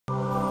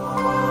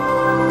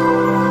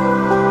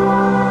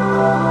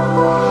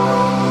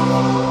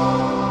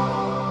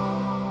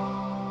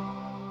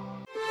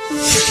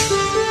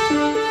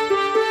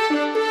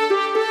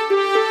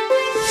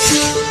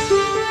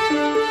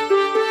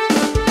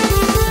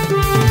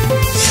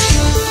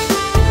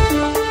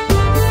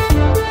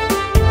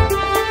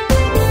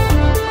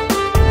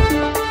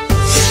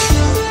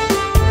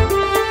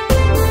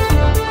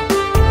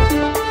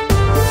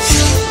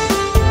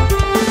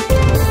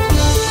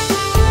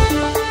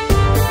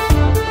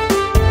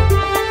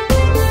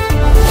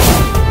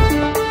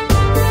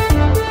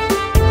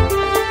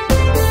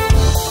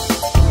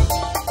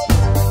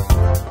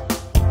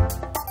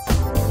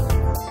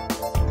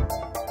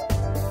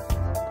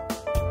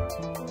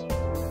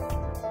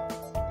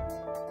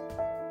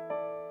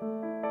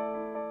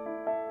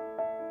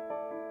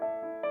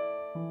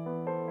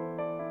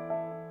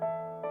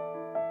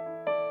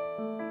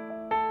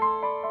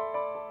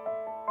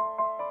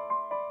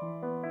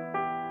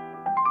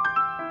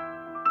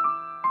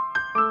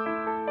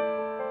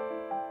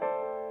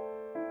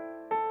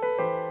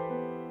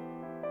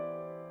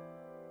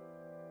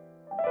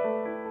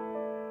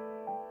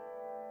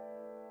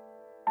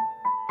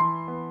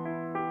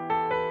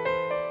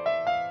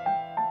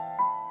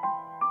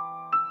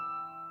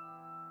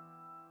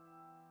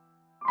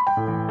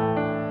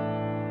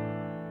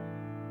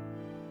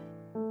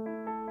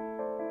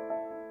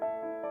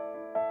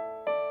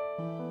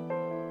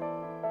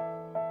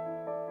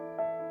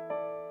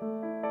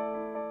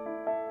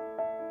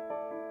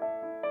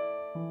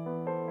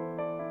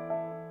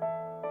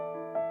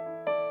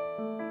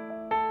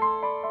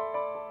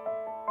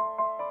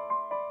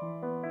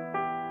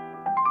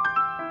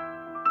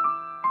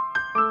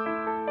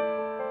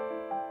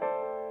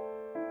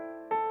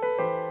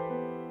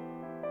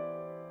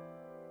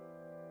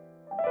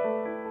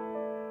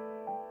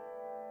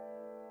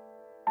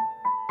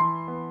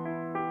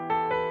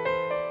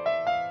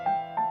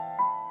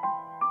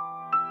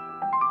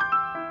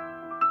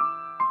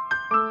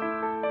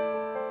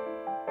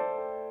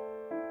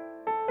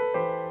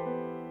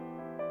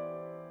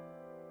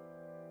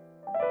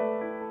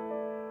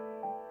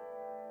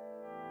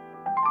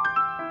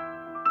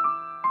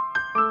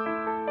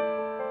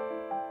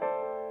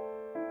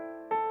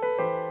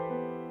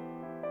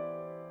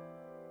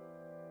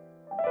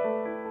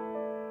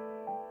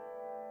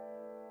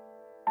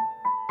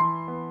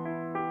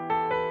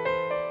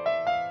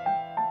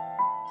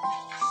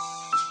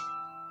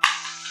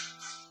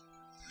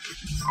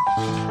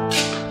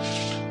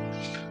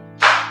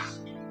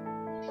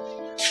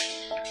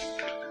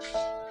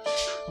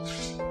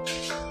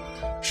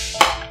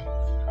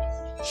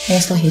When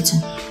you start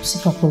eating,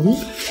 sit properly,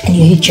 and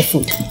you eat your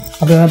food.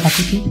 I'll be right back,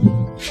 okay?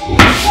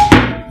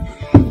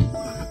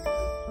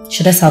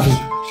 Should I serve you?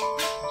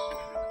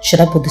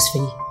 Should I put this for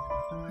you?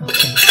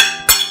 Okay.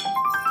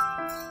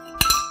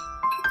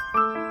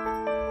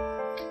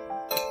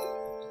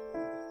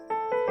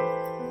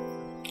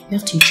 You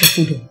have to eat your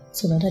food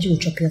so that Daddy will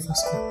drop you off at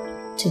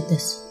school. Take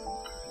this.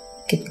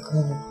 Keep it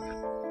covered.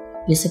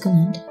 Your second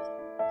hand.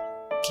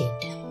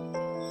 Good.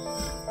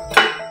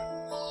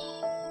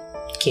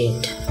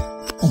 Good.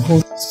 And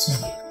hold it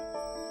still.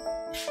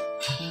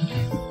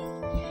 Good.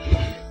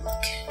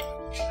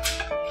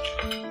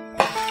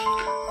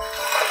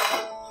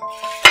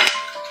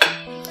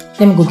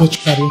 Let me go get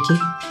you Daddy, okay?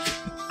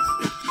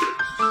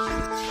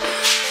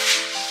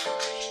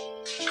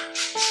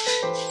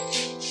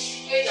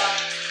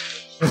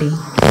 Ready?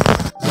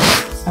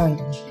 Alright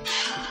then.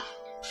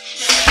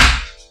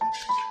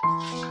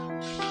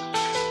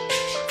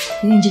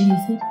 You enjoying your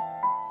food?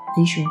 Are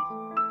you sure?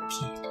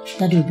 Okay.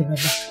 Daddy will be right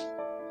back.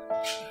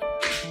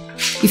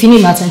 If you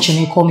need my attention,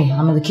 you call me.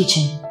 I'm in the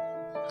kitchen.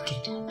 Okay.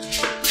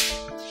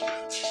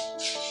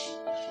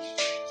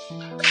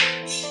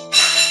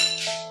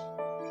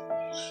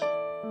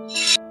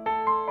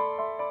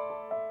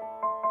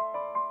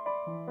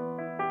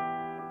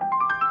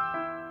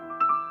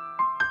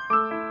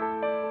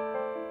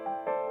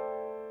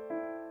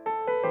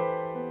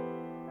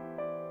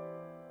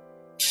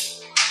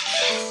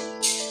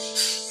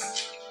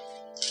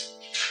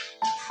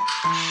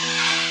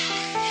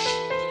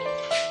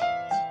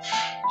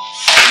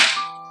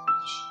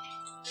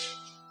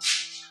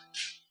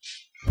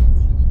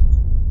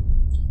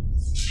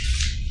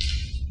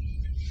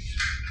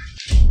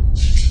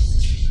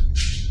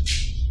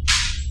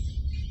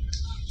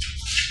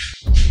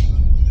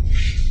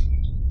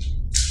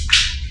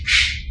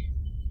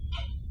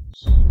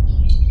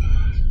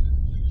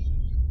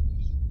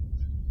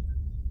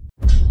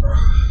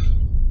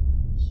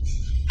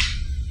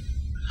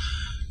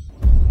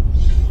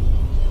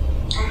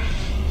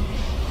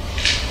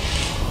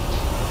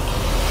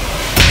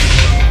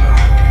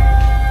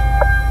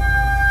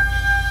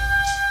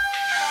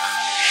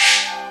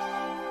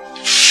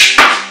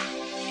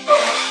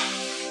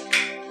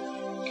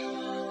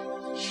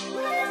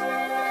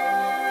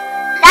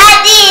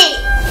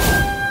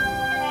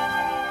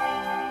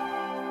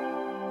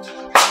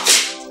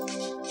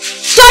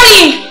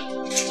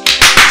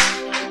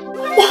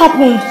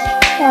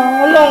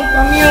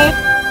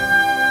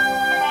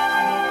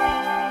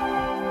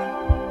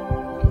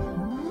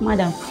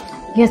 Madam.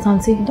 Yes,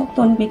 auntie.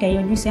 Doctor ní pé kẹ́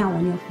yọjú sí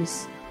àwọn ní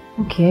office.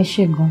 Okay,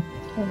 ṣé gan.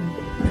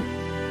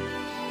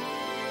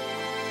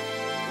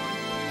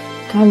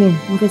 Kálẹ̀,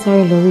 mo fẹ́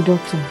sáré lọ rí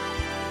doctor.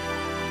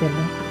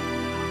 Pẹ̀lú.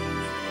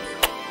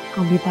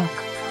 I'll be back.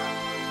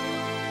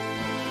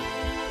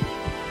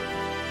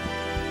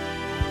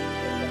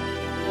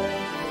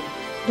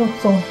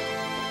 Doctor,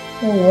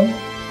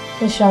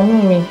 ẹ ṣàánú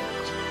mi.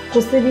 Kò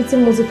síbi tí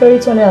mo ti fẹ́ rí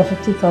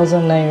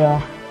 250,000 naira.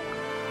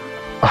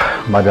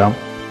 Madam,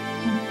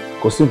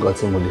 kò sí nǹkan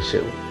tí mo lè ṣe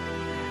o.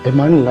 Ẹ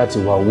máa ní láti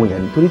wá owó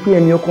yẹn nítorí pé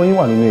ẹni ọkàn yín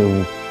wà nínú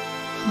ewu.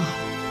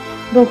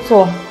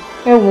 Doctor,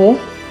 ẹ wò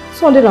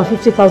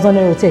 250,000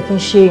 naira tẹ̀ kí n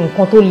ṣe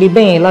nǹkan tó le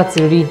bẹ́yẹn láti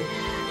rí.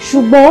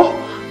 Ṣùgbọ́n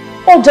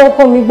ọjà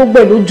ọkọ mi gbogbo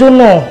ẹ̀ ló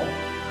jóná.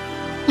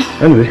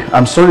 Anyway,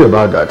 I'm sorry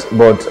about that,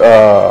 but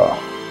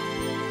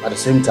at the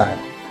same time,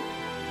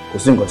 kò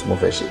sí nǹkan tí mo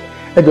fẹ́ ṣe.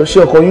 Ẹ jọ̀ọ́ ṣé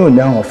ọkọ yín ò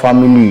ní àwọn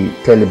family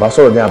tẹ̀lé bá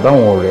sọ̀rọ̀ ní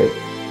àbáwọn ọ̀rẹ́?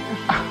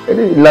 Ẹ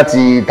ní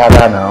láti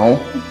tara náà.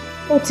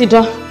 Ó ti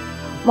dá.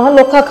 Màá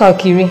lọ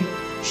káàkiri.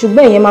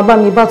 Ṣùgbọ́n ìyẹn máa bá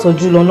mi bá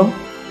tọ́jú lọ ná.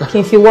 Kí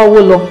n fi wáwó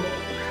lọ.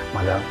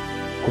 Madam,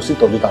 kò sí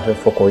ìtọ́jú tá a fẹ́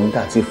fọkọ yín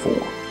tá a ti fò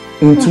wọ́n.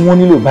 Ohun tí wọ́n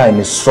nílò báyìí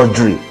ni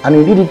surgery and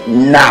you need it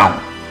now.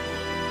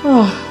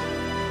 Ó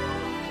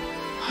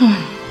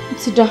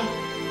ti dá.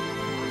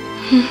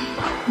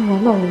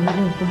 Wàhálà wo ló ń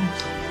bá?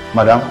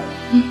 Madam,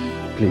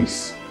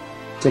 please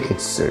take it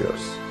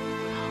serious.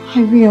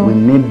 I will. We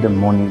need the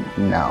money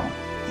now.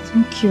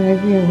 Thank you, I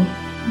will.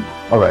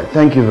 All right,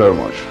 thank you very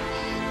much.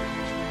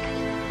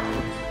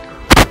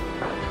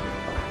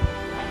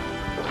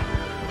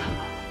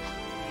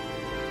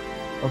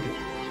 Okay,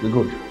 you're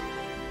good.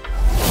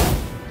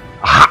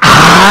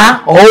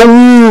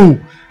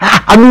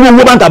 Àdúgbò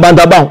owó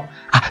bàǹtàbàǹtà báwọn.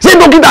 Ṣé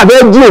dókítà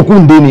fẹ́ jí òkú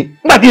ǹdé ni?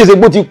 Nígbà tí èsè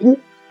pé ó ti kú.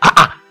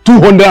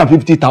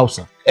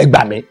 250,000 ẹ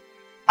gbà mí.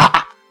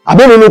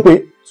 Àbẹ́rẹ́ ló pé.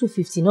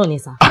 250 náà ni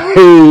sà.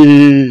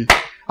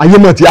 Ayé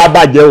mọ̀ tí a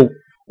bàjẹ́ o.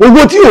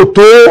 Owó tí ò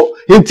tó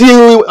etí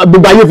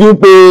gbogbo ayé fi ń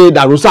pe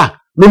Dàrósà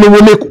lólówó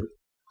lẹ́kọ̀ọ́.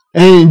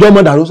 Ìjọ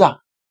ọmọ Dàrósà.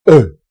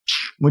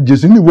 Mo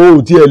jèsí níwọ̀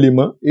ò tí ẹ lè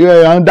mọ̀.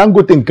 Àwọn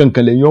Dangote nǹkan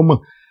kan lẹ́yìn ọmọ.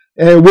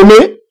 Wọlé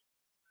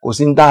kò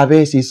sí ní tá a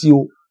fẹ́ ṣe sí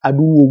o.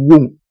 Adúgbò owó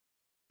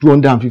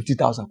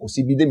 250,000 kò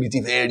sí bí dèmi ti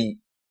fẹ́ rí.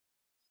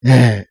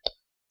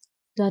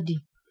 Daddy,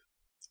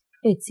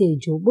 ẹ ti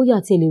ẹjọ́ bóyá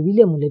àti ẹ lè rí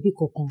ilẹ̀ mọ̀lẹ́bí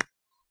kankan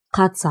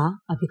ká tà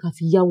àbí ká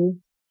fi yáwó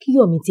kí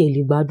yọ̀mí ti ẹ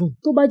lè gbádùn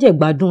tó bá jẹ́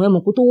gbádùn ẹ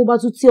mọ̀ pé tówó bá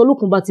tún tí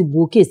olókun bá ti bò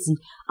ókè sí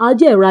á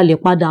jẹ́ ìralẹ̀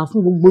padà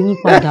fún gbogbo yín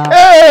padà.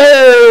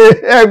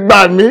 Ẹ gbà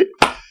mí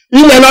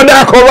ilẹ̀ lọ́dọ̀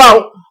ẹ̀kọ́ wa o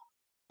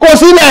kò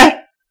sílẹ̀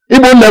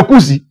ibo lẹ́kù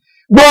sí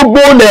gbogbo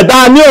lẹ̀ta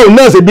ní òun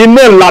náà ṣe bí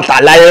náà ńlá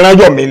tàlà ẹran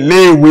yọ̀ mí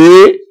léèwé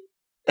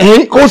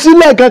kò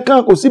sílẹ̀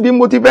kankan kò sí bí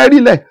mo ti fẹ́ rí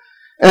lẹ̀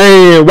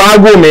wá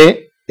gò mí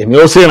èmi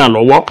ó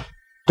ṣèrànlọ́wọ́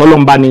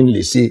tọ́lọ́mbà ní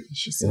lè ṣe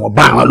wọ́n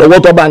bá àwọn lọ́wọ́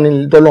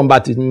tọ́lọ́mbà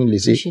ti ní lè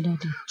ṣe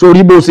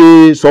sórí bó ṣe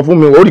sọ fún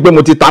mi ó rí pé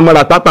mo ti ta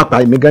mọ́ra pápápá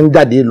èmi gan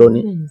jáde lọ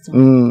ni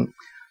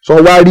sọ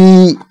wá rí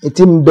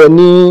tí ń bẹ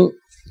ní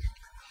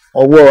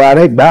ọwọ́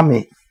Arẹ́gbá mi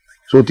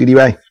so ti rí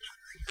báyìí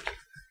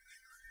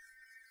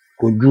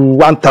kò ju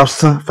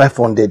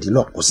 1,500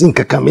 lọ kò sí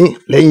nǹkan kan mi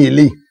lẹ́yìn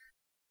eléyìí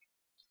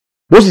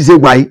bó sì ṣe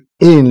wáyé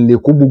ń lè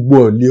kó gbogbo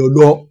ọ̀lẹ́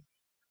ọlọ́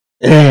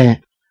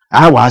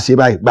á wàá ṣe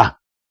báyìí gbà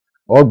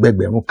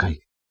ọgbẹgbẹ̀rún kan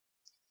yìí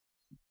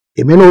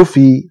èmi náà ó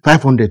fi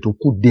 500 tó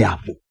kù dé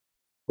àpò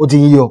ó ti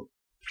ń yọ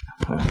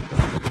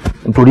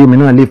nítorí èmi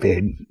náà lè fẹ́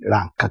ra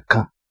nǹkan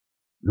kan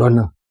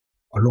lọ́nà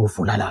Ọlọ́run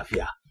fún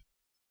lálàáfíà.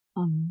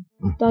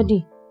 Daddy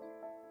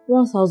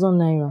 1,000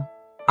 naira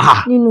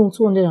nínú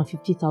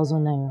 250,000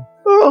 naira.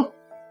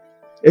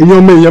 èyàn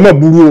ọmọ èèyàn mọ̀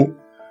burú o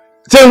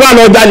tí n wá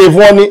lọ jalè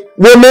fún ọ ni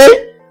wèmí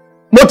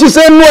mo ti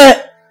ṣe nú ẹ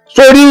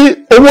sórí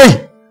owó yìí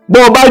bọ́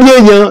ọ bá rí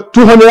èèyàn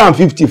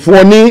 250 fún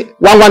ọ ní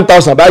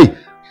 1,000 báyìí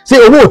ṣé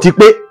owó ò ti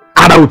pé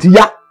ara ò ti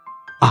yá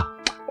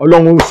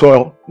Ọlọ́run sọ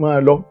máa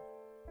lọ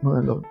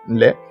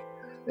ńlẹ́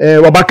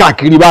wọ́n bá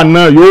káàkiri bá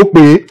náà yóò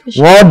pé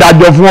wọ́n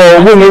dájọ́ fún ọ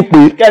owó wọn pé.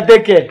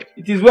 kẹ́tẹ́kẹ́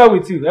it is well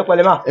with you ẹ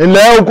pẹ̀lẹ́ mà.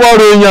 ńlẹ́ okú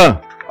ọ̀rọ̀ èèyàn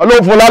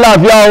Ọlọ́run fún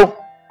lálàáfíà o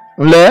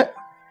ńlẹ́.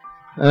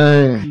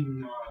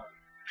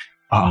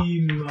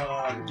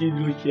 kí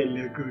ló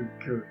ṣẹlẹ̀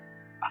gangan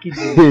kí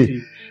ló ṣe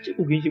ṣé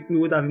kò kí n ṣe pé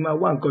owó tàbí máa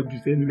wá nǹkan jù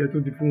sẹ́nu ilẹ̀ tó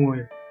ti fún wọn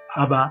ẹ̀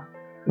bàbá.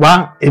 wá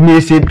èmi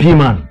ṣe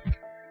pman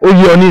ó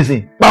yí ọ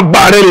nísìn pápá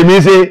rẹ lèmi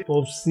ṣe.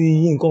 Popsi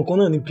nǹkan kan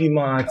náà ni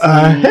pman àti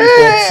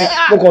Popsi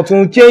mo kàn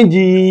tún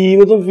change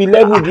mo tún fi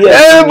level díẹ̀.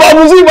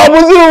 Popsi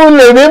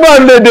lèmi máa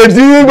ń lèdè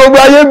tí gbogbo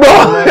ayé gbọ́.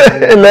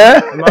 ẹ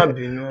má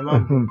bínú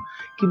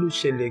kí ló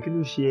ṣẹlẹ̀ kí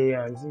ló ṣe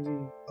àǹtí.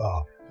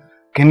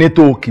 kíní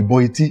tó kìbọ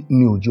etí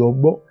ni òjò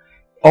ọgbọ́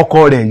ọkọ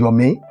rẹ̀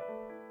Yọ̀mí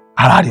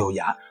ara rẹ̀ ò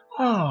yá.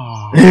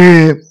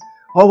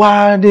 ọ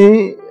wá ní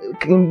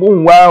kí n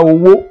bóun wá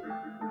owó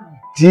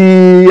tí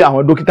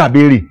àwọn dókítà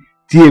béèrè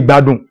tí è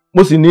gbádùn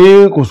mo sì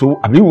ní kò sówó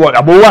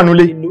àbò wà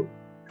nílé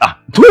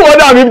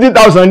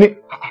 250,000 ní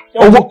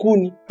owó kú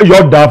ni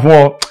yóò dáa fún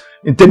ọ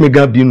ntẹ́mi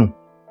gan bínú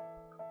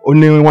ó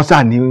ní wọ́n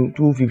sà ní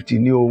 250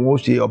 ní o wọ́n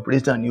ṣe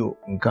operation ní o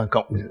nǹkan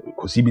kan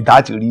kò síbi tá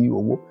a ti rí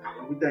owó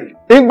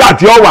nígbà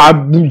tí ó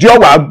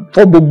wà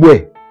fọ́ gbogbo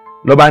ẹ̀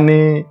ló bá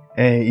ní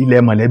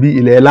ilẹ̀ mọ̀lẹ́bí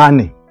ilẹ̀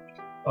láàánì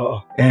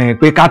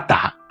pé ká tà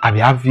àbí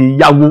á fi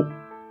yáwó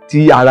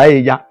tí ara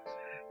ẹ̀ yá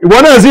ìwọ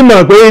náà sì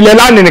mọ̀ pé ilẹ̀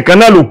láàánì nìkan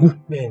náà ló kù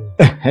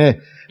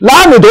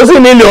láàánì tó sì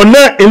ní ilẹ̀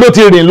ọ̀nà èló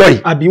ti rìn lọ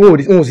yìí. àbí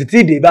wọn ò sì tí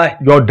ì dé báyìí.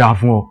 yóò dáa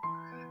fún ọ.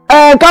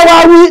 káwá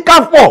wí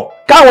káfọ̀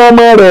káwọn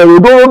ọmọ rẹ̀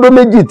ròdòròdò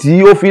méjì tí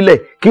ó filẹ̀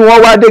kí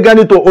wọ́n wá dé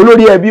gánító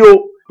olórí ẹbí o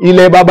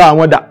ilẹ̀ bàbá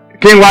àwọn dà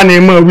kí n wá ní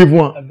mọ̀ wí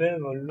fún ọ.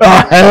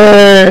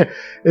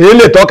 èyí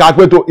lè tọ́ka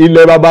pé tó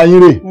ilẹ̀ bàbá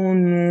yín rè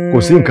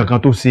kò sí nǹkan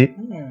kan tó ṣe.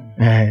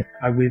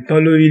 àgbẹ̀tán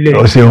lórí ilẹ̀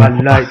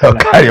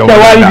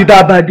tẹwàá ibi tá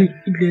a bá dé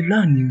ilẹ̀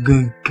láàánú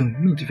gangan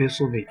náà ti fẹ́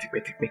sọ̀rọ̀ ẹ̀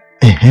tipẹ́tipẹ́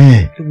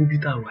lọ́wọ́ bí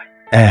tá a wà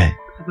yìí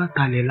tá a bá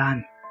talẹ̀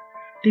láàánú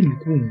tèmi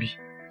kò ń bì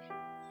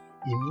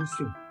èmi ń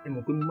sìn ẹ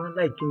mọ̀ pé mo máa ń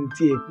láì kí n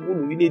tiẹ̀ kúrò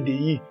lórílẹ̀‐èdè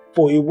yìí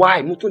for a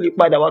while mo tó lè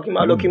padà wá kí n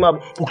máa lọ kí n máa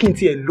bọ̀ kí n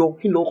tiẹ̀ lọ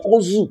kí n lọ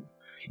hustle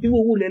irú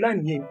owó lẹ̀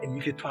láàánú yẹn èmi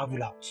fẹ́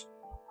travel out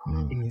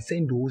èmi ń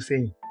sẹ́ńdì owó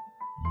sẹ́yìn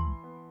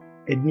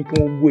ẹni kí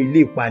wọ́n wó ilé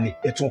ìpalẹ̀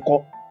ẹ̀tún kọ́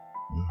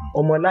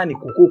ọmọ láàánú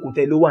kókó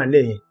òkúta ló wà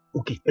nílẹ̀ yẹn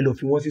òkè ẹ lọ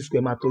fi wọ́n sí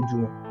square máa tọ́jú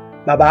wọn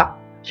bàbá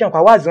ṣé àwọn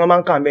àwáàzì wọn máa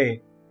ń kà mẹ́rin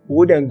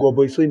owó dẹ̀ ń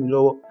gọbọ iṣó mi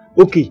lọ́wọ́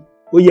òkè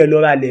ó yẹ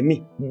lọ́ra alẹ̀ mi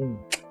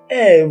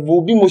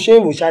wo bí mo ṣe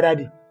ń wò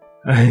ṣádáàdì.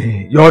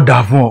 yóò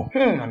dáa fún ọ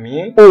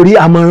orí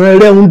àmọ̀ràn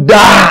rẹ ń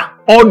dá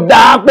ọ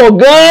dá pọ̀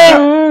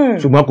gan-an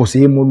ṣùgbọ́n kò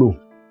ṣeé múlò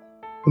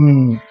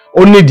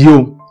ó nídìí o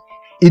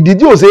ìdí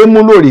tí ò ṣeé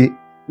múlò rèé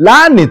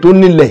láàánì tó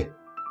nílẹ̀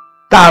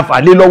tá a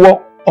fà lé lọ́wọ́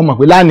ọmọ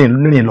pé láàánì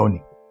rìn lọ ni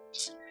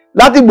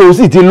láti gbòó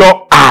sì ti lọ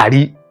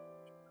àárí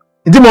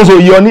tí mo sọ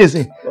yọ ní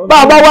ìsìn bá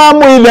a bá wá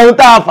mú ilẹ̀ ń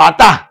tá a fà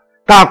tà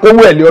tá a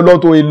kówó ẹ̀ lé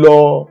ọlọ́tò lọ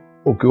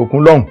òkè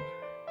òkun lọ́hùn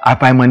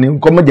àpàìmọ̀ ni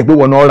nǹkan mọ̀jẹ̀ pé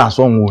wọn náà rà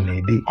sọ́hun ò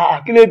ní dé.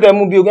 kí ló dé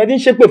mú bí ogun ẹ ti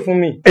ń ṣépè fún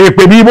mi.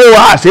 èpè bí bó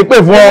wa ṣépè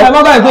fún ọ. ẹ má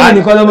báyìí tó mi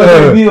nìkan lọmọ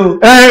tó bí o.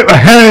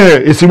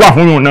 èsì wà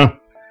fún yùn náà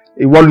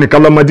ìwọ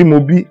nìkan lọmọ tí mo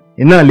bí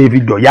iná lè fi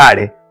jọ̀yà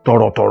rẹ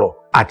tọ̀rọ̀tọ̀rọ̀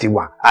àti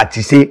wà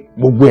àti ṣe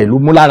gbogbo ẹ̀ ló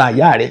mú lára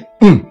ìyá rẹ.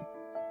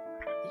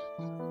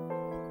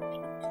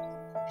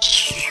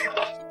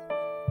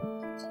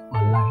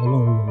 wàláì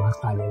ọlọ́run ló máa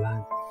ta ilẹ̀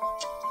láàánú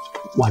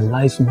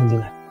wàláì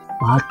sùnmọ́lẹ̀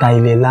máa ta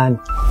ilẹ̀ láàánú.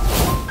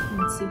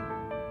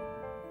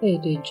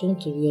 ẹ̀ẹ́dẹ̀ jọ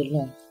nítorí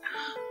ọlọ́run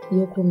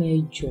yọkọ mi ẹ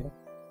jọ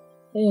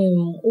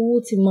owó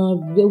tí máa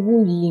gbẹ́wò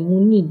yìí mo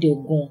ní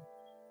ìdẹ̀gùn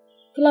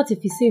kí láti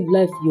fi save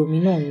life Yọ̀mí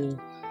náà ni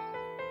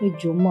ẹ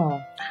jọ máa.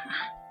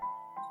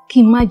 kí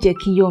n má jẹ́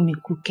kí Yọ̀mí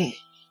kú kẹ́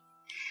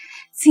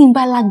tí n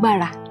bá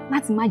lágbára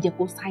láti má jẹ́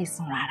kó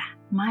ṣàìsàn rárá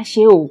má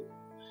ṣe o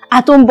a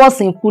tó ń bọ̀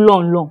sí ikú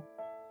lọ́nlọ́n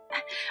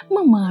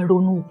má máa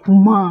ronú òkú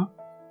mọ́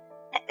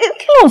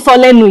kí ló ń sọ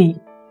lẹ́nu yìí?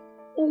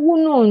 Owó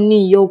náà ni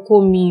ìyá ọkọ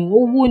mi,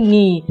 owó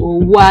ni.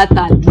 Owó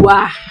àtàdúà.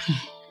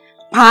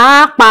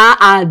 Pàápàá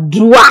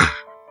àdúà.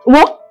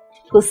 Wo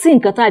kò sí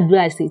nǹkan tá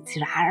àdúà ṣe ti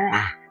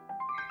rárá.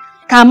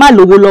 Ká má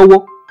lówó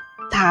lọ́wọ́.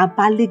 Tá a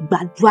bá lè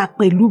gbàdúrà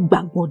pẹ̀lú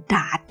gbàgbọ́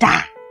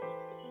dáadáa.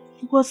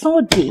 Ìwọ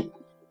Sunday.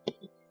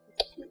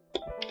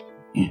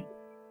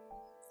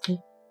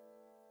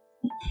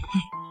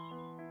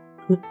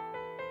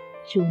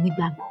 Ṣé o ní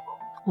gbàgbọ́?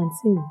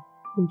 Àǹtí mi,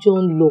 ọjọ́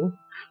ń lọ.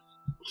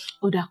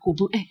 Ọ̀dà kò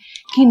bú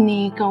kí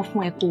ni kan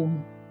fún ẹ kó mu?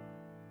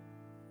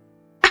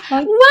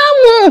 Wá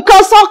mú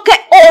nǹkan sọ́kẹ́,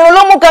 òòrùn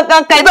ló mú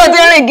kankan kan tó ti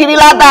rìn kiri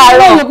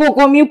látàárọ̀. Ọ̀rọ̀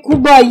kọ̀ọ̀kan mi kú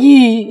báyìí,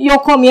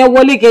 yọkọ mi ẹ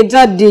wọlé kẹ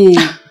jáde.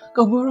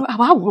 Kọ̀bùrú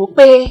àwa wò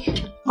pé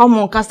ọmọ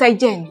nǹkan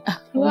sẹ́jẹ̀ ni.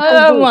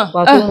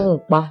 Ìpa tó mú un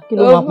pa, kí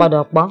ló máa padà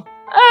pa?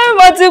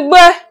 Mo ti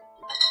gbẹ́.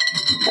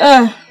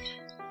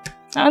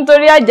 À ń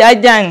torí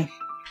àjàjà ni.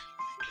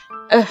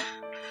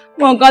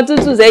 Mọ nǹkan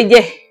tútù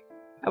sẹ́jẹ̀.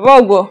 Àbọ̀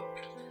ògbọ̀,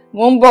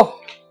 mo ń bọ̀.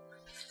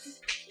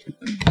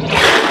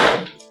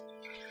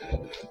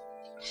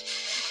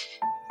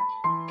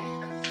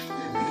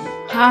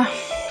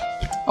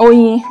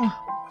 Oyin.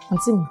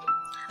 Àǹtí mi.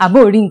 Àbọ̀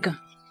orí nǹkan.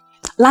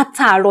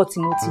 Látàárọ̀ tí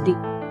mo ti dé,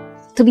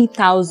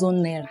 3,000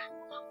 naira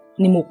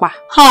ni mo pa.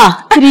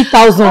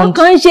 3,000.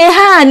 Ọkàn ṣe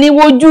ní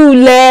wojú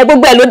ilẹ̀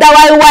gbogbo ẹ̀ ló dá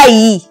wá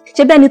yìí.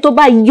 Ṣé bẹ́ẹ̀ ni tó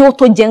bá yó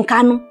tó jẹun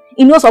kánú,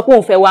 inú ó sọ pé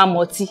òun fẹ́ wá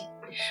mọtí.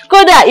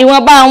 Kódà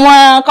ìwọ̀nba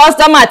àwọn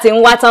kọ́sítọ́mà tí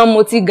ń wá tán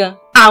mutí gan,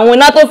 àwọn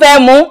iná tó fẹ́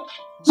mú.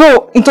 So,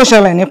 in tó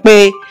ṣẹlẹ̀ ni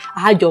pé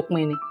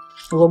àjọpin ni,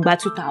 ìwọ gba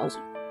 2,000.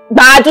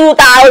 Gba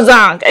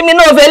 2,000, èmi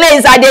náà fẹ́ lé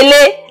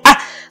ìsàdélé.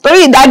 Torí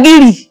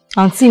ìdágìrì.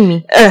 Àǹtí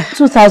mi,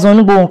 2,000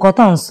 ní gbogbo nǹkan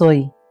tá à ń sọ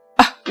yìí.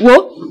 Wo,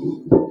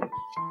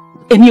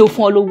 èmi ò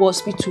fún ọ lówó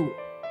hospital.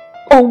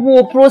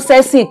 Owó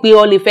processing pé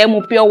o lè fẹ́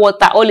mu pure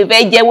water, o lè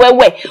fẹ́ jẹ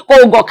wẹ́wẹ́, kó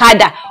o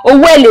gọ̀kadà,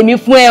 owó èlé mi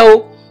fún ẹ o,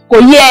 kò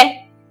yẹ.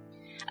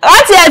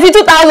 Láti ẹ fi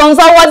 2,000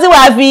 sọ́wọ́ tí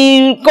wàá fi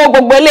kó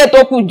gbogbo ilé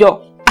tó kù jọ.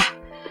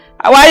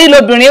 Àwárí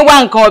lobìnrin wá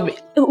nǹkan ọbẹ̀.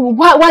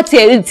 Wá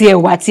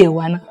tiẹ̀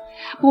wá ná.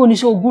 Bó o ní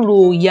ṣe ogúnro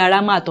ìyá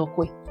ara máa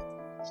tọkọ ẹ̀?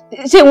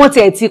 Ṣé wọ́n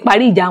tiẹ̀ ti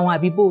parí ìjà wọn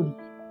àbí bó o ní?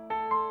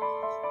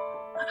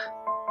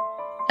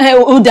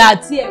 Ó dà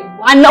tiẹ̀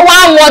wá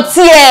wọn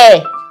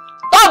tiẹ̀.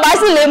 Tó bá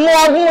sì lè mú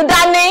ọdún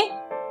dání.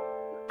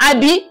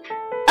 Àbí?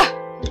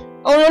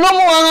 Òun ló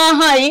mú wọn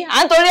hàn yìí,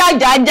 à ń torí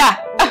àjàjà.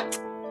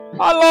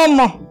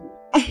 Ọlọ́mọ.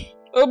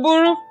 Ó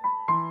burú.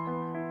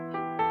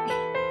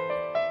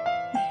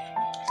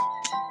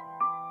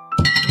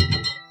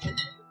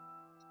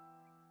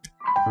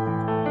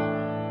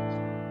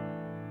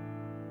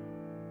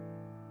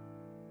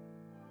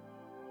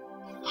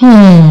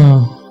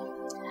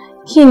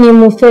 Kí ni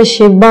mo fẹ́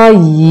ṣe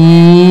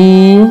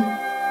báyìí?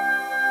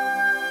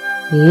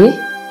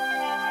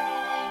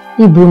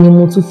 Ibo ni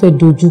mo tún fẹ́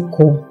dojú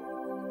kọ?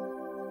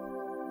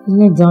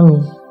 Ẹlẹ́dàá mi,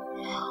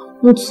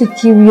 mo ti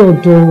kiri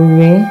ọ̀dọ̀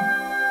ọ̀rẹ́,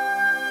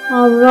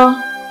 ará,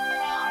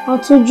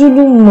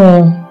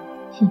 àtojúlùmọ̀.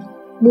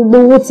 Gbogbo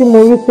owó tí mo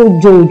rí kó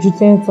jọ ojú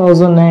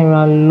 10,000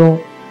 naira lọ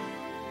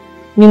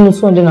nínú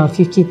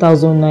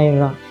 250,000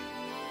 naira.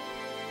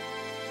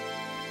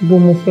 Bó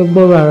mo fẹ́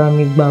gbọ́rọ̀ ara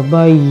mi gbà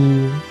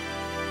báyìí.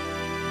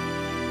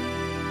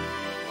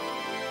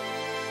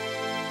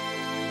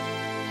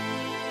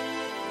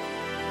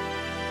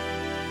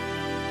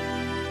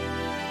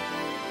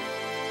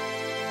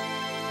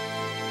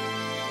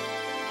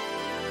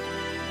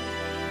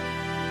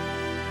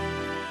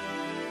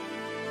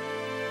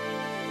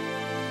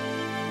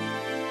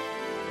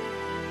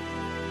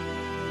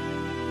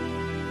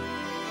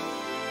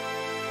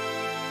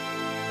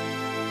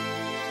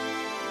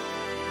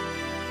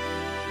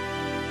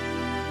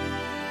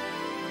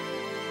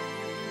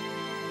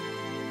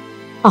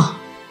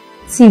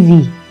 TV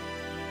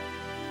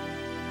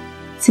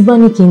tí bá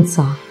ní kí n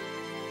tà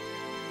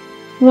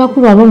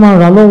rákúrà ló máa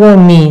rà lọ́wọ́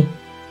mi.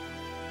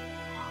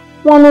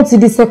 Wọ́n ló ti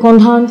di second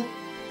hand.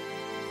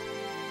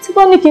 Tí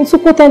bá ní kí n tún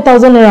kó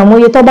 10,000 naira mọ́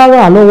iye tó bá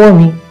rà lọ́wọ́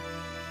mi,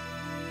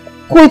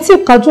 kò tí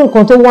ì kájú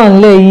nǹkan tó wà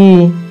nílẹ̀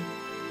yìí.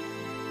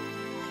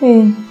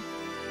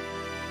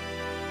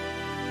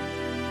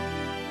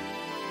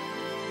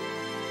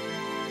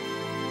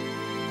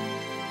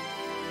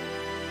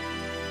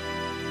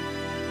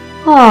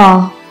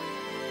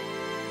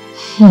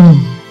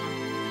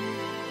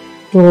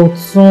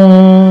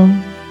 Dọ̀tun.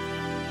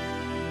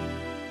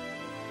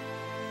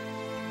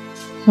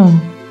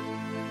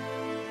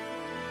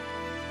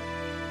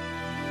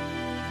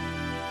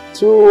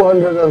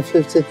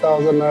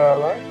 250,000 naira,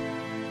 right?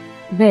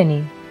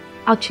 Bẹ́ẹ̀ni,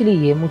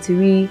 actually mo ti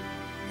rí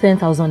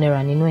 10,000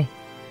 naira nínú ẹ̀.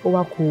 Ó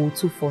wá kù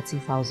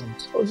 240,000.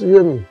 Ó ti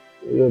yé mi.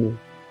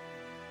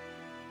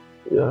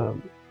 Yeah,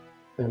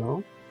 you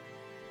know,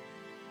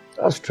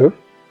 that's true.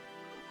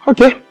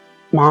 Okay,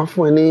 màá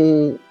fún ẹ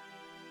ní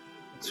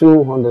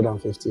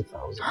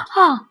 250,000.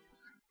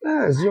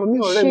 Yes, you're me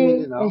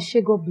already now. Ẹ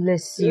ṣé, God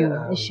bless you.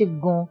 Ẹ ṣé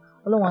gan.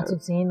 Ọlọ́run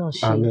àtúntì yín náà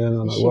ṣe.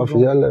 No. Wọ́n fi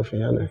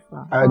yálẹ̀.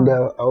 And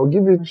I will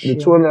give you the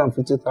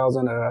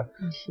 250,000 naira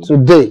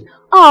today.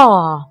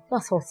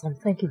 That's awesome.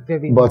 Thank you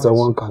very much. But on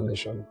one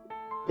condition.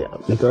 Yeah,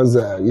 because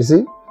you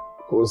see,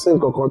 kò sí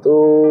nǹkan kan tó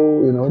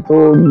tó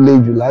le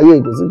jù láyé,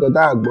 kò sí nǹkan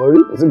tá a gbọ́ rí,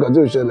 kò sí nǹkan tí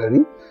ò ṣẹlẹ̀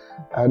rí.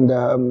 And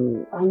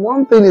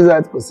one thing is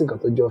that kò sí nǹkan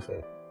tó jọ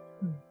fẹ́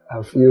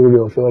àfi oore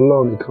ọ̀fẹ́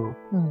Ọlọ́run nìkan.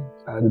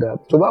 And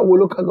tó bá wo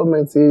local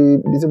government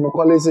bí tí mo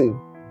kọ́lé sí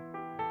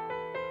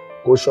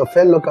kò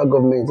ṣọ̀fẹ́ local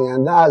government,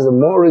 and that's the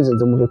more reason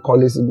tí mo fi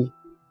kọ́lé síbí,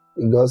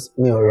 because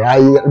mi ò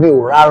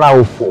rárá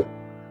òfò,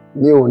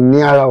 mi ò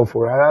ní ara òfò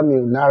rárá, mi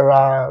ò ní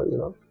ara,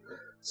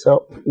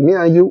 So me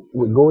and you,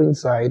 we go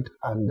inside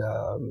and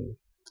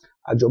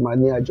àjọ máa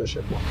ní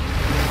àjọṣepọ̀.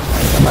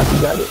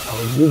 Automatically, I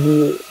will give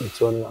you the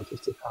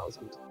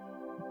 250,000.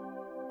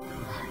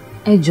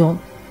 Ẹ jọ̀ọ́,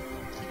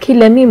 kí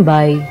lẹ mean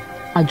by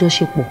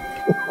àjọṣepọ̀?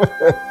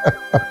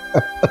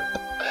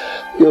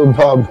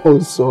 Yorùbá bó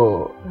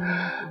sọ,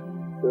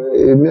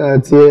 èmi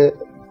àti ẹ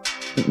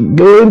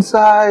go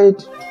inside,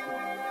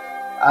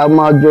 a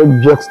máa jọ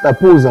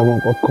juxtapose àwọn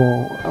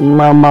kankan, a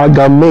máa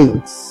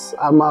amalgamate,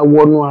 a máa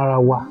wọnú ara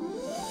wa.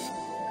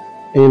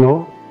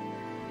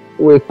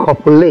 We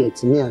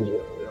copulate, me and you.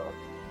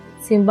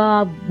 Tí n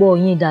bá gbọ́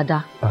yín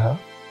dáadáa,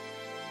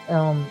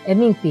 ẹ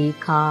mean pé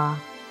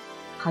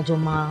kájọ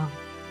máa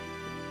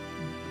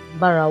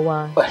bára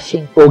wa ṣe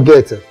nǹkan. Oh,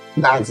 get it.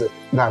 That's it.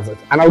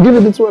 And I'll give you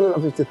the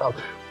 250,000.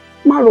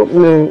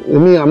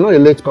 I'm not a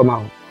late comer.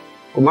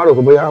 Kò má rò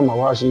pé bóyá màá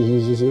wá ṣe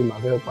màá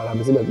fẹ́ para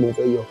mi síbẹ̀ pé mo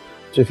fẹ́ yọ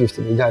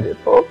 250 mi jáde.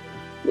 Oh,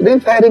 within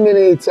 30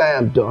 minutes I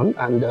am done,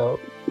 and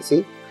you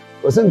see,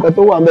 kò sí nǹkan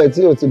tó wà ń bẹ̀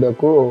tí o ti bẹ̀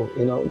kúrò,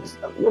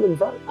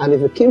 and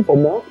if you came for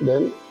more,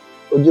 then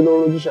ojú ló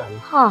rojú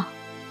ṣàánú.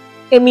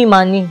 Èmi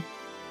mà ni.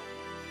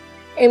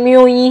 Èmi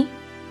Oyin.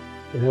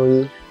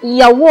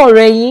 Ìyàwó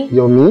ọ̀rẹ́ yín.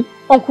 Yomi.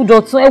 Uncle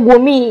Dọ̀tun, ẹ wò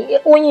mí,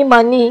 Oyin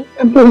mà ni.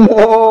 Ẹ bọ́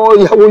mọ́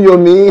ìyàwó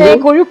Yomi.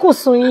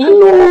 Koríkòsùn yín.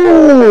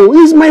 No,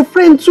 he's my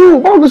friend too.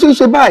 Báwo ló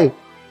ṣe báyìí?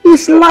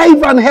 His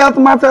life and health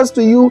matters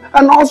to you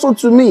and also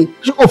to me.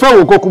 Ṣé o fẹ́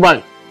wò kókó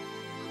báyìí?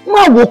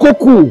 Má wò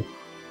kókó.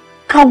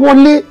 Ká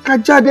wọlé, ká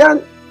jáde,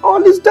 and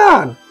all is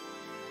done.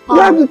 You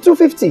have the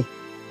 250.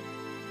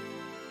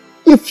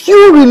 If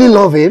you really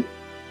love him,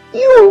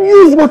 you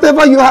use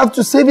whatever you have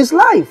to save his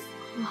life.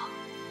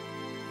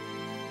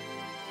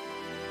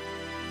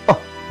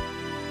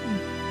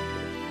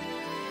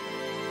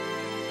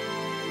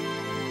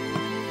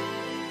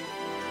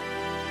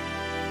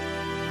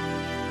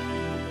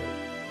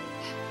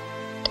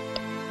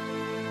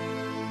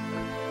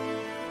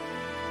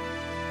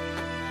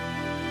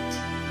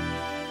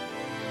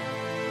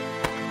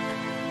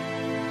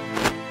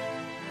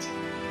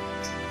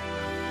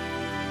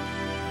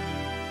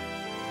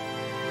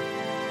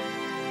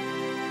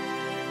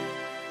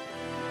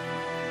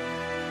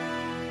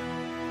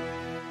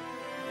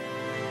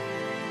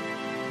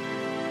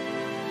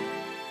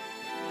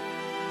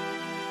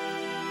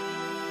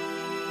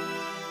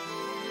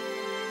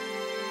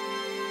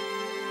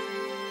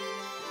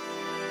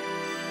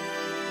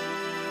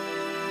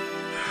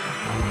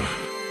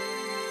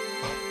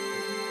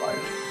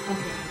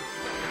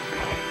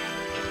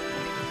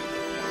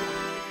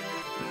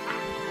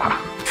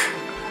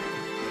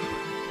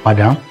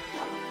 Madam,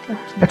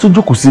 ẹ tún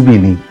jókòó síbí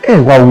ni, ẹ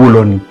wá owó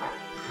lọ ni.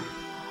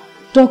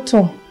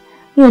 Doctor,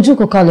 mi ò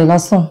jókòó kalẹ̀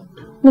lásán.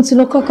 Mo ti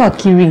lọ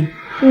káàkiri.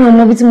 Mi ò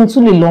mọ bí tí mo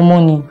tún lè lọ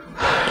mọ́ ni.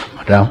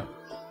 Madam,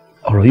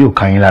 ọ̀rọ̀ yìí ò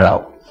ká yín lára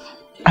o.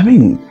 I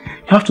mean, you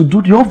have to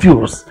do the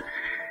obvious.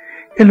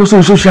 Ẹ lọ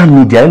sórí social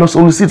media, ẹ lọ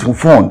sórí sit for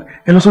fun,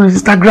 ẹ lọ sórí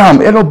Instagram,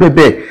 ẹ lọ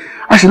bẹ̀bẹ̀.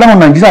 A ṣe láwọn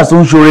Nàìjíríà tó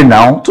ń ṣoore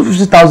now,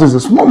 250,000 is a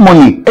small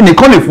money.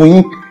 Ẹnìkan lè fún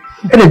yín.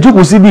 Ẹ lè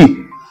jókòó síbí.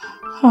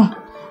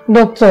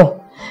 Doctor,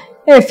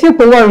 ẹ fi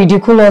pé wà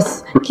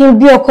ridiculous kí n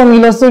bí ọkọ mi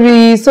lọ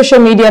sórí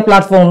social media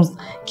platforms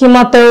kí n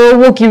máa tẹ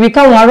owó kiri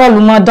káwọn aráàlú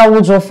máa dáwó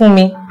jọ fún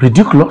mi.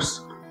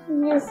 Ridiculous?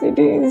 Yes, it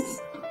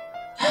is.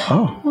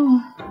 Oh.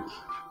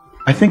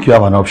 I think you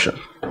have an option.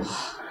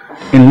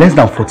 In less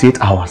than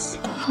 48 hours,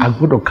 I'm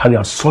going to carry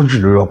out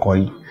surgery lórí ọkọ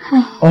yìí.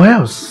 Or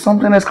else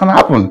something else can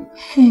happen.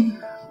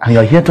 And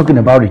you're here talking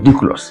about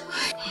ridiculous.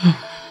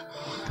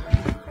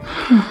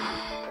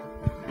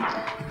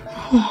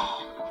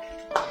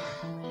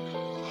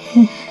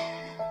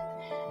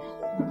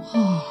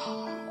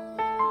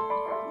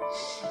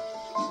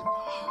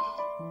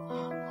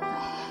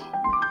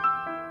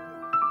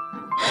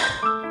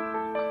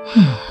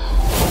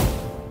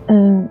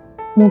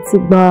 Mo ti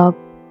gba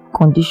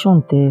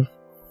condition tẹ́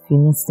fi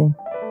mí sí.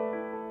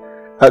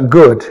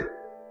 Good.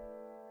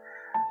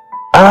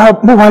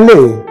 Mo wà lè.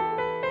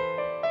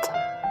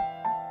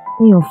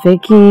 Mi ò fẹ́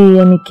kí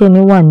ẹnikẹ́ni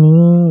wà ní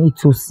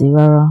ìtòsí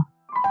rárá.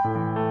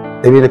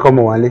 Èmi nìkan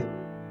mo wà lè.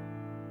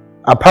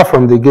 Apart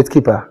from the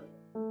gatekeeper.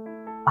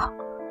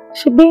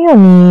 Ṣé béèyàn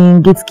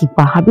ni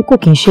gatekeeper àbí kò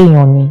kí n ṣe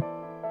èèyàn ni?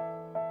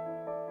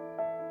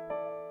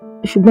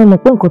 Ṣùgbọ́n mo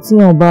pé nǹkan tí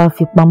èèyàn bá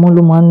fi pamọ́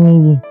ló máa ń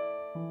níyì.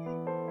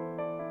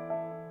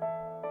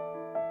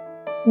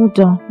 Ó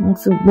dáa, mo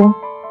ti gbọ́.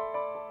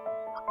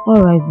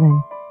 All right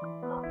then.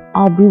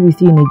 I'll be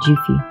with you in a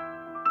jiffy.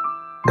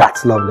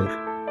 That's lovely.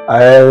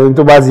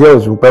 Tó bá ti yẹ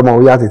oṣù pẹ́ mọ́,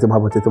 ó yá tètè máa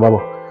bọ̀, tètè máa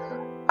bọ̀.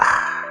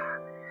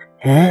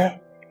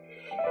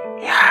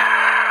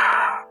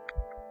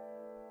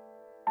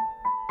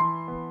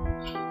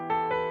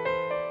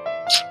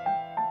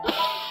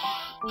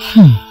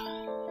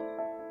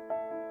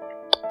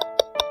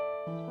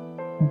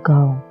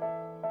 Go.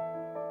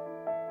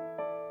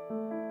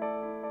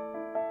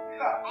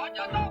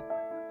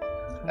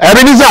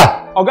 Ebenezer.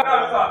 Ọ̀gá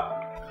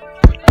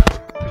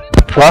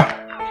Wá.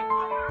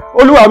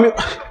 Olúwa mi.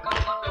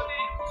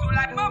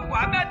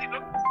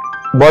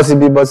 Bọ́sì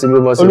bí.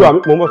 Olúwa mi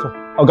mo mọ̀ sọ.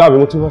 Ọ̀gá mi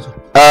mo ti mọ̀ sọ.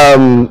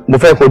 Mo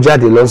fẹ́ kó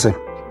jáde lọ́sìn.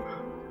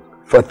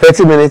 For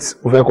 30 minutes,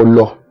 mo fẹ́ kó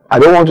lọ. I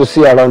don't want to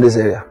see around this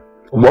area.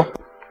 Ogbó.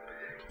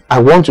 I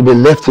want to be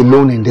left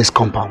alone in this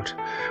compound.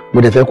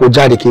 Mo dẹ̀ fẹ́ kó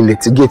jáde kí n lè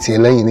ti gate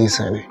yẹn lẹ́yìn ní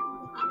ìsìn.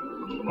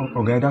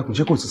 Ọ̀gá ẹ dákun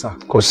ṣé kò sí sá?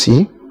 Kò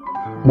sí.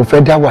 Mo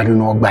fẹ́ dá wà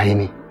nínú ọgbà yẹn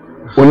ni.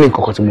 Ó ní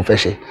nǹkan kan tí mo fẹ́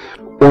ṣe.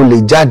 O lè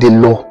jáde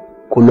lọ,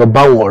 kó lọ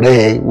bá wọn ọ̀rẹ́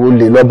ẹ, o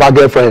lè lọ bá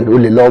girlfriend, o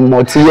lè lọ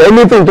mọtí,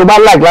 anything tó bá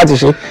like láti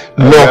ṣe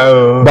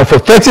lọ. But for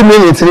 30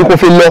 minutes ni kó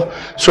fi lọ.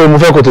 So mo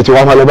fẹ́ kó tètè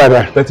wá máa lọ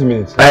báyìí. 30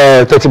 minutes.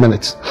 30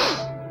 minutes.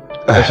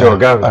 Ẹ ṣé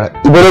ọ̀gá mi.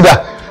 Ìbọ̀lódà.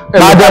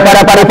 Máa dá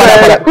padà.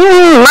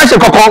 Má ṣe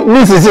kankan ní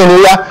ìsinsìnyí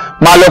ni yá.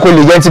 Máa lọ kó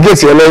lè jẹ́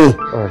tíkẹ́ẹ̀tì ẹ lẹ́yìn.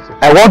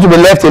 I want to be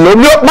left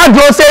alone. Má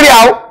dúró sẹ́rí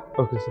àwọn.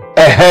 Okay sir.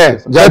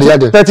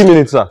 Jáde. 30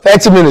 minutes sir.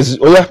 30 minutes.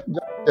 Ó yá.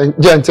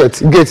 Jẹ́ n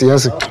tẹ̀ gate yẹn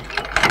sí.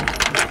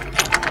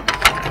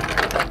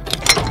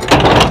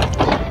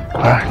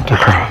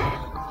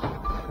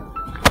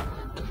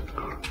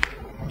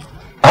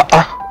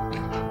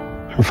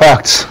 In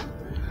fact,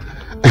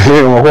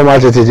 mo ko ma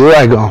tètè dé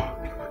wá gan.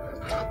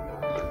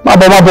 Má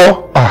bọ̀.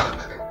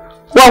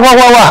 Wá.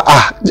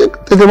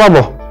 Tètè má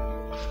bọ̀.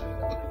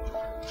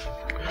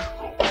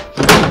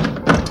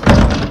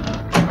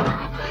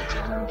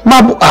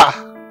 Má bọ̀.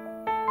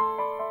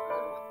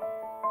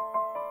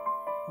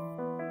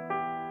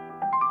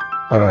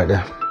 All right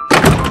then.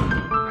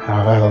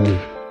 All right.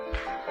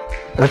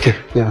 Okay,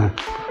 yeah.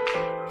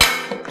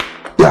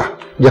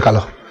 Jẹ́ ká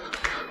lọ.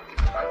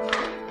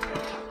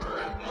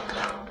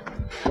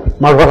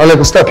 Máa rọra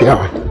lẹ́kùn step yẹn.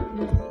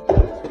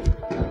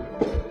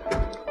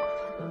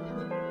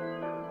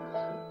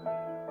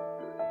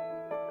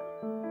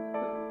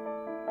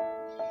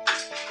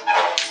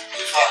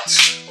 In fact,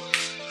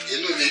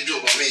 inú mi dùn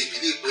mọ́ mi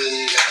ìbílẹ̀ pé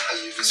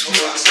àyè fi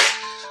sọ́wọ́ àṣà.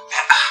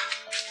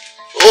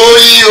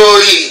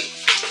 Oyi.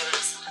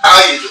 How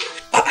you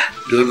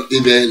doing?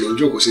 Ibẹ̀ ló ń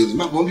jókòó sí ni.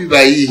 Má bọ́ bíbá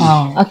yìí.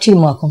 Actually,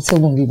 mo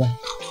comfortable bíbá.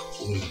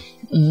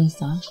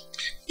 Sir.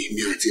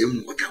 Èmi àti ẹ̀ mú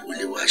ọ̀dà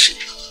wọlé wá ṣe.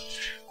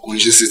 Kò ń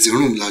ṣe sitting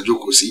room la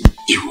jókòó sí.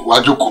 Ìwọ wá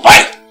jókòó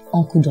báyìí.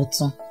 Uncle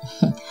Dotun,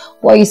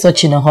 why are you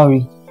such in a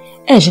hurry?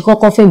 Ẹ ṣe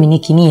kọ́kọ́ fẹ́ mi ní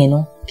kinní yẹn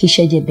náà kí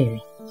iṣẹ́ jẹ́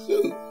bẹ̀rẹ̀.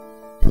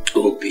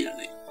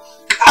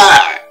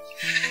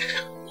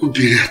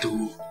 Obìnrin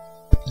àtọwọ́.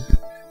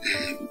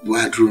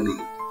 Wá dúró náà.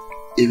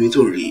 Èmi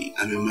tó rí,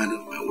 I'm a man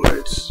of my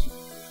words.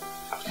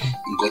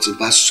 Nǹkan tí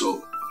bá sọ,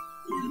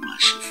 ó ní máa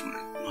ṣe fún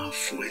ẹ, máa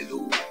fún ẹ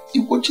lówó.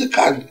 Ìwọ jẹ́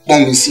ká pọ́n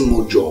mi sí mo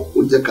jọ, ó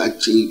jẹ́ ká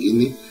ṣe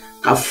ìní,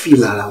 ká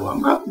feel ara wa,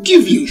 máa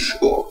give you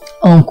sure.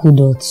 Uncle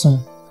Dotun,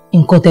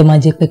 nǹkan tẹ́ máa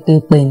jẹ́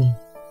pẹ́pẹ́pẹ́ ni.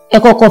 Ẹ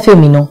kọ́kọ́ fẹ́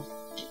mi náà.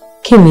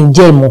 Kí mi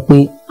jẹ́ ìmọ̀ pé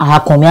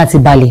àákàn mi àti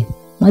balẹ̀.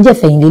 Má jẹ́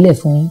fẹ̀yìn lélẹ̀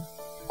fún yín.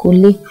 Kó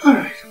lé. All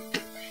right.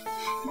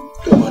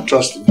 Don't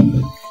trust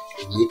me.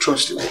 You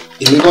trust me.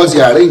 Èmi kan ti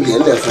arrange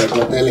ẹlẹ́ fún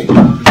ẹ̀kan tẹ́lẹ̀.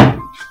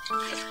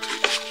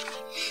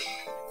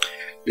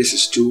 This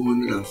is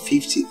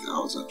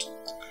 250,000.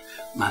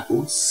 My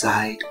own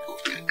side of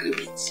the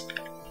agreement.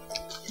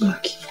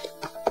 Okay.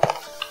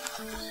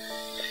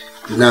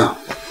 Now,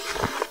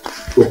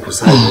 what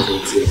side of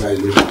it if I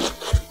know?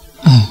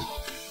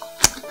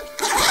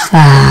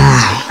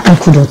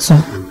 Uncle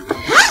Dotun.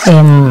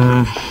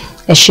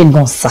 Ẹ ṣé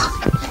gan sà.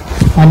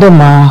 Madam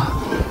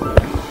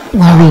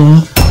wá rí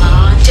yín.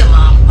 Jẹ́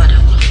máa padà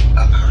wá.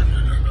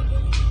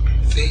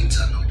 Things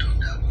are not done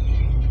that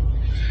way.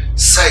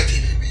 Side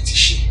ẹ̀lẹ́mẹ̀ ti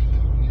ṣe.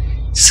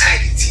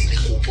 Side tí ilé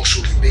kò bọ́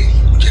sórí bẹ́ẹ̀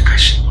kò jẹ́ ká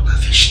ṣe wọn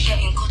láfi ṣe.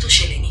 Nǹkan tó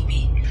ṣẹlẹ̀ ni pé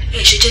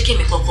ẹ ṣe jẹ́ kí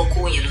èmi kọ́kọ́ kó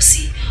yẹn lọ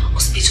sí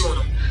hospital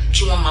náà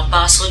kí wọ́n máa bá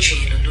surgery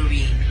yẹn lọ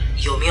lórí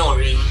Yomi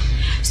ọ̀rẹ́ yín.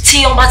 Tí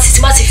wọ́n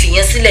bá ti fi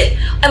yẹn sílẹ̀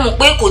ẹ mọ̀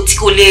pé kò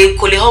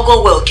lè họ́gọ́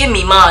wẹ̀ ọ́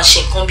kémi máa ṣe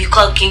nǹkan bí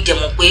kí n dẹ̀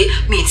mọ̀ pé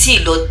mi ì tí ì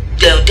lọ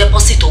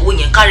deposit owó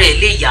yẹn kárẹ̀ ẹ̀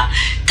lè yá.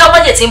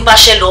 Tábàjẹ́ tí ń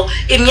báṣẹ́ lọ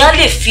èmi á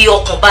lè fi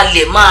ọkàn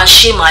balẹ̀ máa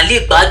ṣe máa lè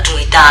gbádùn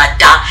ẹ̀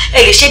dáadáa. Ẹ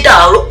lè ṣe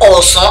dàárọ̀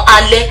ọ̀sán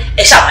alẹ́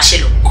ẹ ṣàmáṣe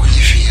lọ. Kò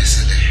yí fi yẹn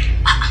sílẹ̀.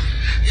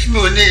 Èmi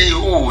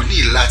ò ní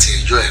láti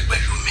enjoy ẹ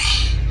pẹ̀lú mi.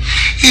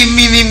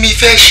 Èmi ni mi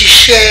fẹ́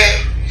ṣiṣẹ́.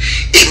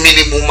 Èmi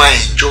ni mo máa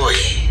enjoy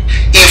ẹ.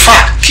 In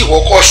fact, kí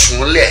wọ́n kọ́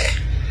sùn lẹ̀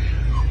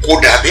kó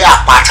dàbí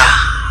àpáta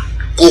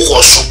kó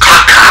kọ́ sùn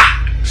káàkà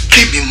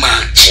kí mi máa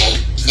jẹ́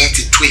ìyẹn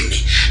ti tó èmi.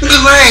 Nígbà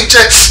máa ń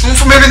jẹ́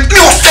fún mi mi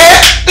ò fẹ́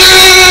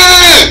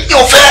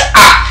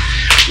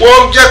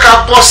wọ́n jẹ́ ká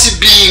bọ́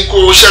síbi kó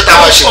iṣẹ́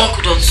táwa ṣe.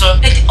 Uncle Dotun,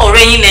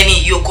 ọ̀rẹ́ yín lẹ́ni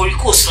ìyí okòrí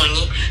kò sùn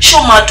yín ṣé ó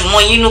máa dùn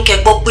mọ́ yín inú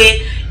kẹ́ gbọ́ pé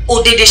ó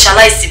déédéé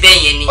ṣaláìsí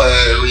bẹ́ẹ̀ yẹn ni.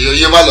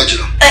 Òye má lọ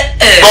jìnnà.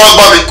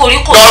 Gbọ́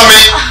mi.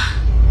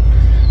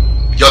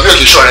 Yomi ò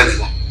kì í ṣọ̀rẹ́ mi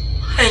mọ́.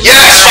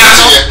 Yes,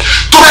 fáàtì yẹn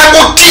tó bá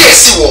kó díẹ̀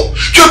sí wọ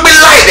tí ó gbé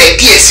láì rẹ̀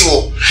díẹ̀ sí wọ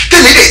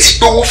tèmi lè ti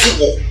gbówó fún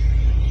wọ.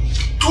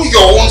 Do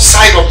your own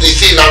side of the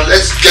thing and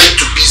let's get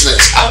to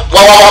business.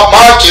 Wá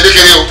máa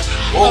kérékéré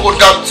o ó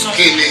dá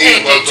kí ni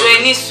ẹjọ́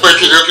ẹ ní sùn. pé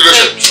kí ló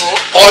ṣe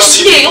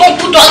ọ̀sìn. ilé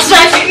ọkùn dọ̀tí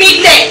ẹ fi mí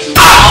lẹ̀.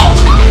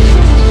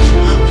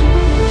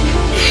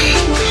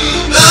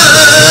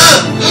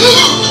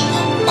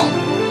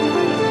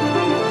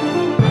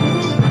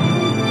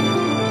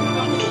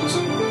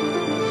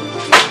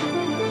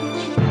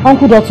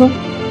 Uncle Dọ̀tun.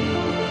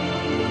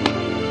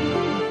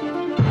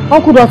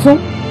 Uncle Dọ̀tun.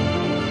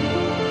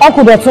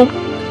 Uncle Dọ̀tun.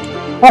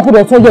 Uncle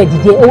Dọ̀tun yẹ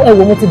ìdíje ẹ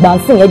wò mo ti gbà ń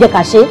sìn ẹ jẹ́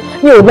ká ṣe é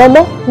mi ò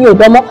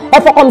lọ́mọ́ ẹ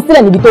fọkọ mi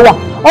sílẹ̀ níbi tó wà.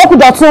 Uncle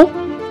Dọ̀tun.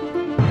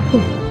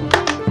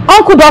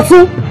 Uncle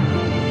Dọ̀tun.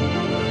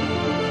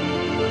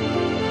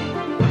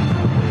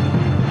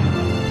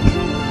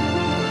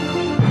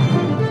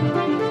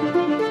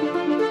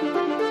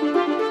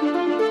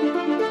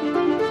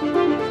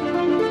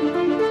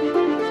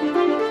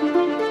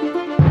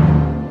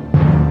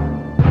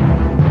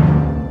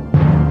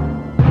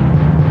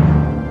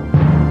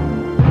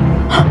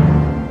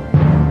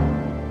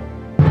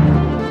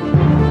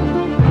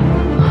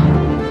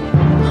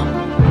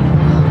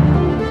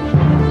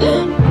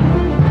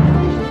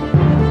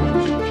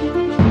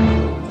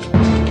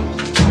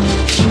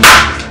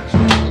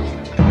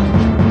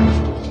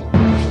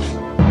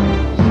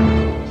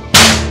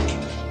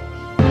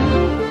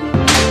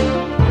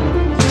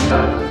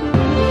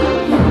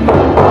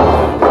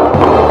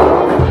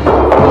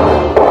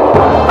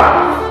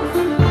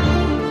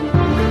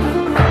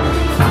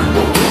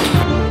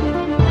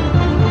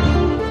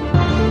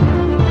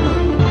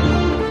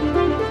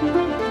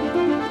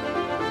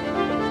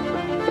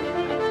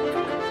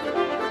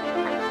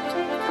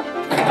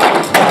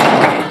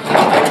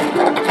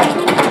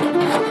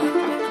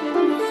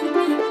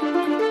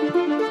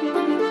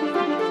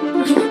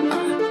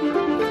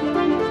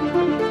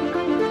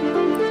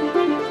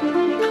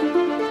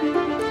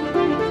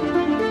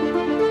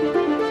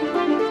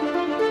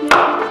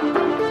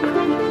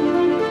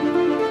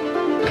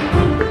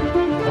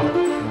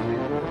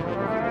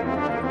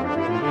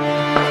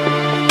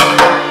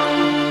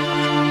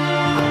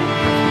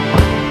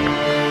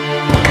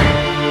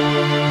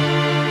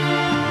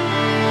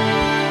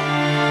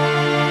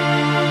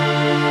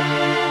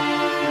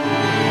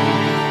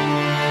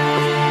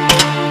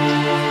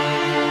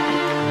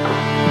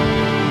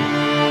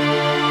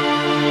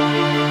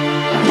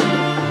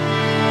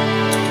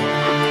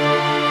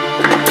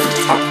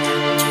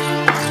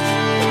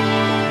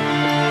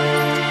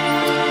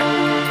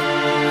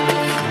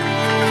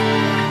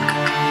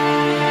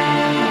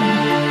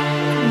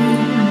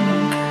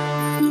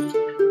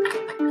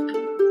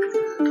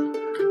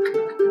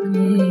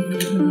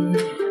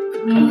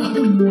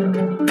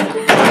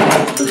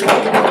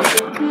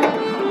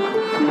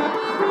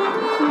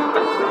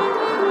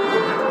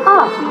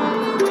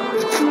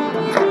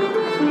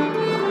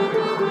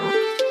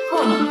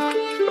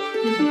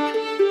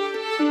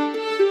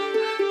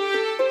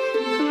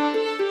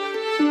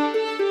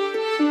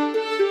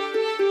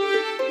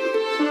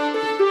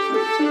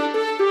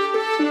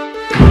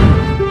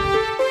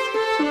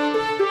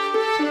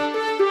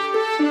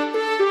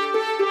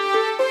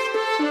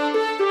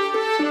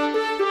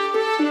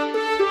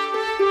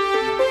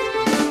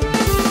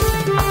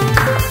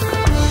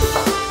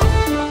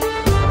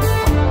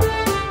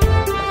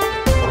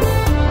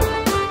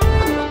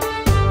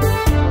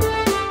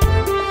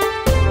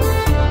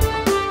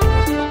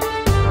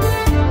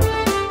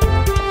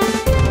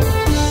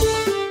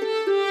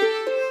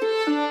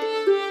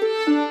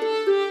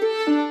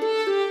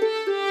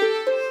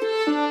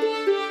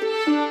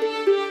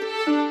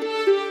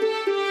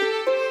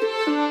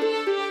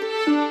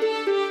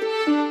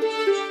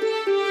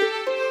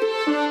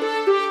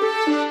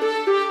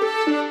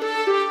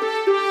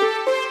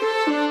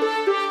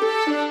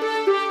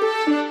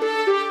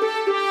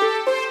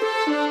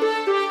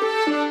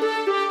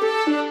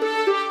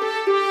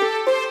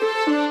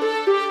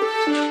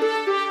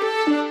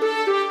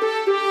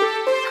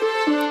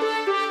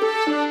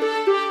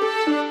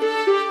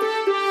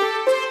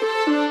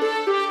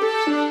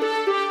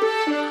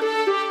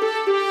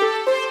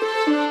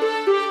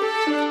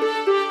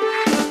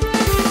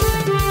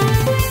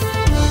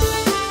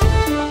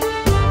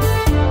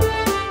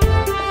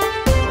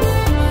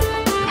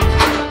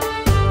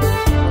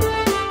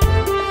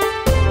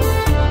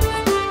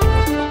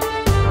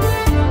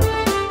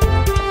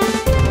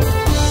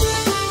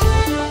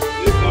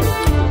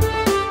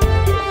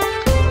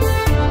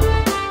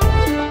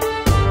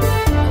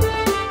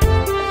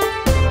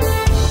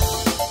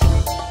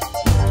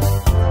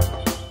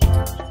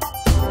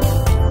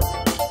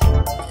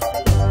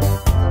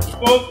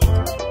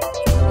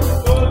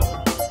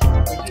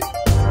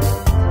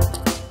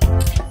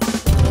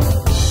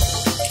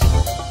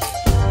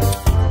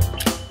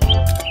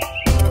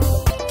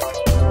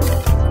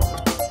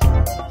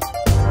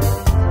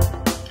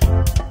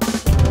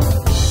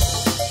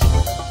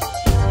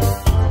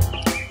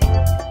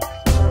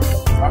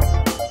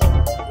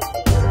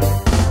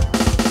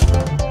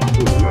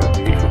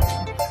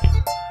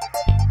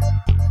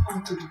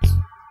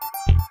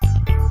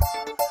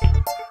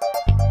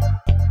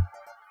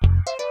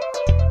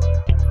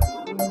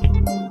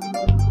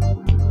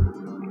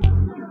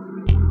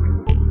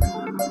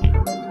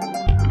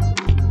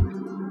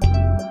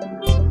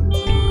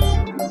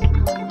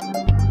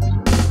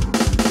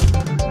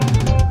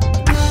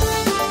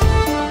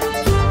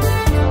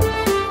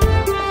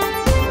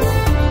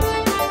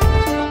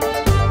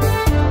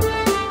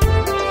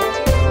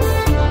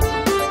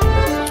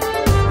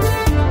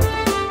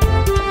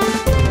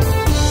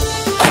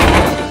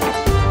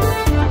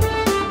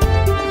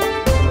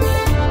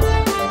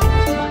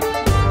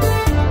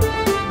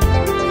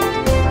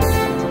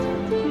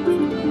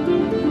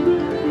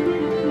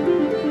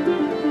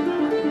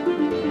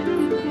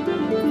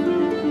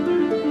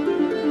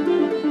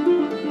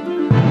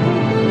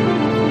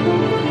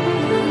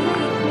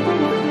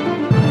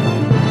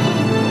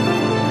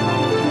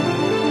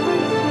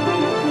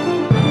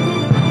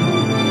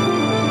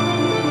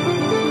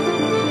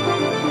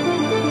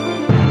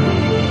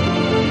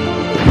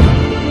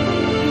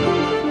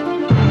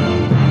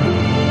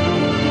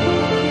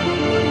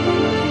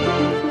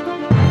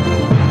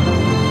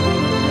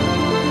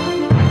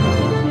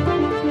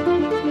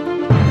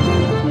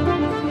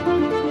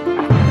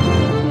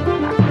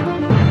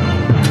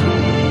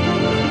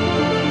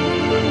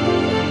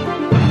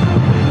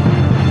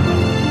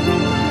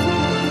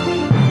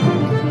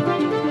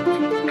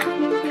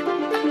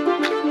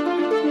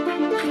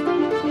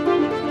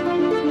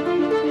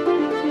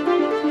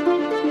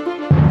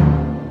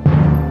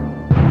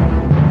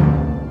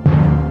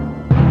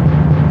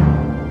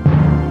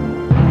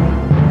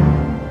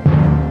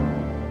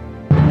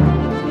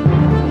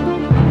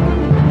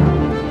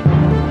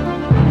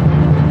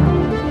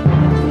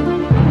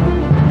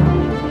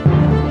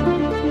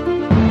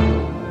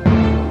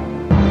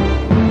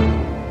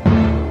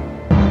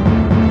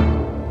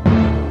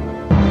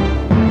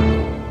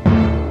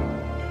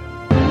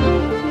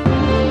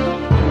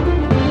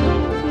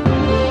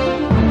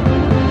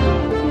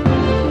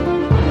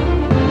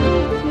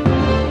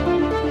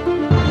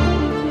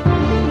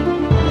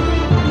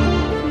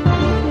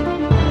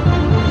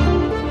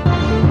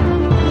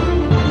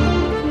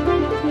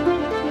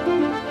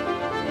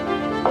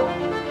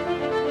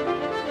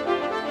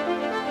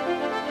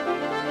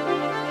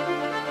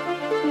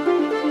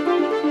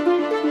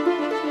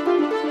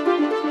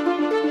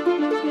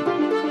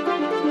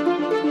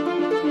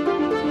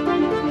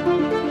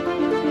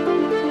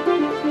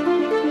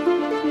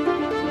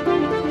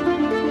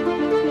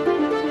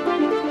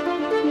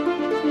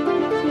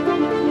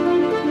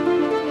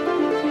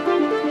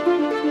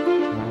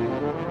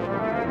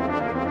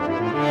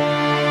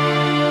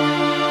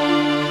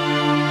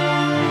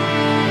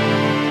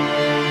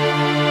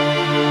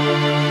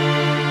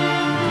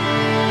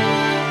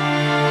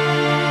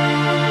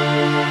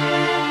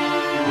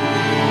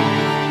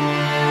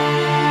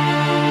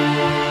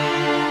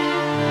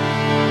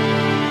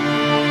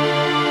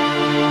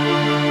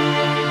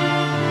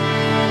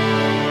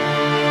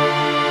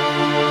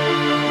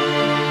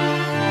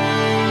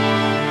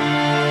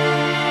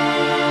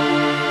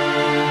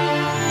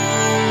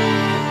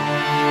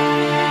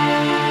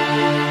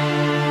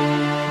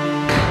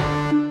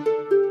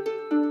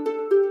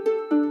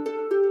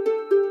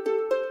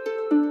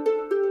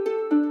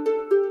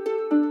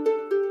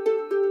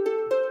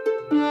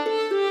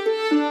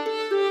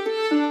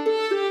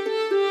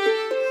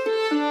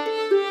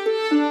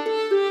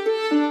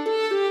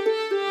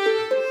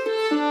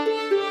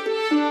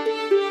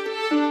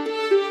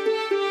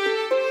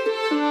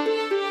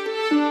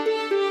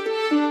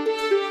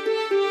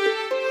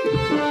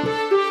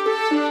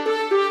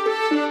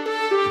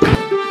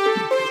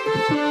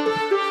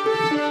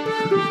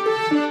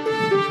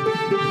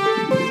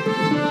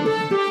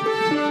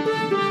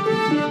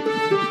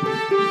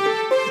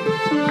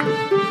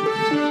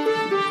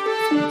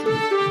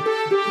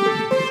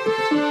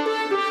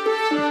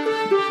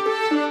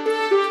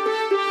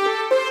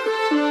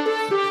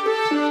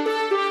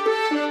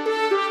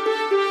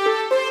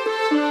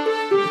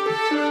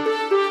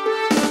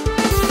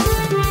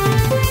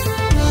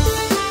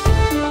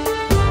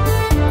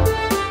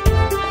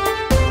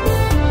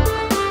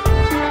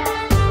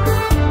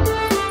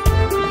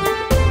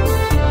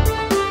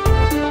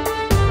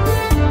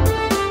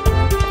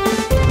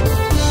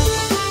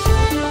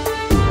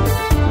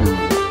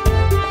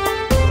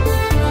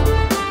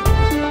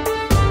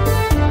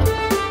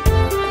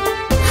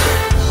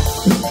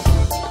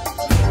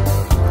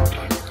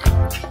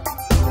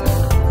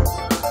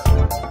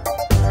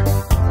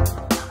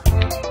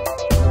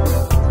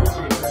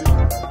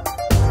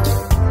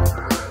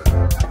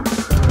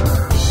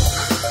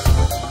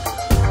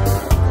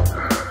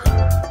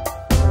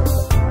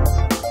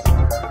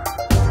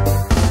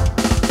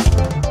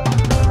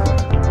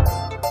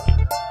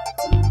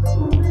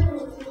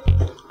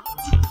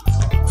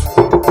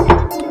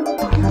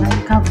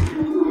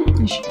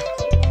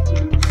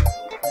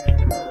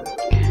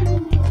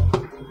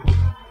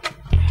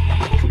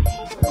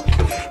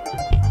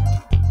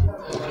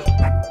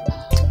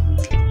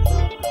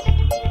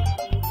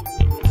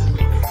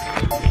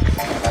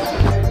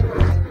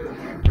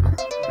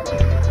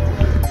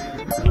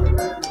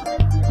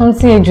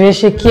 Àǹtí ẹjọ́ ẹ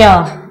ṣe kíá.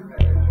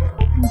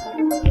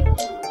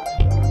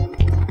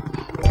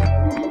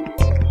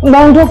 Ìgbà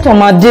wo dókítà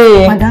máa dé?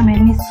 Madam, ẹ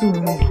ní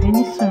sùúrù, ẹ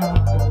ní sùúrù.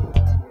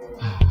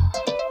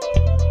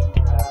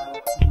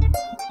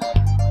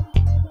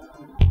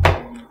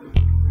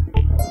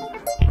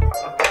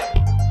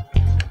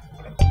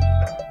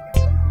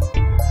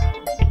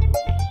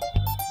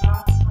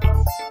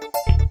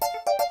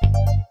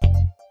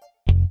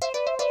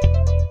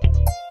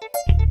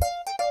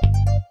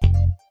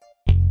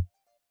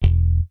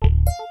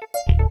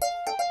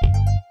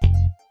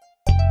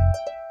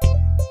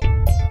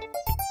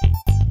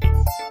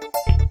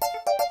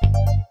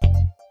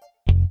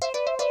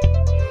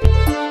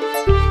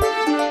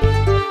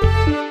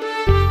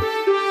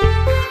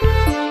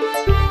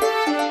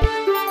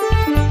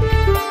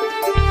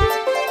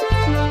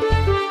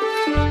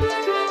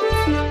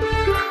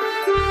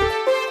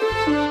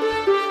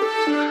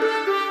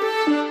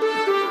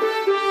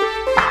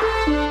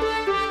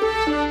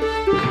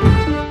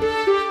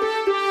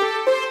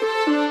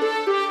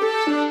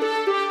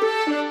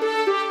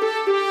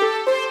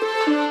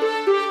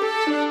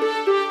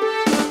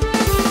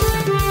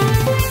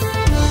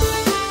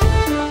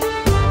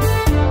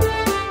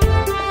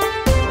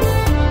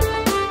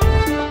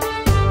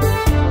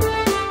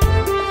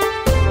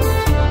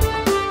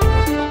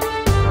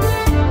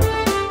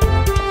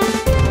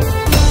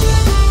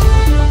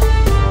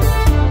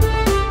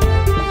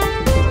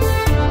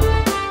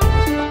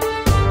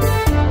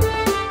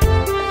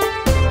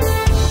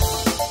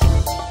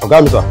 Ọ̀gá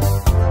mi sà.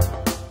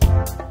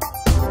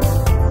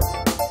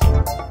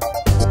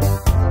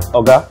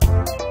 Ọ̀gá.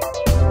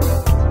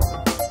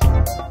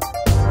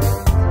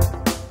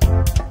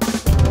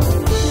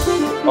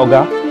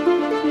 Ọ̀gá.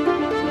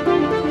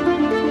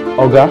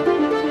 Ọ̀gá.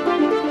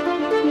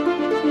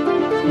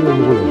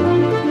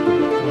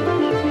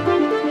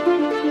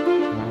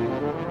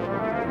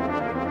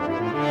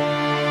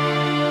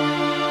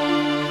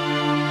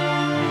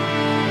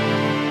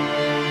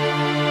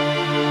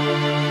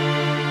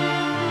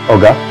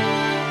 Ọ̀gá.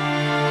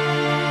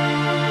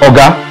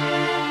 Ọ̀gá.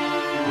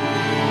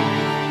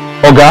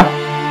 Ọ̀gá.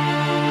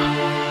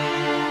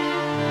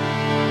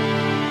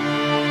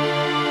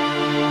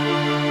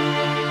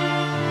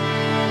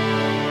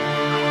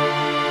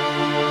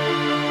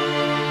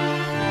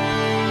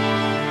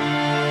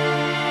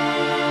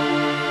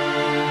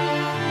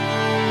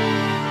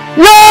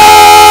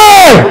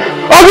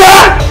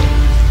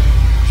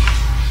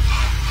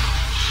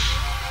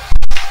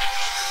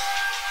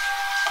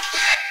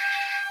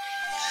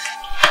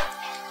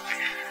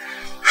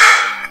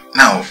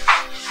 Now,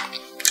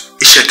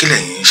 iṣẹ́ kí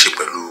lẹ̀yin ṣe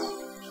pẹ̀lú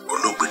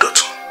olóògbé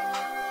Dọ̀tun?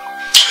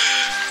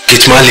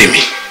 Gate man lè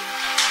mi,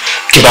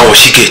 kí n bá wọn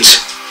ṣí gate,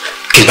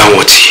 kí n bá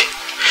wọn tì,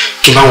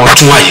 kí n bá wọn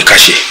tún àyíká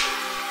ṣe,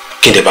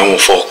 kí n dẹ̀ bá wọn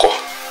fọ ọkọ̀.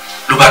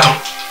 Ló bá tán.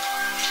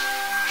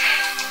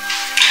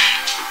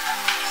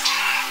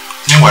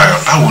 Níwà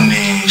báwo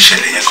ni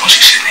ìṣẹ̀lẹ̀ yẹn kan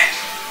ṣe ṣẹlẹ̀?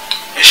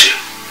 Ẹ ṣe,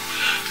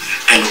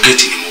 ẹnu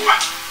gate ni mo wà.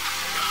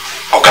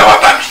 Ọ̀gá wa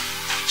bá mi.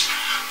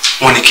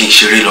 Wọ́n ní kí n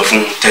ṣeré lọ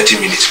fún 30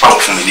 minutes, báwọn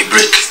fún mi ní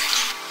break.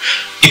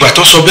 Ìgbà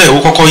tó sọ bẹ́ẹ̀ ó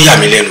kọ́kọ́ yà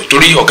mí lẹ́nu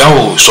torí ọ̀gá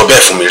ò sọ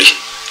bẹ́ẹ̀ fún mi rí.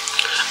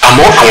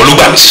 Àmọ́ àwọn ló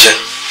gbà mí síṣẹ́.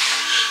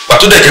 Ìgbà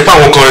tó dẹ̀ jẹ́ pé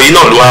àwọn kan yìí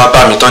náà ló wá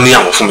bá mi tán ní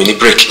àwọn fún mi ní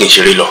break kí n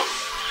ṣeré lọ.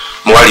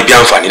 Mo wá rí bí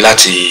àǹfààní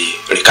láti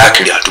rìn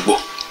káàkiri àdúgbò.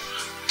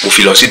 Mo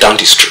fi lọ sí down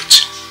the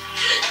street.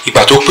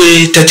 Ìgbà tó pé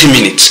 30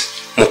 minutes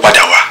mo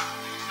padà wá.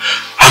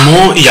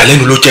 Àmọ́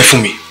ìyàlẹ́nu ló jẹ́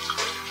fún mi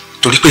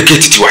torí pé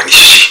gate ti wà ní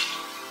ṣíṣí.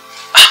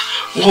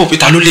 Wọ́n ò pé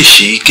ta ló lè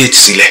ṣí gate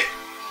sílẹ̀.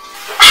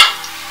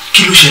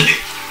 Kí ló ṣẹlẹ̀?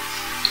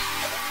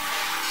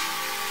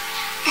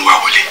 Mo wá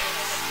wọlé.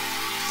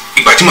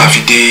 Ìgbà tí màá fi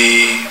dé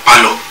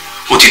pálọ̀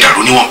ó ti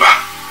dàrú níwọ̀nba.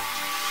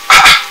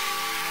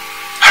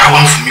 Ara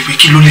wa ń fún mi pé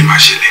kí ló lè máa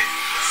ṣẹlẹ̀.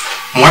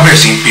 Mo wá bẹ̀rẹ̀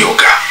sí ń pe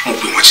ọ̀gá, mo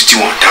pè wọ́n títí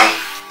wọ́n dáhùn.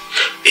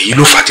 Èyí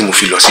ló fà á tí mo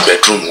fi lọ sí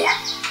bedroom wọn.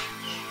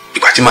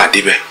 Ìgbà tí màá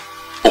débẹ̀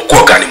òkú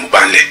ọ̀gá ni mo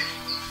bá ń lẹ̀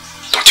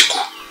tó ti kú.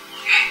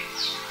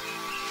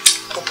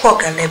 Òkú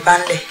ọ̀gá lẹ bá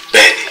ń lẹ̀?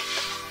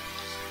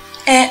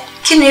 Bẹ́ẹ̀ni.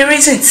 Kí ni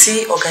reason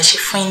tí ọ̀gá ṣe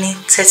fún yín ní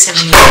 30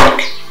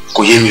 minutes?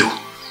 Kò yé mi o.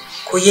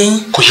 Kò yé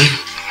yín? Kò yé mi.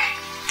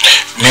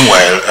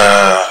 Meanwhile,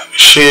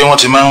 ṣé wọ́n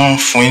ti máa ń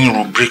fún yín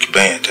ru break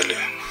bẹ́ẹ̀ yẹn tẹ́lẹ̀?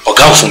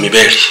 Ọ̀gá ò fún mi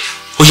bẹ́ẹ̀ rí.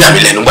 Ó yà mí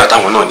lẹ́nu gbà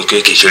táwọn náà ní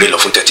kéèké ṣeré lọ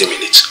fún 30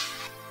 minutes.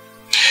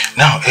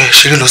 Now,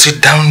 ṣeré lọ sí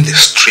down the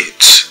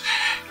street.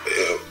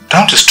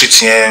 Down the street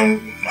yẹn,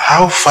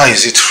 how far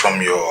is it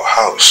from your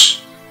house?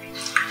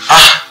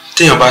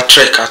 Téèyàn bá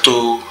trek á tó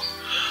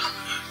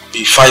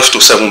bí 5 to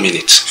 7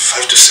 minutes.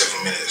 5 to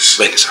 7 minutes.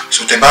 Bẹ́ẹ̀ni sá.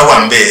 So tẹ́ bá wà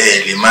ń bẹ̀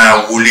ẹ lè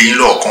máa wọlé yín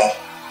lọ́ọ̀kan.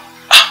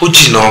 Ó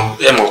jìnnà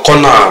ẹ mọ̀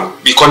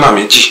kọ́nà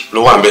méjì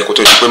ló wà ń bẹ̀ kó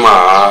tó di pé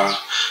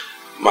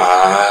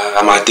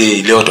a máa dé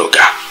ilé ọ̀dọ̀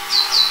ọ̀gá.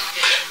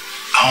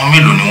 Àwọn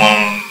mélòó ni wọ́n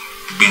ń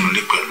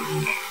gbénulé pẹ̀lú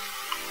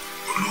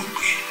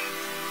olóògbé?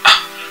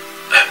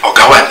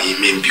 Ọ̀gá wà ní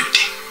main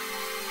building.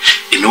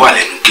 Èmi wà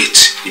lẹ́nu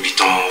gate níbi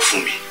tán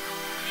fún mi.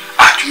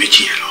 Àjù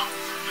méjì yẹn lọ.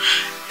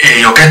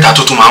 Èèyàn kẹta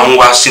tó tún máa ń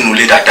wá sínú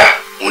ilé dáadáa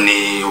òun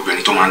ni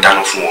obìnrin tó máa ń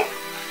dáná fún wọn.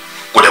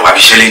 Kò dẹ̀ wá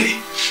bí iṣẹ́ lénìí.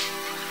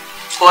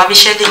 Kò wá bí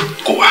iṣẹ́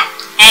lénìí? Kò wá.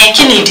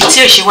 Kí ni ìdí tí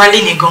ò ṣe wálé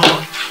ní gangan?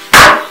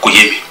 Kò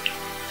yé mi.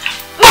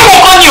 Gbogbo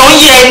nǹkan ni ò ń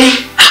yé ẹni.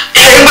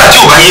 Nígbà tí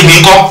ò bá yé mi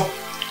ńkọ́?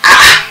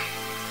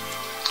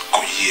 Kò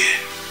yé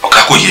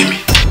ọ̀gá kò yé mi.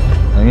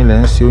 Ẹ̀yin lẹ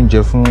ń ṣe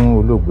oúnjẹ fún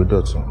olóògbé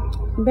Dọ̀tun.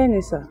 Bẹ́ẹ̀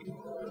ni sà,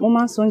 mo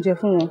máa ń ṣe oúnjẹ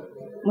fún wọn,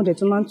 mo dẹ̀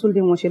tún máa ń tún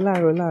lé wọn ṣe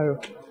láàárọ̀.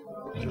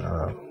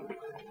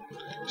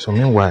 So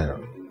meanwhile,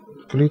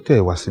 kí ló tẹ̀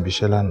wá síbi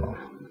iṣẹ́ lánàá?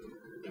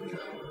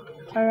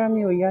 Ara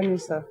mi ò yá ni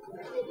sà,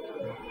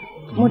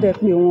 mo dẹ̀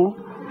pè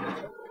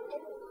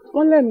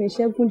wọ́n lẹ́mìí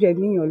iṣẹ́ gúnjẹ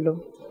gbìyàn lọ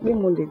pé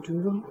mo lè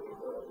dúró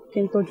kí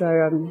n tọ́jú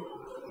ara mi.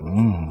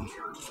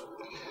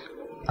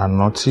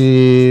 Àná tí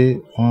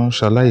wọ́n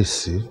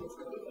ṣaláìsí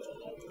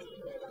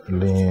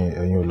lẹ́yìn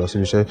ẹ̀yin ò lọ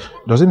síbi iṣẹ́,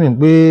 does it mean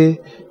pé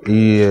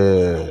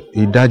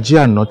ìdajì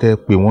àná tẹ́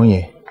pè wọ́n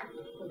yẹn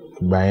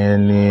ìgbà yẹn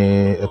ni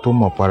ẹ tó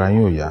mọ̀ para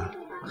yín ò yá?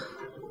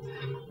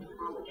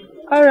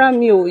 Ara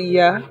mi ò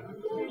yá.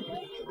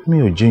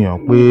 Mi ò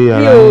jiyàn pé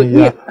ara yín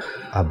yá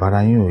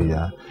àbára yín ò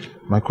yá.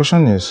 My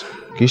question is,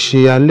 kì í ṣe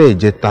alẹ́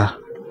ìjẹta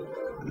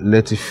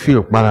lẹ ti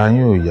feel para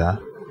yín ò yá.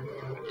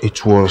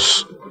 It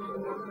was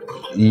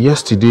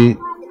yesterday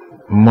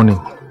morning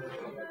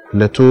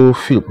lẹ tó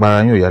feel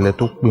para yín ò yá lẹ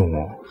tó pè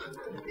wọ́n.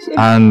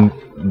 And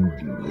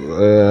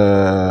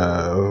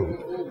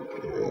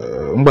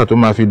nígbà tó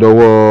máa fi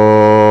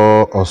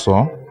dọwọ́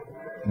ọ̀sán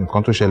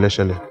nǹkan tó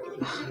ṣẹlẹ̀.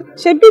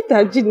 Ṣé bí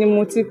ìdájí ni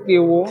mo ti pè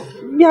wọ́n?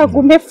 Bí aago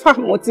 6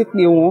 mo ti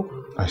pè wọ́n.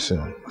 I see.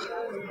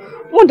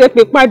 Mo dẹ̀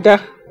pè padà.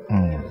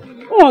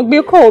 Wọ́n gbé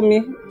call mi,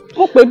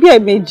 mo pè bí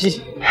ẹ̀ẹ̀mejì.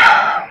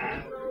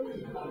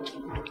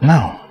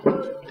 Now,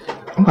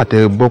 nígbà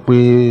tẹ́ gbọ́ pé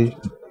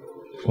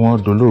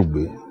wọ́n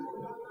dolóògbé,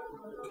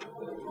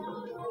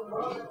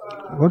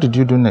 what did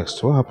you do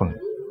next? What happened?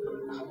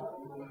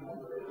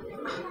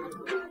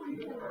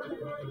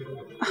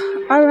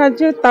 Ara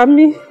jẹ́ ta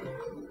mí.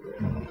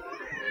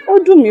 Ó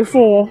dùn mí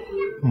fún wọn.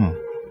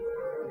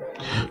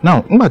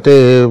 Now, nígbà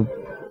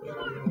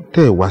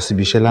tẹ́ wá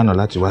síbi iṣẹ́ lánàá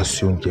láti wá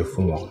sí oúnjẹ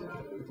fún wọn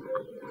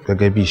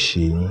gẹ́gẹ́ bí ìṣe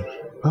yín,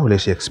 báwo lẹ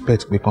ṣe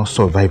expect pé kán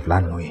survive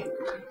lánàá yẹn?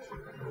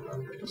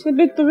 Ṣé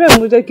bí torí ẹ̀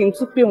mo jẹ́ kí n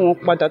tún pè wọ́n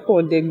padà tó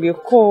ọ̀dẹ̀ gbé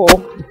kọ́ ọ.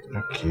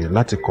 Okay,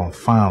 láti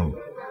confirm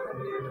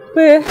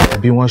pé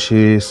bí wọ́n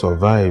ṣe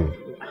survive.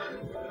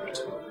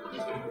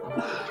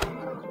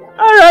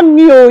 Ara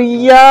mi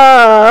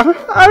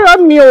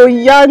ò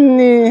yá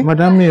ni.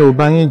 Madam, mi ò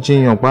bá yín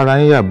jiyàn para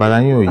yín yà bára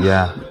yín ò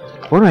yá.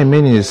 What I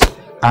mean is,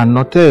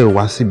 àná tẹ́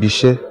wá síbi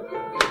iṣẹ́,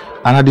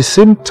 and at the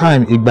same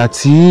time ìgbà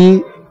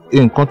tí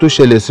nǹkan tó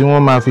ṣẹlẹ̀ sí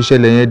wọn máa fi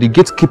ṣẹlẹ̀ yẹn, the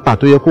gatekeeper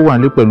tó yẹ kó wà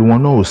nílé pẹ̀lú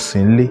wọn náà ò sí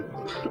nílé.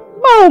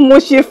 Báwo mo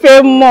ṣe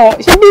fẹ́ mọ̀?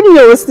 Ṣé bí mi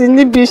ò sí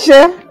níbi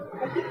iṣẹ́?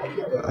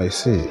 I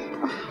see.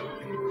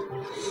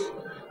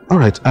 All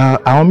right,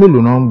 àwọn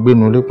mélòó náà ń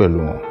gbénu lé pẹ̀lú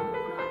wọn?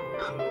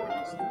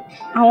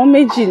 Àwọn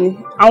méjì ni,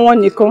 àwọn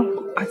nìkan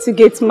àti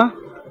gateman.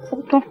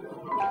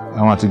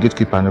 Àwọn àti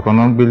gatekeeper nìkan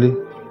náà ń gbélé.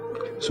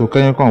 So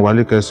kẹ́yìn kan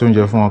wálé kẹ́ sí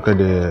oúnjẹ fún wọn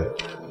kẹ́dẹ̀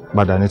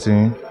padà ní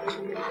tiyín.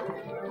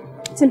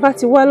 Tí n bá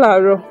ti wá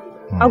láàárọ̀,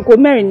 aago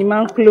 4 ni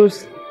máa ń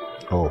close.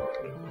 Oh.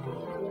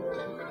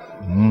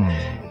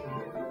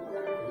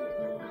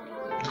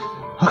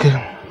 Okay.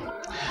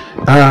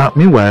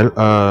 Meanwhile,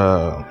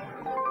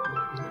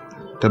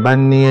 tẹ́ bá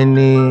ní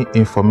any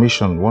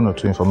information, 1 or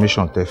 2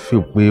 information tẹ́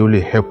feel pé ó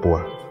lè help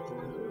wa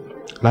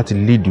láti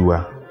lead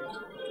wa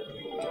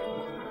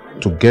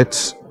to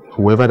get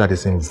whoever that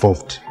is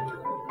involved,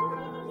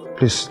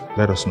 please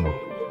let us know.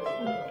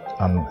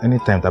 And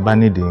anytime tẹ́ bá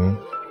need yín,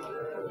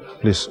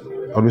 please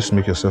always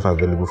make yourself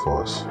available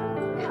for us.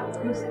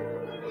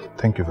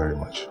 Thank you very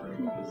much.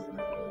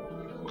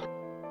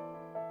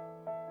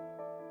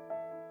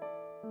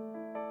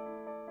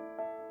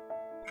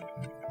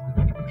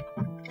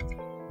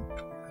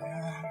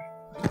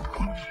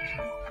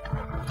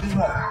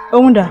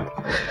 Owunda.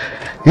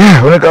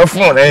 Yeah, when I got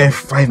phone,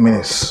 5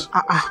 minutes.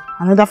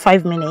 Another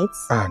 5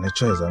 minutes? No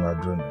choice, I'm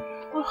not doing it.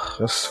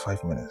 Just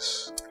 5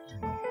 minutes.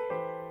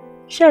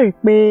 Sherry,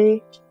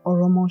 pé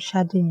ọ̀rọ̀ ọmọ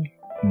Ṣadé yẹn.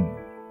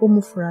 Ó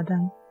mú fura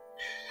dání.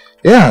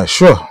 Yeah,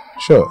 sure.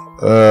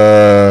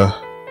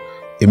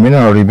 Èmi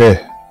náà rí bẹ́ẹ̀.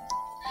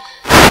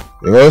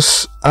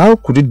 Because how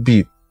could it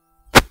be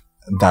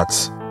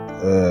that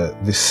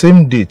the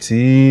same day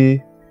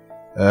tí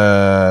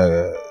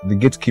the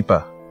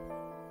gatekeeper,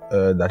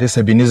 that is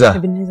Ebenezer,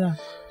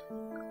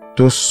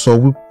 tó sọ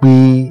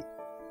wípé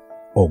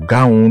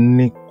ọ̀gá òun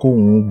ní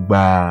kóun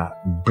gba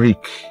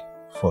break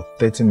for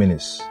 30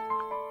 minutes.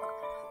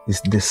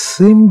 It's the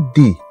same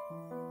day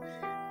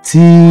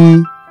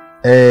tí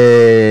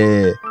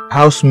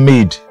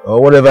housemaid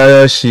or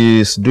whatever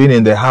she's doing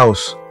in the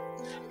house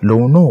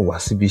lòun náà wá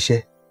síbi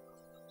iṣẹ́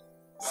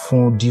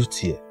fún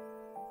duty.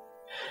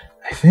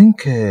 I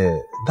think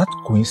that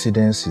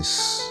coincidence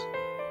is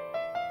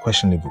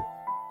questionable.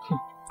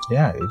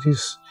 Yeah, it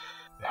is.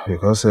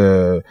 Because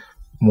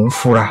mo ń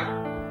fura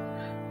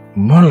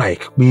more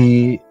like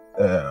pé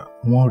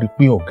wọ́n rí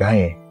pé ọ̀gá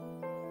yẹn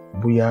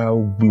bóyá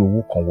ó gbé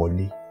owó kan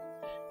wọlé.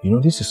 You know,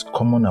 this is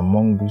common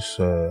among these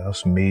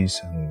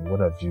housemaids and what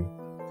have you.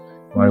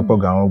 Wọ́n rí pé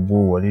ọ̀gá wọn gbó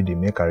wọlé, they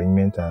make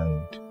arrangement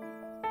and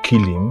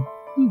kill him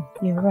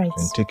You're right.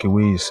 And take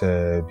away his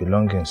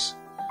belongings.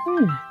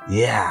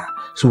 Yeah.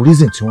 So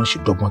reason tí wọ́n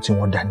ṣe dọ́gbọ́n tí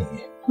wọ́n dá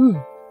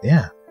nìyẹn.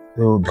 Yeah.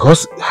 So,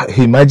 because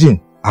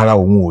imagine ara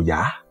òun ò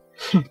yá.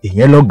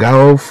 Ìyẹn lọ ga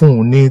ọ fún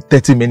un ní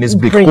 30 minutes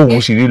break kó òun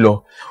ṣì rí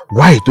lọ.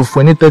 Why tó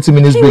fún ẹ ní 30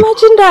 minutes break?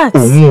 Imagine that.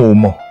 Òun ò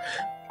mọ̀.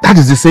 That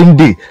is the same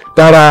day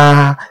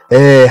tara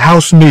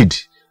housemaid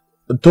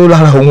tó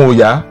lára òun ò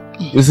yá.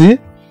 You see?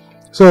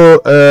 So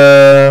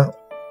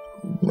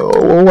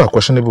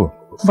questionable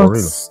for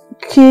real.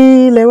 But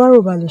kí lẹ wá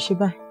rò bá lè ṣe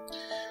báyìí?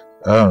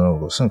 I don't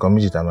know. Some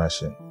committee tá máa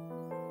ṣe.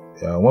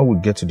 When we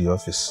get to the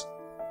office,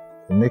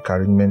 we make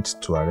arrangements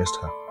to arrest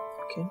her.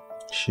 Okay.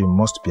 She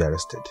must be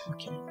arrested.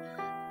 Okay.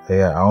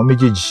 Àwọn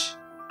méjèèjì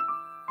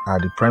are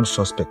the prime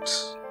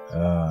suspects.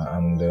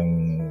 And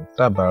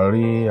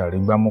tabari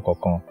àrígbámú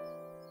kankan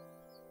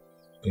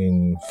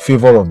in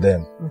favor of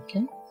them.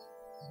 Okay.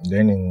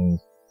 Then in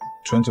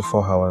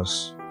 24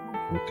 hours,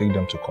 we take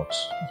them to court.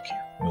 Okay.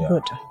 Yeah.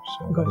 Good.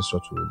 So Good. that is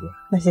what we will do.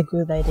 That's a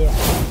good idea.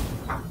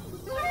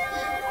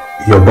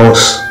 Your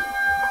boss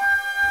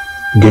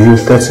gave you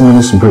 30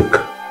 minutes break.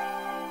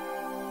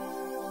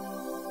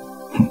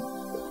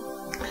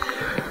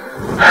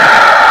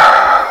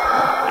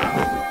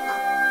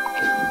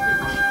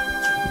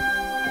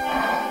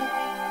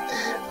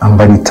 And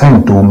by the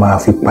time to máa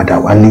fi padà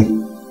wálé,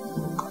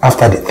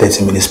 after the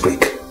 30 minutes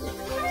break,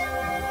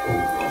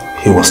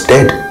 he was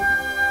dead.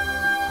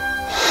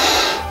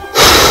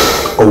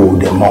 Oh,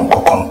 the monk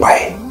come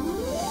by.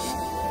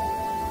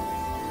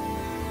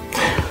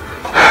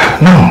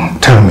 Now,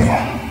 tell me.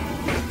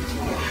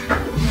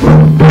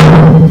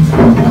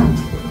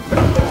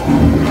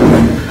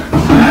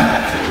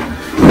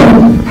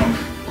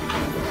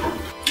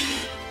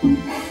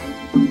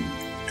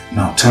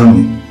 Now, tell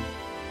me.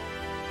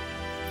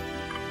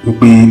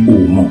 Wípé o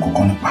mọ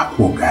kankan nípa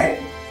kú ọ̀gá ẹ̀.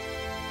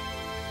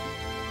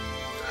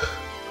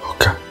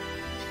 Ọ̀gá.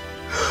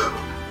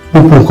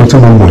 Gbogbo nǹkan tí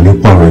mo mọ̀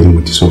nípa ọ̀rọ̀ ni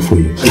mo ti sọ fún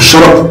yín.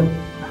 Shut up!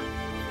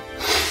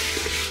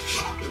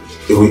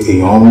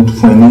 Èèyàn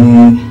fún ẹ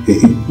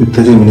ní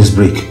 30 minutes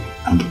break,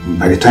 and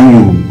by the time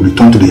you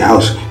return to the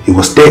house, he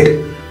was dead.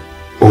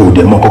 Oh,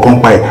 the mọ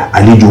kankan pa ẹ̀,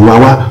 àlejò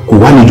wá kò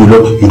wá àlejò lọ.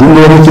 You don't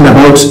know anything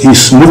about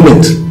his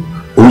movement.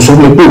 Òun sọ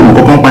fún mi pé òun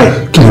kankan pa ẹ̀.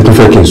 Kí ni tó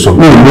fẹ́ kí n sọ?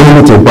 Mi ò ní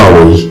ẹni tí ń pa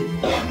ọ̀rọ̀ yìí.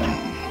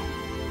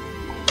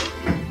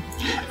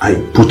 I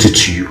put it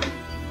to you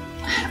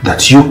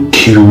that you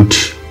killed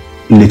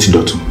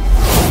Latestyorubamovies.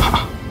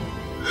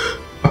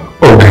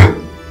 Ọ̀gá,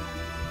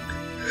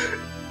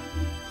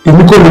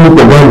 èmi kọ́ ni mo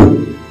pọ̀ báyìí.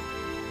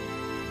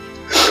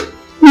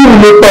 Mi ò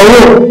lè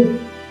pawọ́.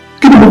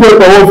 Kí ni mo fẹ́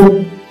pawọ́ fún?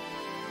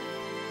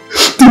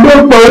 Tí bá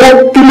pawọ́,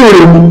 kí lè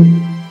rè mí?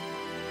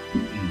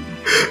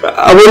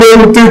 Àwọn náà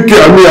ń tẹ́kẹ̀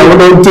àmì, àwọn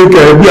náà ń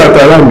tẹ́kẹ̀ ẹbí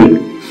àtàrà mi.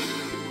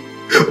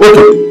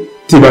 Ókè,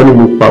 tí bá ní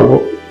mo pawọ́.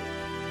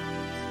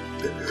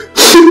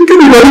 Kí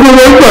ni ìgbà tí mo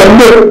máa ń gbà ń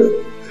bẹ̀?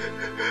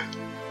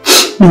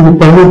 Mi ò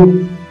pawọ́.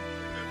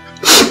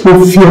 Mo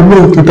fi ọmọ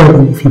ètò dàbí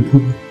mo fi bú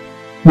mi.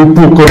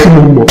 Gbogbo nǹkan tí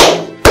mo mọ̀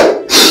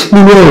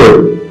nínú ọ̀rọ̀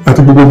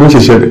àti gbogbo bó ṣe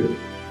ṣẹlẹ̀.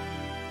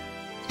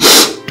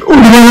 Ó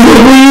ní wọ́n yóò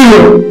mú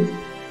yíyọ.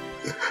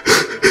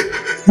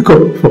 Ikọ̀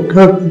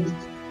fọ̀ká mi.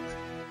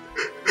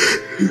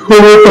 Ikọ̀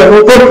wọ́n pa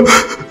ọ̀pọ̀.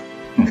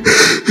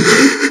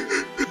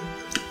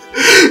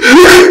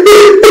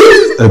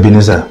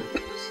 Ebenezer,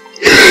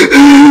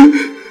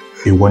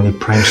 ìwọ ni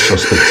prime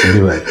suspect bí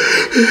wáyé.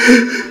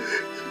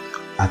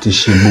 Àti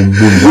ṣe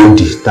gbogbo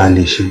ìwádìí tá a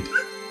lè ṣe.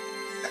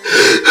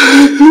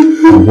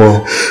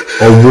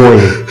 Ọwọ́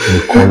ẹ̀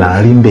nìkan là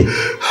ń rí bẹ̀.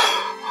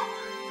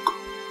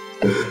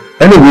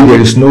 Anyway,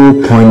 there is no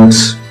point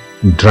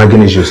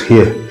dragging issues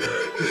here.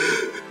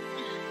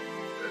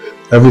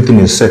 Everything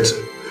is set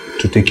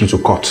to take you to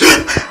court.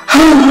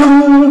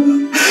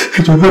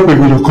 It will help me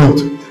with the court.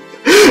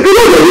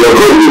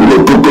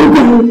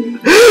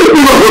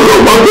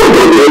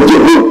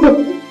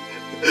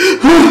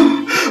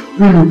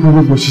 Really,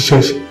 really, what she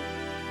says.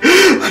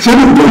 I said,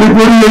 I'm going to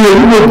go to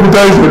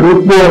the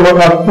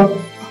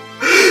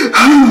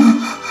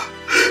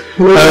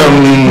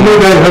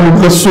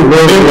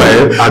Anyway,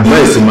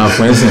 advice to my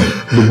friends,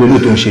 gbogbo ló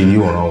tó ń ṣe yìí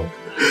ọ̀ràn o.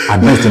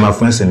 Advice to my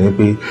friends ni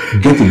pé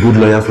get a good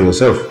lawyer for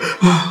yourself.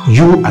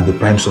 You are the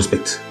prime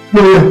suspect.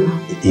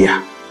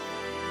 Yeah.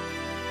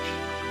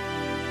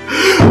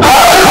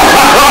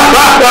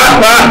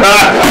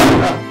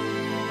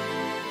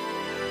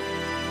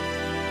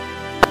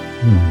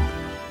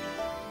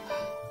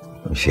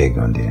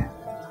 Ṣẹ́gun dear.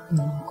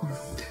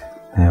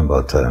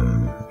 But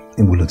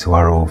ibo ló ti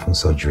wá rówó fún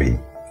surgery.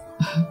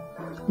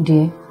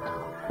 Dear,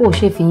 ó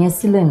ṣe fìyẹn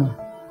sílẹ̀ nù.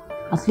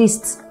 At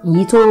least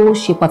èyí tó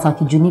ṣe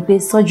pàtàkì jù ni pé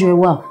surgery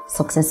wà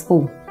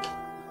successful.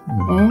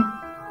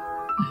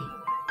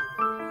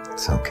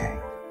 It's okay.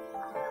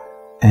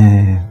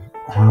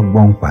 Wọ́n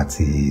gbọ́n pa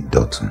ti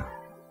Dọ̀tun.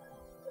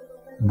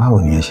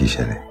 Báwo ni ẹ ṣe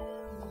ṣẹlẹ̀?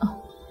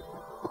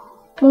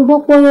 Mo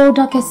gbọ́ pé ó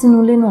dákẹ́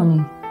sínú ilé náà ni.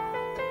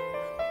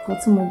 Nǹkan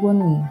tí mo gbọ́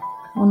nìyẹn,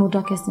 wọ́n ló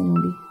dákẹ́ sínú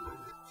ilé.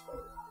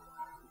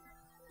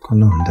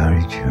 Kọ́lọ́run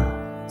dáríjì o.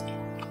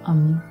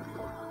 Àmín.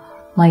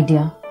 My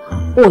dear,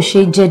 ó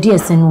ṣe jẹ díẹ̀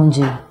sínú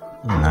oúnjẹ.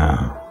 No.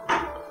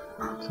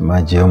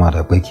 My dear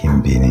mother,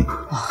 baking beanie.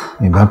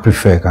 Maybe I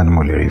prefer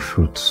canimolary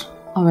fruits.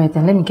 All right,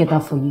 then let me get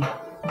that for you.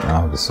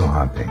 I'll be so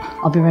happy.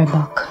 I'll be right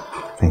back.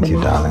 Thank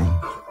you, darling.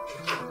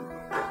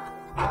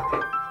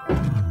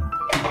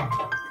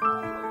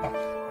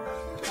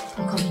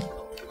 I'm coming.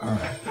 All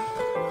right.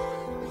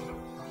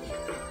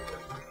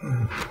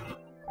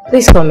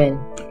 Please come in.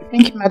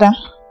 Thank you, madam.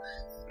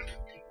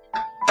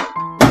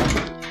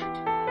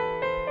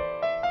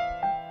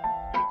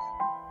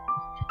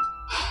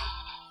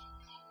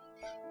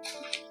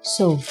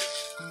 So,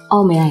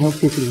 how may I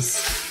help you, please?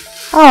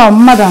 Oh,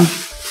 madam.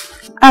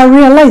 I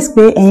realized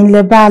pé ẹ̀yin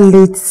lẹ bá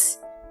late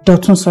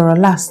Dọ̀tun sọ̀rọ̀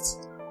last.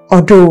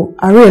 Although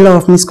I read a lot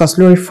of missed calls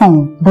lórí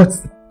phone, but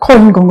call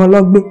yín gangan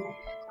ló gbé.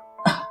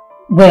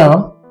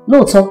 Well,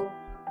 lóòótọ́,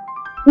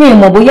 mi ò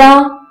mọ̀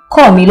bóyá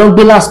call mi ló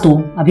gbé last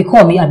o, àbí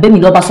call mi àbí mi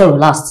ló bá sọ̀rọ̀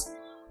last.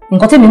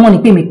 Nǹkan tí mi mọ̀ ni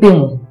pé mi pè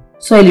wọ́n.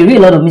 So I read a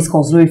lot of missed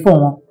calls lórí phone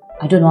wọn.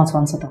 I don't know how to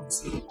answer that.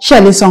 Ṣé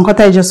ẹ lè sọ nǹkan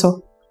tẹ́ ẹ jọ sọ?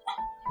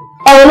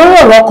 Ọ̀rọ̀ lórí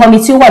ọ̀rọ̀ ọkọ mi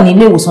tí ó wà ní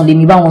ilé ìwòsàn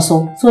lèmi bá wọn sọ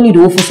tó ní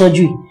ìdòwò fún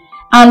surgery.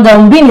 And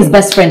being his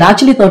best friend, I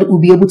actually thought he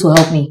would be able to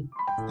help me.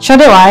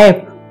 Ṣọ́dẹ̀ wàá help.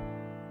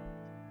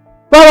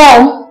 Rárá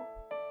o.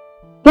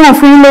 Wọ́n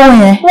fún yín lówó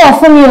yẹn. Wọ́n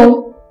fún mi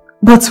o.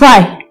 But why?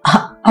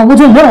 I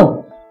wouldn't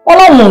know. Wọ́n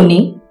láwọn ò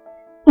ní.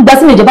 Ìgbà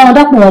tí mi ìjọba wọn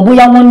dápò wọn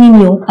bóyá wọ́n ní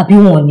ni o àbí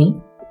wọn ò ní.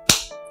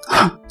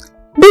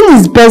 Being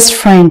his best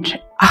friend,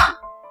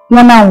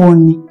 wọ́n náà wọ́n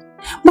ní.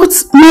 But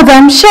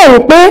madam, ṣé ẹ rò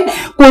pé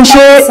kò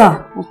ṣe...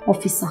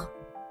 Officer.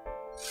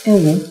 Ẹ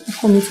wo,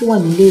 ọkọ mi tó wà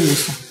nílé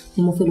ìwòsàn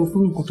ni mo fẹ́ lọ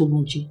fún nǹkan tó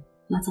mọ̀ jẹ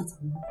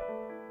látàtàwọn.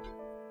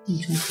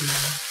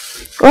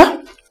 Well,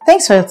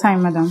 thanks for your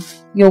time, madam.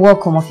 You're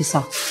welcome,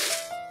 officer.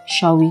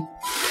 Shall we?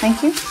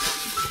 Thank you.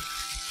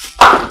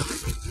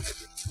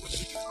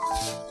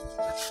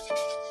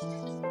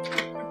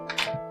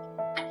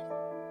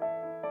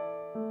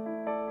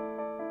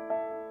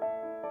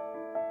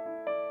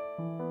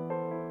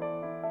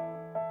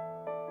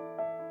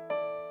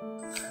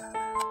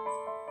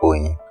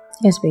 Oyin.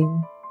 Yes, baby.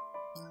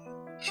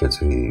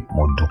 Ṣé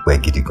mo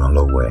dúpẹ́ gidi gan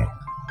lọ́wọ́ ẹ.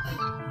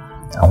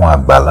 Àwọn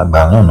àgbàlagbà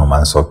náà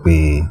máa ń sọ pé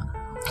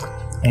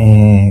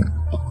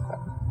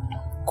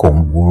kò ń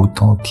burú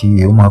tán kí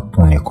ó má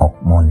kún nìkan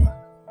mọ́ ni.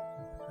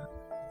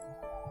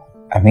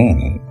 I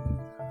mean,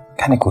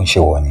 ká ní kò ń ṣe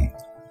wọ ni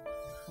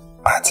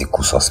a ti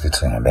kú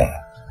hospital yẹn bẹ́ẹ̀.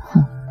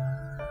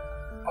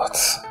 But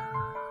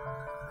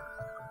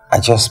I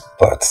just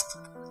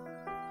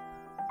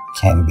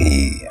can't be,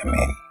 I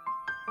mean,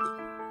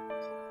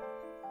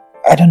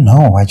 I don't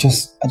know. I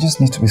just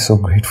need to be so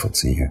grateful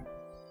to you.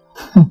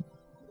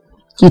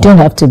 You don't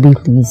have to be,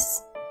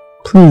 please.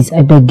 Please,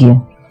 I beg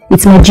you.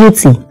 It's my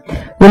duty.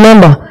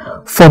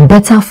 Remember, for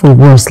better, for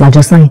worse, like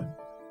just saying.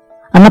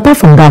 And apart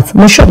from that,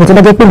 my shop,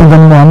 whatever they put in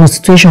the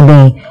situation,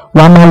 and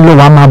you're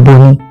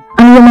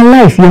my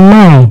life, you're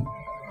mine.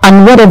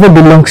 And whatever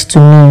belongs to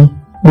me,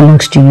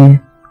 belongs to you.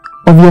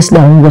 Obviously,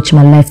 I won't watch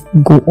my life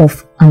go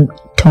off and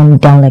turn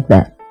down like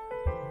that.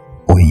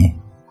 Oye.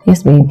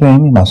 Yes, baby.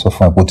 I'm not so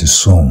far about to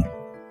soon.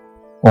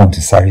 On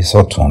to sorry, so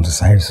on to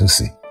sorry, so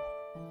see.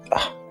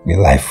 Your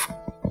life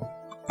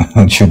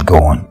should go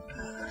on.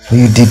 But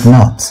you did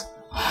not.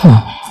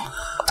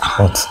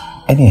 But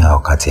anyhow,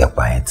 Katia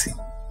Paenti.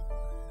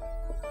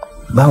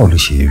 Báwo ló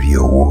ṣe rí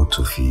owó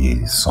tó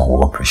fi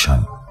sanwó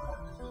operation?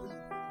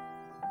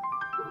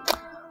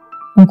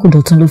 Uncle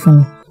Dọ̀tun ló fún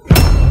mi.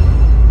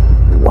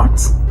 What?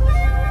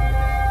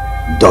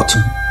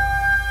 Dọ̀tun?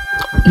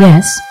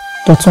 Yes,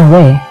 Dọ̀tun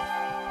where?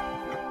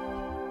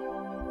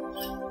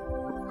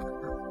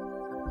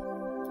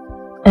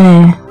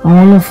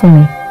 Àwọn ló fún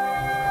mi.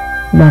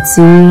 Ìgbà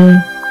tí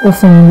ó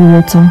fún mi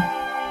lówó tán,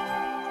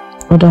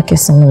 ó dákẹ́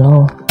sí mi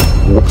lọ́wọ́.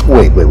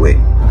 Wait.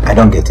 I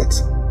don't get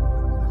it.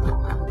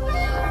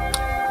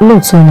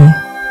 Lóòótọ́ ni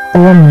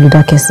ọwọ́ mi ló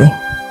dákẹ́ sí.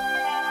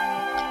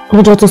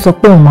 Lọ́jọ́ tó sọ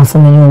pé òun máa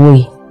fún mi ní owó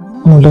yìí,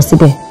 mo lọ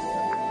síbẹ̀.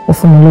 Ó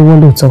fún mi lówó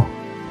lóòótọ́.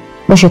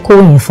 Bó ṣe kó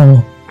yẹn fún mi.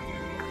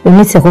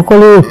 Èmi ti àkọ́kọ́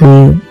lérò pé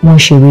wọ́n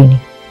ṣeré ni.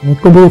 Èmi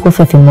pé bóyá kó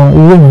fẹ́ fi mọ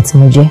irú èèyàn tí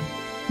mo jẹ́.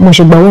 Bí mo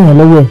ṣe gba owó yẹn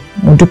lọ́wọ́ ẹ̀,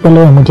 mo dúpẹ́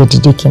lọ́wọ́ mo jẹ́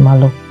dìde kí n máa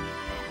lọ.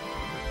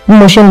 Bí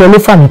mo ṣe ń lọ ló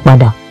fà mí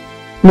padà.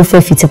 Ló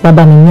fẹ́ fi tipá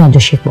bá mi ní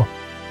àjọṣepọ̀.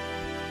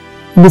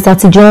 Ibi tá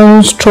ti jọ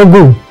ń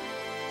struggle.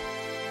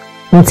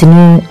 Wọ́n ti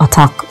ní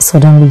attack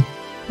suddenly.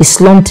 He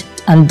slumped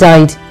and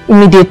died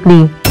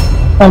immediately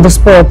on the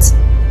spot.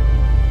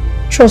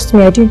 Trust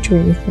me, I didn't do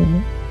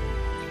anything.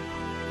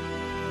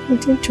 I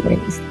didn't do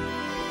anything.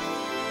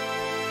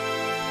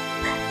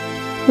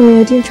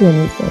 I didn't do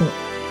anything.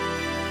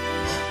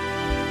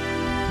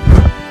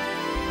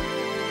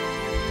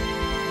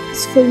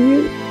 It's for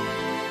you.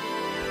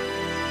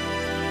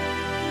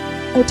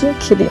 I didn't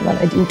kill him and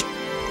I didn't do it.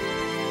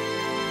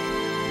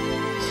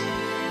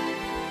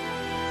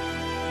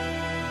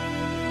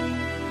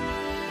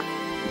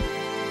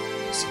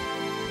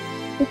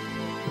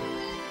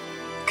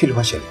 Kí ló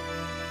wá ṣẹlẹ̀?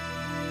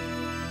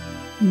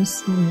 I'm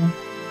sorry.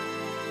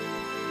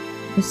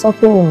 I'm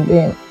suffering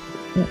then.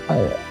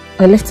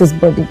 I left his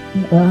body.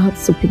 I had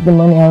to pick the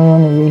money and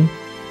run away.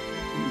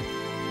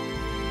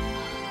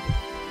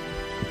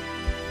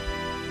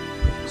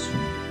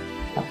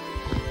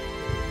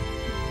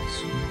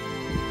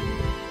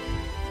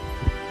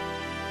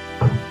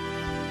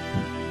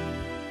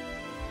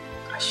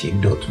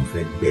 Dọ̀tun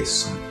fẹ́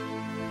gbẹ̀san.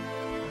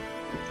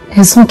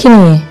 Ẹ̀sùn kí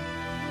nìyẹn?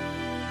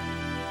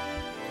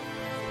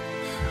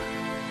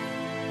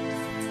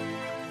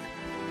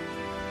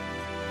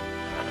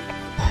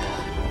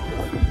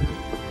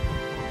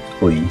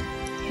 Oyin.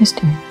 Yes,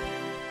 dear.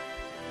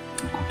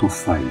 Nǹkan tó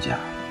fa ìjà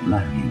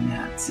láàrin èmi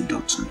àti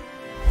Dọ̀tun.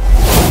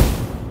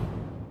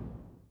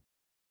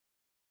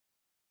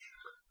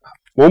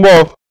 Mo ń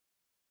bọ̀.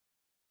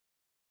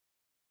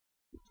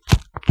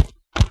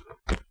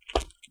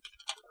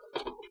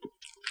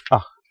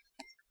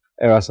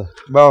 Ẹ ra sà.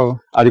 Báwo?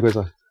 Adekoya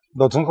sà.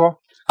 Dọ̀tun kọ́?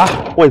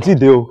 Wọ́n ì tí ì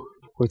dé o.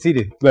 Kò tí ì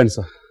dé. Bẹ́ẹ̀ ni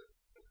sà.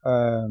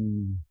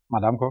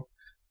 Madam kọ́?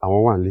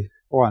 Àwọn wà nílé.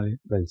 Ó wà nílé.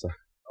 Bẹ́ẹ̀ ni sà.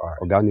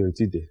 Ọ̀gá ni ò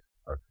tí ì dé.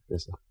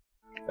 Yes sà.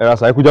 Ẹ ra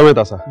sà, ẹ kújọ́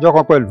mẹ́ta sà. Ọjọ́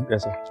kan pẹ̀lú.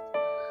 Yes sà.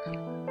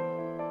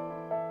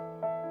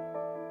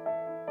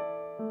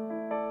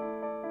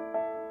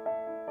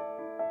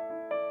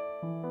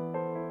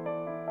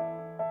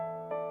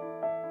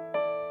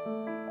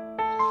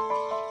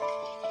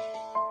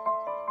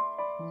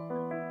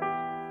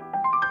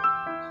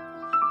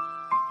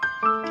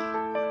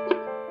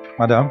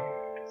 Madam.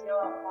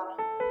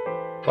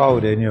 Báwo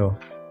dẹ̀ ni o?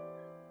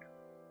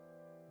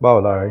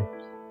 Báwo lára yìí?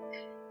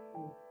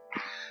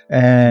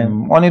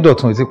 Wọ́n ní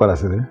Dọ̀tun ò tí padà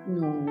sílé.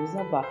 No, he's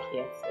not back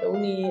yet.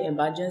 Only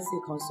emergency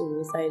kan so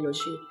we'll say lọ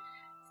ṣe.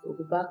 We'll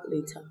be back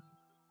later.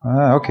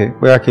 Okay.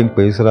 Bóyá kí n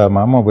pè é sọ́dọ̀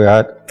màá mọ̀ bóyá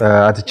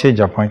a ti change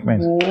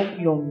appointment. Wo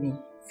Yomi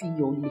fi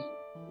Yọ̀lẹ̀.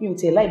 Mi ò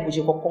tẹ̀ láì bó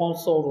ṣe kọ́kọ́ ń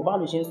sọ̀rọ̀. Báwo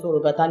ló ṣe ń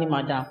sọ̀rọ̀ bàtà ní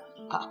madam?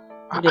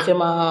 Mo dẹ̀ fẹ́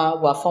máa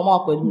wà formal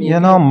pẹ̀lú mi.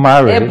 You're not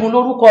married. Ẹ̀bùn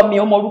lórúkọ mi,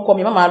 ọmọ orúkọ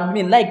mi, máa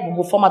mi like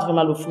gbogbo format fẹ́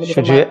máa lò fún mi.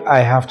 Shoji, I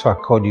have to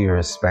accord you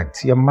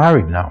respect. You're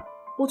married now.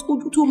 But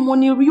ojú tó mọ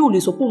ni rí ò lè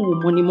sọ pé òun ò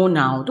mọ ni mọ́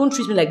now. Don't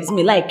treat me like this,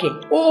 me like it.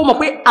 Ó mọ̀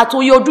pé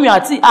àtòyè ọdún yẹn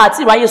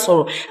àti ìráyè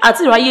sọ̀rọ̀,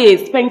 àti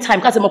ìráyè spend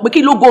time káti mọ̀ pé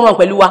kí ló go wrong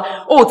pẹ̀lú wa.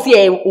 Ó ti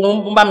ẹ̀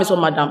òun bá mi sọ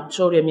madam,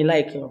 sorry me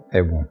like it.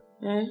 Ẹ̀bùn,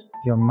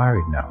 you're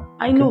married now.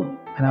 I know.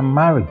 And I'm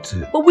married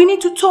too. But we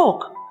need to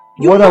talk.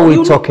 What are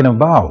we talking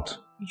about?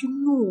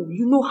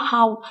 You know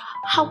how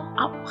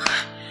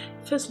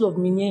first love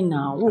me here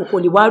now. Oh, kò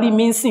lè wá rí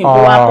mi nsìn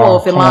kó wá kó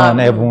fẹ́ máa. Come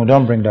on, Ẹ̀bùn,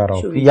 don't bring that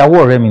up. Ìyàwó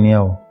ọ̀rẹ́ mi ni ẹ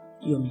o.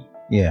 Yomi.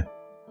 Yeah.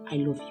 I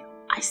love you.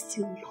 I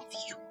still love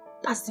you.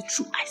 That's the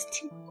truth. I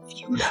still love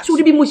you. So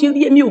bí mo ṣe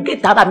rí mi ò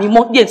get tara mi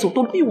mọ́. Yes, so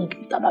tó mi ò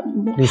get tara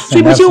mi mọ́. So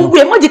bí mo ṣe wú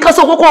ẹ má jẹ́ ká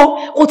sọ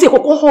kọ́kọ́ kó tí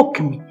kọ́kọ́ hug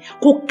mi.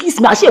 Kó kiss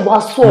mi àṣẹ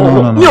wá sọ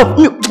ọ̀rọ̀. Mi ò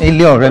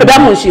ilé ọ̀rẹ́ mi. Bẹ́ẹ̀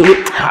mo ṣe rí.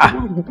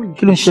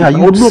 Kí ló ń ṣe? Are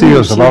you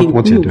serious about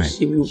what you're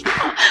doing?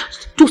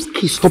 Just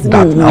kiss. Stop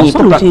that now.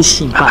 Stop that.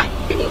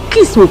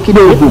 Kiss me, kí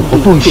ló ń bọ̀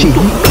tó ń ṣe.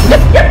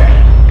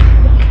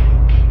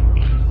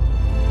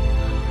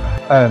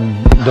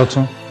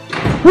 Dọ̀tun.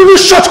 Will you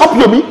shut up,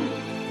 Yomi?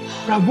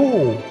 Bravo.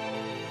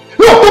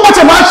 No, tó bá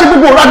tẹ̀ máa ń ṣe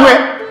gbogbo ọ̀rá nu ẹ.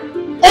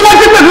 Ó máa ń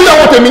dé pẹ̀lú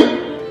ìyàwó tèmi.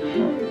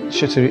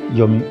 Ṣé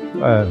Yomi,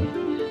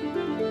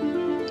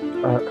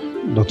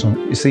 Dọ̀tun,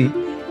 you see,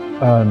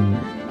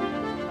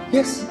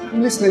 Yes,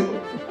 I'm listening.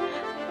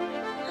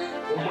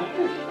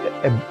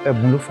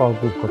 Ẹ̀bùn ló fa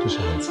ọgbẹ́ ìkọ́ tó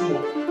ṣẹlẹ̀.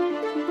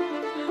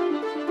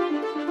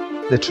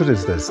 The truth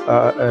is this,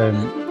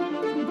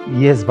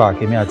 years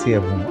back, èmi àti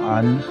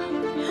Ẹ̀bùn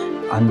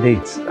and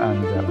date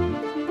and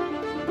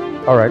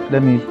all right,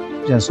 let me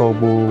just sọ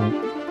gbogbo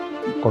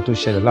nǹkan tó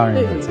ṣẹlẹ̀ láàrin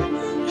ìrètí.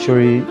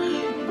 Ṣorí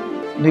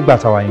nígbà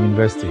tá a wà ní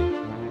university,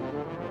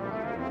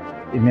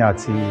 èmi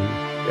àti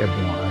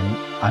Ẹ̀bùn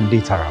and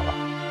date ara wa.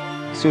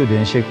 Tí ò dé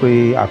ń ṣe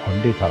pé a kàn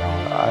date ara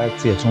wa,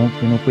 àti ẹ̀ tún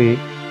pinnu pé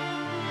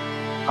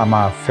a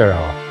máa fẹ́ra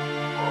wa.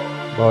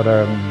 But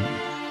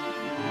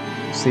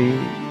see,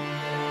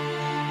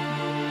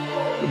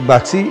 ìgbà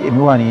tí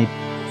èmi wà ní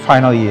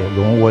final year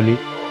lòun wọlé,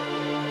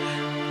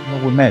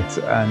 we met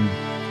and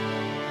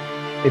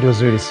it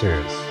was really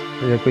serious.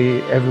 Ó jẹ́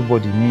pé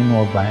everybody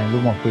nínú ọgbà yẹn ló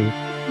mọ̀ pé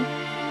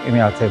èmi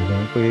àti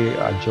Ẹ̀bùn pé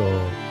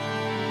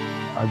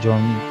àjọ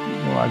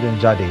ń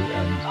jáde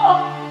and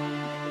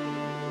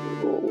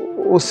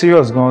ó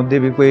serious gan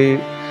débi pé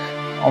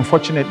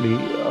unfortunately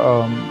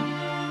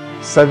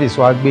service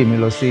wa gbé mi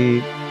lọ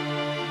sí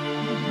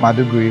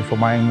Maduguri for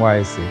my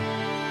NYSC.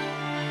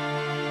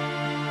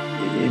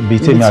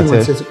 Between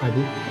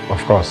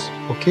of course.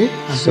 Okay.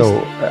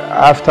 So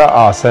after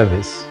our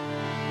service,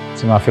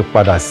 tí ma fi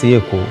padà sí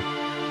Èkó,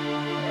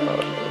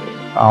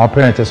 àwọn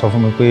parents sọ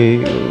fún mi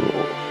pé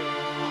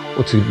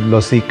ó ti lọ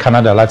sí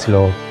Canada láti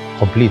lọ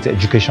complete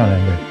education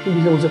ẹ̀yẹ.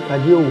 Ibi ló ń sọ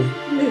pàdé òun.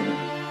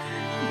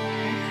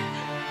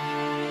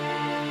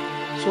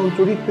 So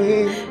nítorí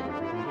pé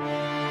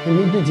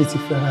ẹni méjì ti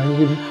fẹ́ra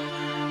yín rí.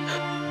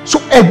 So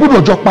ẹ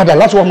gbọ́dọ̀ jọ padà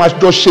láti wọ́n máa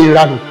jọ ṣe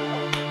ìranù.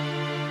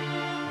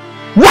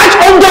 Right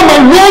under my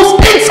nose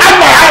inside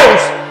my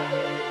house.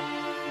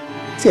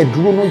 Tí ẹ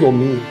dúró náà yọ̀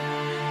mí.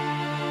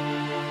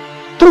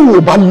 Tóun ò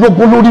bá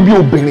lọ́gbọ́n lórí bí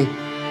obìnrin.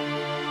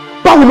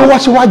 Báwo ló wá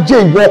ṣe wá jẹ́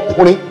ìwọ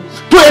ọkùnrin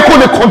tó yẹ kó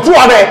lè control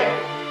ara ẹ̀?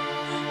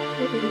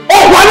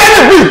 Ọ̀pọ̀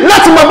alẹ́ bí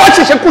láti máa bá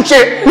ṣẹ̀ṣẹ̀ kú ṣe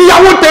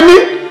níyàwó tèmi.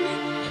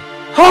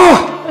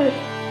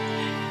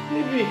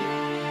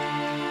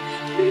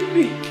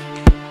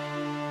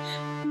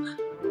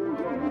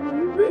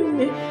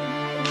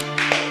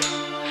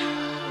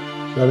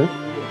 Sorry?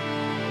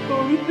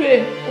 Orí bẹ́ẹ̀,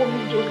 omi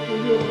jọ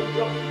torí ọ̀rọ̀.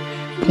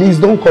 Please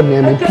don't come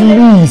near me.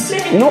 Please.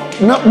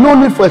 No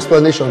need for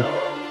explanation.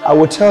 I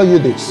will tell you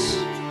this.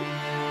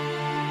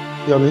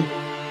 Yomi,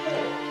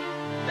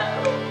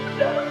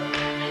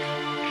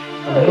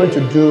 I'm going to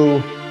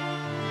do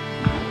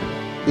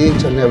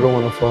each and every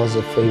one of us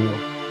a favor.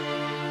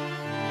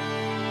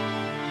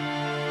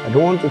 I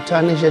don't want to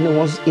tarnish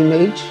anyone's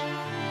image.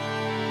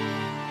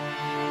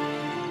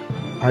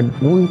 I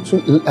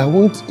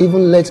won't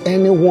even let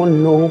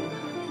anyone know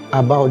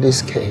about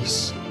this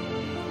case.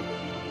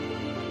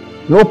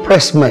 No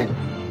pressmen.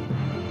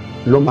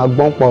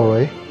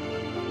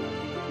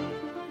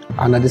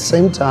 And at the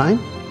same time,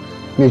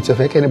 me to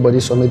affect anybody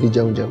so maybe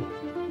jam.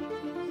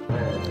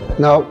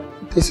 Now,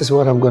 this is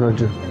what I'm gonna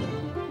do.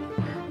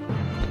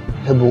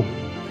 Hebu.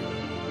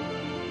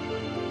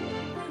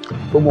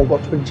 That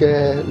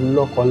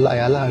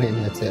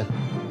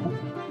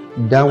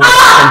will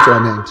come to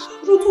an end.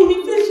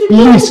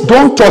 Please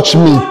don't touch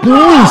me,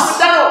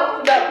 please.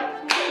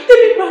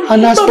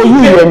 And as for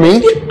you,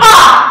 Yemi,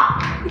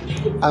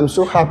 I'm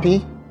so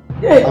happy.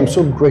 I'm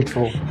so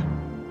grateful.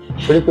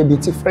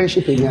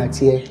 Friendship in your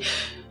tear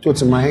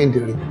to my hand.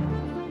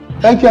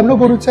 Thank you. I'm not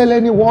going to tell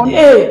anyone.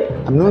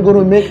 I'm not going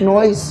to make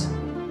noise.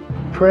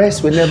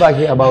 Press will never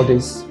hear about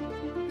this.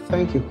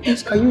 Thank you.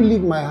 Please, can you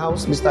leave my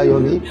house, Mr.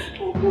 Yomi?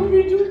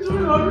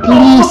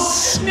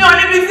 Please.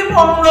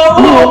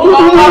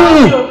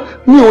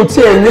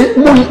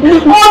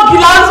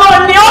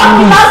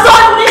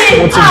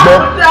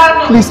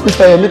 Please,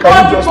 Mr. Yomi, can you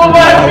just leave my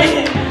house?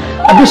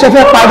 Abi ṣe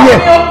fẹ́ parí ẹ̀.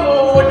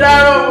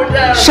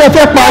 Ṣe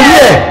fẹ́ parí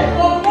ẹ̀.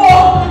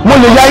 Mo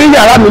lè ya yín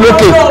yàrá mi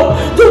lókè.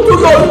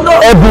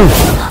 Ẹ̀bùn.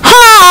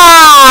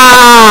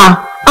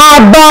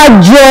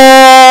 Abájọ.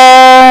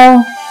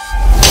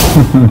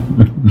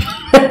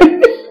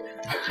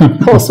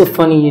 That was so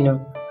funny, you know.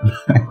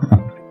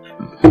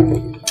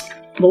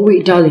 But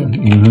wait, darling.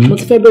 Mo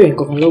ti fẹ́ bẹ̀rẹ̀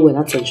nǹkan kan lọ́wọ́ ẹ̀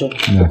látọjọ́.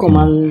 Ó kàn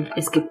máa ń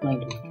escape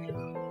mind.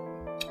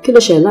 Kí ló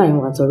ṣẹlẹ̀ láàrin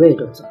wa àtọ̀rẹ́ ẹ̀,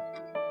 doctor?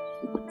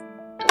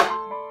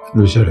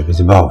 Ló ṣẹlẹ̀ bí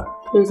ti báwo?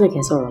 Ló ṣe kí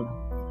n sọ̀rọ̀ náà.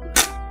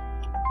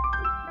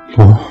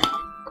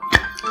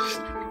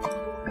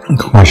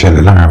 Nǹkan máa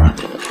ṣẹlẹ̀ láàrin wa.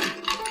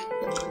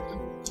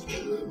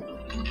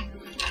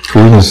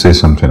 Can you just say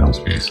something else,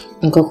 please?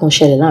 Nǹkan kan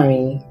ṣẹlẹ̀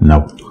láàrin yín. No.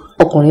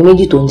 Ọkùnrin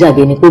méjì tó ń jà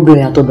bí ẹni pé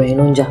obìnrin àtobìnrin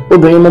ló ń jà.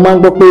 Obìnrin mo máa ń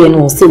gbọ́ pé ẹnu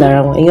òun sì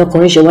lára wọn. Ẹ̀yin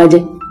ọkùnrin ṣe wá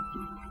jẹ́.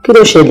 Kí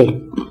ló ṣẹlẹ̀?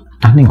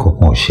 A ní nǹkan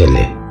kan ò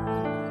ṣẹlẹ̀.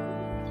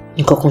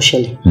 Nǹkan kan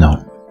ṣẹlẹ̀. No.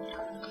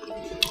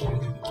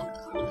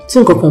 Tí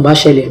nǹkan kan bá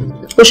ṣẹlẹ̀,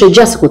 ó ṣe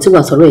jẹ́ àsìkò tí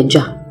wà sọ̀rọ̀ ẹ̀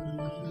jà.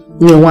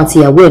 Ní òun àti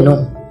ìyàwó ẹ̀ náà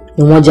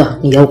ni wọ́n jà,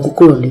 ìyàwó kú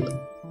kúrò nílé.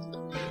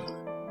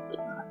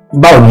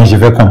 Báwo ni ẹ ṣe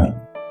fẹ́ kàn mí?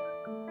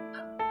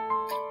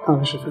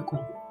 Báwo ṣe fẹ́ kàn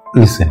mí?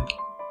 Listen,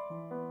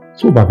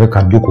 tí o bá fẹ́ ká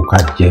jókòó ká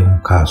jẹun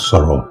ká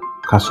sọ̀rọ̀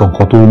ká sọ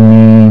nǹkan tó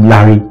ní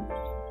lárí,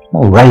 mo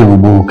ráyè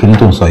gbogbo kinní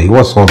tó ń sọ yìí,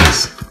 what's all this?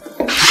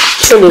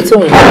 Ṣé o lè tó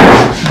yẹn?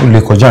 O lè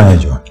kọjá yẹn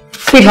jọ.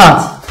 Sweetheart,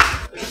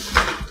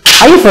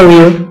 are you for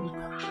real?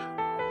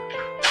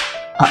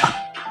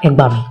 Ẹ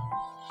gbà mí.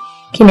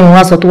 Kí ni mo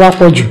wá sọ tó wá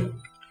pọ̀ jù?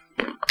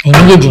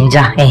 Ẹ̀yin méjèèjì ń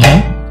jà,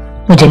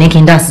 mo jẹ̀ ní kí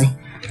n dá sí.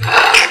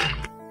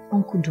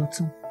 Uncle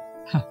Dọ̀tun,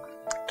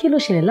 kí ló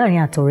ṣẹlẹ̀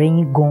láàrin àtọ̀rẹ́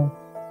yín gan-an?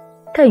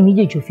 Káyìn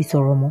méjèèjì ò fi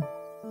sọ̀rọ̀ mọ́.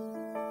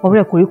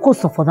 Ọ̀rẹ́ kò rí kò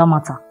sọ for that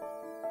matter.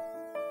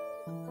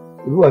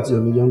 Ìlú àti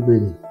Yomi jọ ń gbé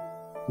ni,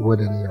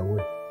 ìwọ́dẹ ni ìyàwó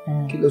ẹ̀.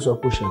 Kí ló sọ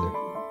pé ó ṣẹlẹ̀?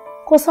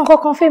 Kò sọ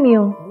kankan fẹ́mi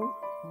o.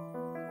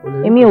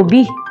 Èmi ò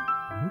bí.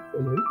 Kò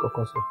lè rí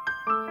kankan sọ.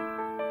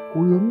 Kò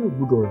Yomi ò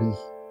gbúdọ̀ rí.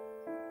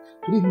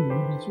 Torí mi ò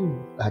níbi tí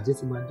àjẹ́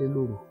ti máa dé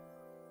lóru.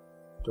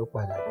 Tó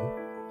padà dé,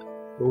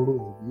 tó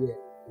ròyìn bí ẹ̀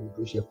ní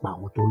tó ṣe pa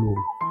àwọn tó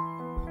lóru.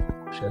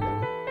 Kò ṣẹlẹ̀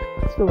ní.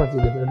 Tí ó bá ti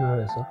lè fẹ́ náà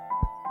rẹ̀ sọ,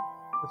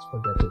 let's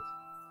forget it.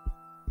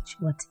 Ṣé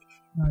wàá ti lè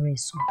fẹ́ náà rẹ̀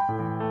sọ?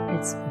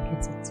 Let's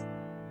forget it.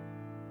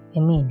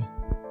 Èmi ni.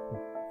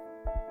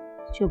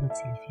 Tí ó bá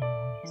ti lè fẹ́ náà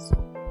rẹ̀ sọ.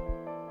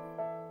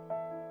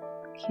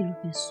 Kí ló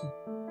fẹ́ sọ?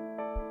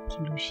 Kí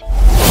ló ṣe?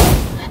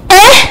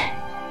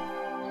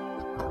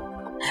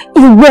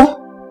 Ìwọ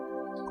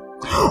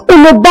o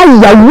lọ bá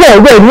ìyàwó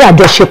ọ̀rẹ́ ní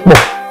àjọṣepọ̀.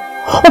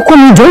 Ọkọ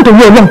mi jọ̀ọ́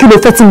nítorí Ọlọ́run kí ló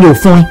fẹ́ tí mi ò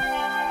fún ẹ?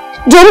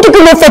 Jọ̀ọ́ nítorí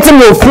kí ló fẹ́ tí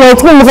mi ò fún ẹ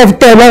tí mo fẹ́ fi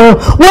tẹ́ ẹ lọ́rùn?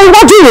 Wọ́n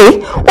wájú rèé,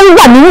 ó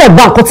wà nínú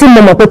ọ̀bá nǹkan tí mo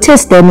mọ̀ pé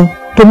taste ẹni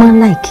tó máa ń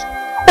like.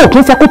 Ó kì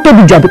í fẹ́ kó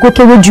tóbi jù àbí kó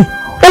kéré jù.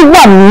 Ó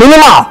wà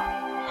minimal.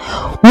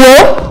 Wo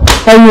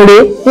ẹ̀yìn rèé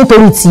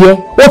nítorí tiẹ̀,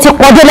 ó ti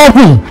pọ́jọ́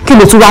lẹ́gbìn kí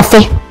ló tún wá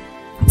fẹ́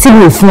tí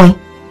mi ò fún ẹ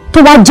tó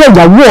wá jẹ́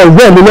ìyàwó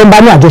ọ̀rẹ́ mi ló ń bá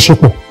ní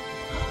àjọṣepọ̀.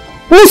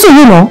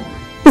 Nísìnyí náà,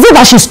 is it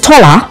that she's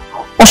taller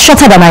or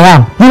shorter than I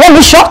am? You want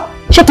me short?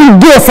 Ṣé kí n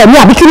gbé ẹsẹ̀ mi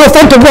àbí kí ló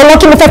fẹ́ nítorí ọlọ́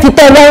kí ló fẹ́ fi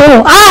tẹ́ ẹ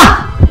lọ́rùn?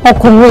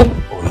 Ọkùnrin.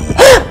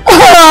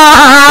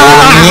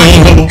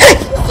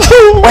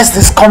 Where's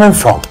this coming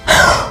from?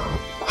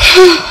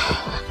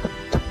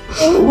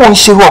 Wọ́n ń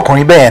ṣerú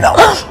ọkùnrin bẹ́ẹ̀ náà.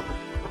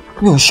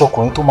 Mi ò ń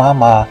ṣọkùnrin tó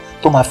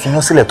máa fi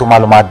yán sílẹ̀ tó máa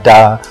lọ máa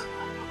da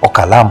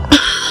ọkà láàmú.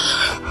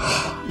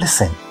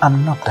 Listen,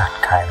 I'm not that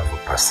kind of a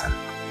person.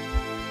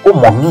 Ó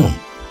mọ̀ mí.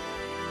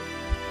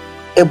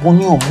 Ẹ̀bùn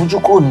ni ò mójú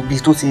kúrò níbi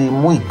tó ti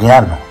mú ìgbín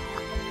àná.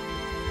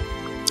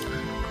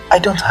 I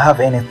don't have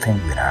anything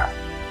with her.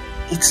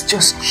 It's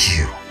just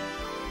you.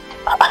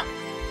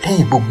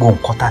 lẹ́yìn gbogbo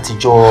nǹkan tá ti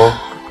jọ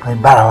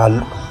bára wa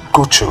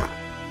go through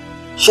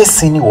ṣé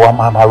sin ni wọ́n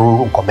máa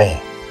rorú nǹkan bẹ́ẹ̀?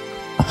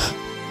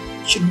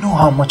 You know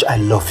how much I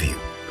love you.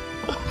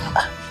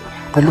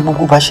 Pẹ̀lú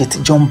gbogbo bá ṣe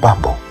tíjọ́ ń bà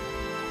bọ̀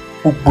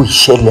gbogbo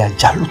ìṣẹ̀lẹ̀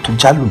àjálù tó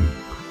jálù mi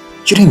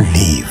you didn't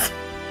leave.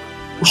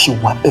 Ó ṣe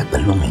wà bẹ́ẹ̀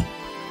pẹ̀lú mi.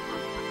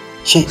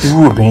 Ṣé irú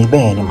obìnrin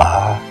bẹ́ẹ̀ ni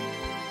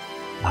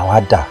màá wá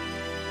dà?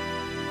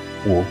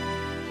 Wo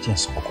jẹ́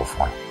ìsọ kọ̀kọ̀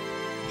fún ẹ.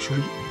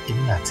 Ṣórí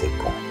èmi àti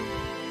ẹ̀gbọ́n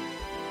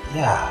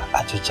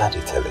àjọ jáde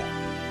tẹ́lẹ̀.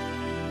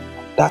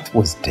 That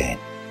was then.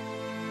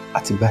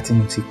 Àtìgbà tí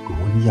mo ti pè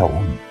wọ́n níyàwó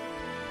mi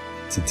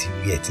títí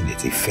rí ẹ̀ tí lè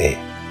ti fẹ́ ẹ̀.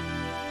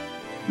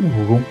 Mi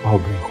ò rò ń pa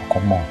obìnrin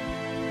kankan mọ́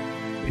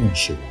bí n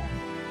ṣe wọ̀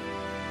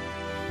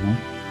mí.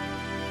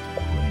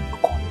 Ọ̀rọ̀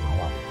ẹnìkan ni wọ́n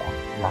wà lọ́kàn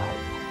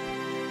láàrin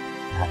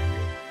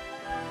lálẹ́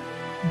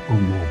ní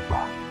gbogbo ọgbà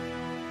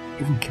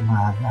even kí n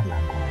máa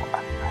lálàgọ́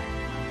àdúrà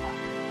ìgbà.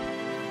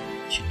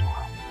 You know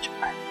how much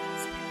I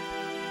love you.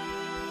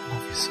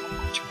 Love you so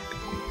much,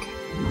 baby.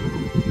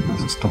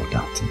 So stop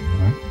doubting me,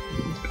 right?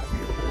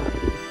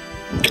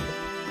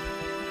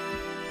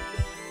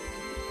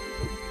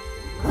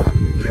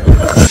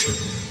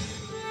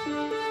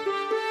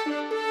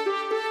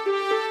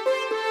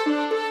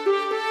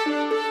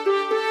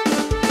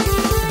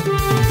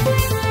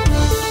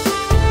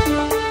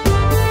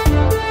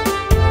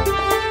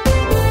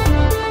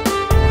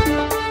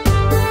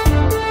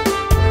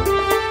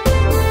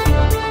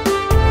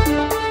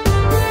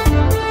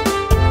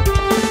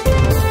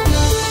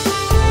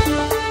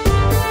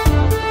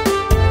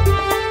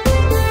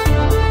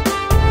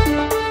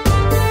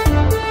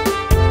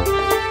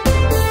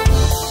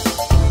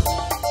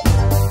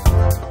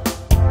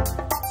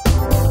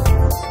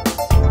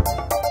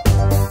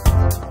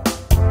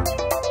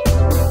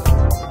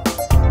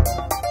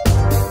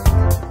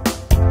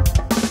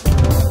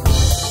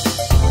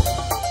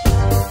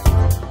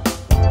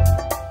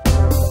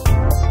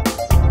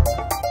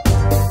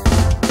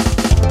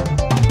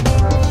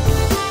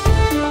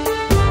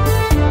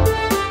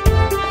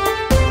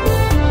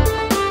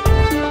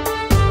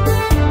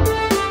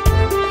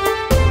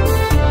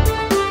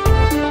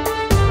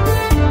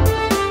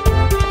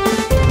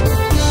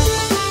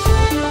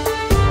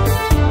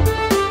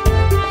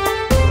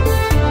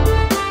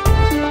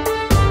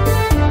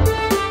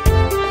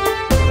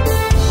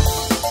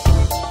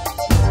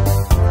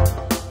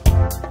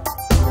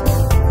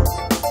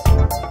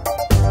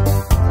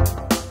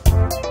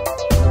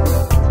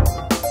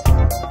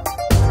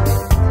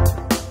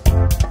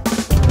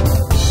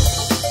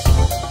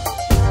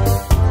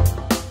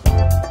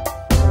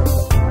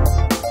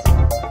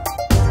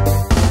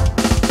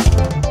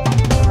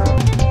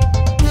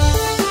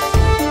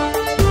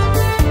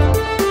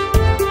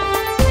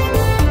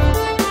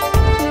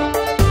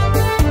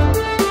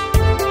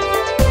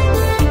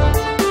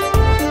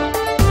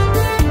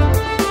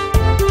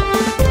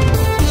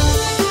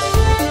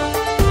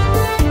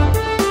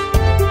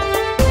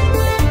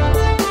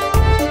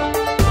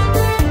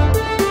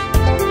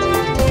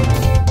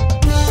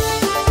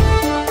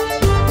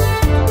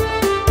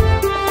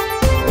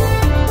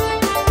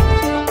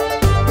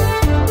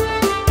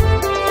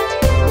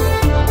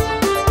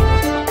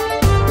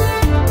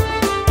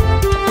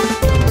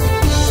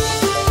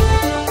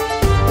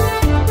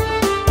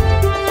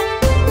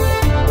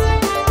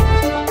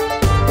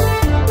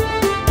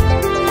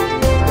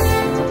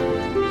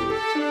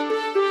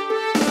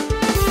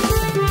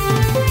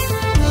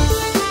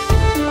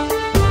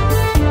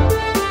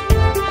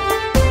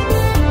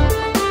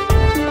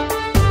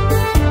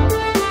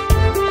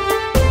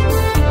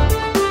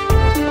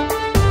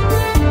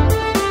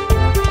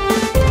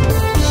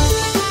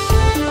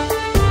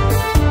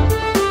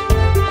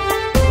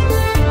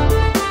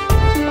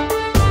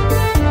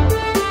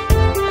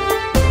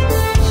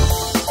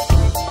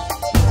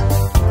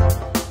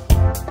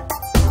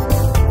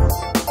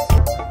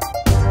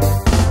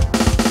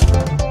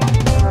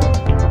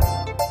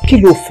 Kí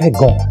ló fẹ́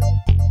gan?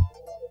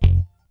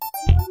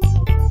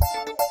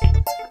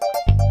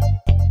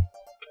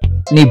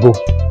 Níbo?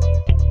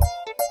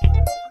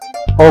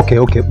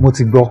 Okay, mo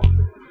ti gbọ́.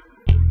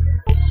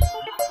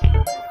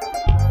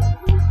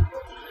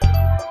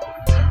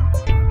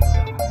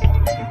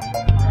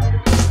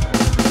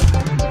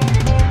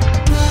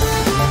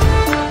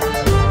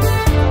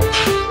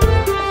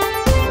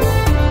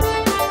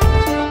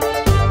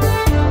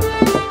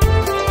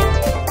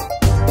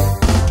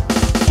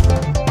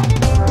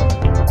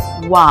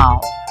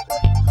 Wow.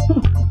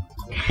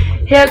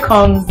 Here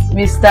comes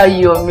Mr.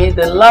 Yomi,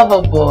 the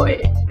lover boy.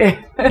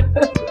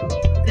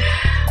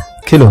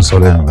 Kí ló ń sọ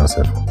lẹ́nu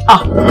lọ́sẹ̀ fún?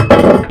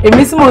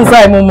 Èmi tí mo ń sọ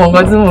àìmọ̀ mọ̀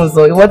nǹkan tí mo ń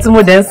sọ. Ìwọ tí mo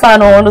dẹ̀ ń sá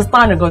náà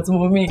understand nǹkan tí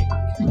mo mean.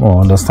 Mo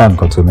understand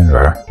nǹkan tó mean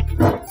rárá.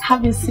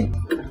 Have a seat.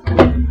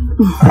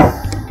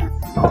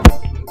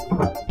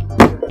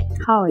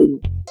 How are you?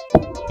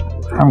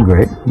 I'm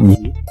great. I'm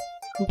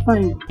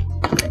fine.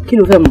 Kí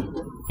ló fẹ́ mọ̀?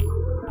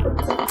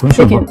 Kò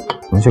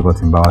ń ṣèkọ́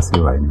tí ń bá wá sí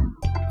ìwà ẹni.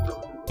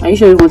 Are you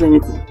sure you want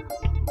anything?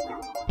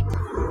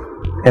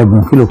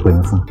 Ẹ̀bùn kí ló pè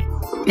mí fún?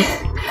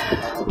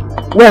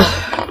 Well,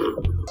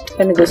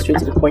 let me go straight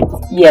to the point.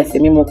 Yes,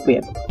 èmi mo pè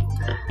ẹ́.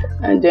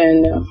 And then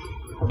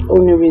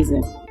only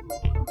reason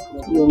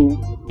Yomi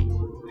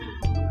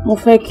mo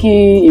fẹ́ kí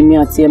èmi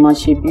àti ẹ máa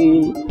ṣe bí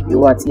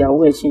ìwọ àti ìyàwó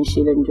ẹ ṣe ń ṣe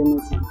lẹ́nu ọjọ́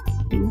mẹ́ta.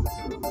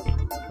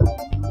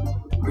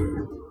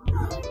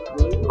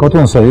 Nǹkan tó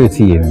ń sọ yóò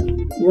ti yé mi.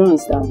 You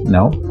understand?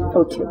 No.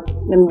 Okay,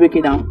 let me break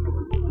it down.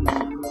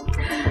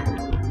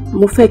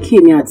 Mo fẹ́ kí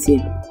èmi àti ẹ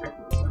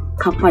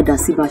ká padà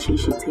sí bá ṣe ń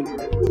ṣe tẹ́lẹ̀.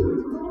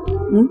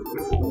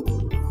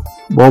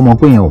 But ọmọ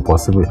pé yẹn ò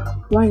possible.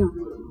 Why not?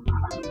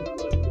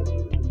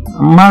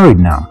 I'm married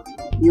now.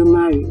 You're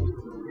married?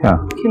 Yeah.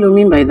 Kí ló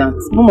mean by that?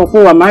 Mo mọ̀ pé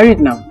we're married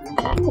now.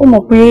 Ó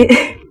mọ̀ pé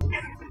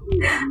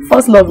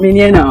first love mi ni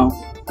ẹ now.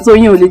 So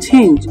yín ò lè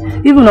change.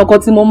 Even ọkọ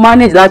tí mo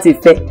manage láti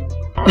fẹ́.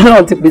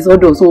 Ọlọ́run ti pèsè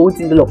ọdọ̀ so ó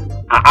ti lọ.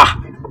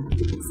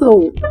 So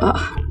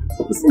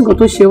kò sí nǹkan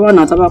tó ṣe wá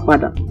náà tá bá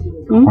padà.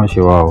 Wọ́n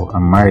ṣe wá o,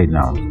 I'm married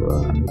now.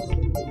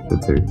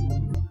 So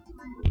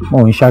mo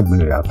ń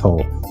ṣàgbèrè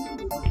àtọ̀.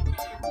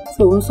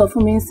 So ó sọ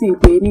fún mi sí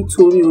pé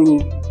nítorí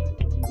oyin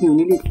mi ò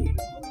ní lè fẹ́.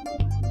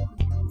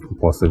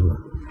 Possible.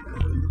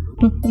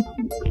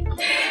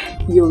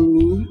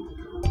 Yomi,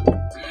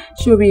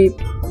 ṣórí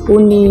ó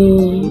ní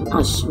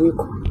àṣírí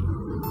kan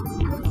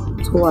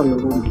tó wà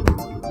lọ́wọ́ mi.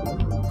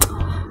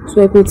 Tó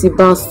yẹ pé tí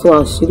bá sọ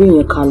àṣírí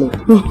yẹn kalẹ̀.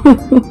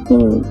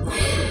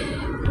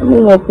 Mo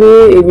mọ̀ pé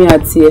èmi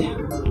àti ẹ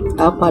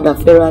á padà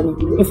fẹ́ra ni.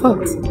 In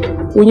fact,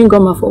 oyin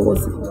gan máa fọwọ́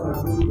sí.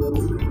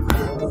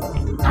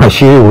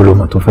 Àṣírí wo ló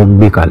mọ̀ tó fẹ́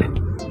gbé kalẹ̀?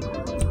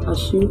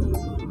 Àṣírí?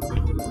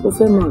 O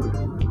fẹ́ mọ̀?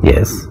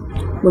 Yes.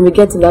 When we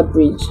get to that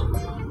bridge,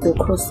 we'll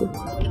cross it.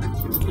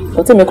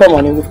 Ọtí mi kọ́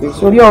mọ̀ ní wípé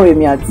sórí ọ̀rọ̀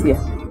èmi àti ẹ̀.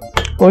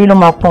 Orí ló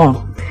máa pọ̀n.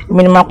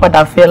 Èmi ni máa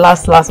padà fẹ́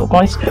last.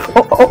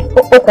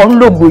 Ọkàn ń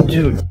lògbò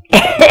jù.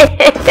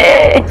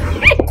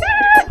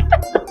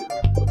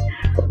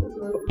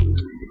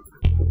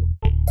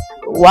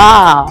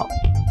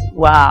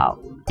 Wow.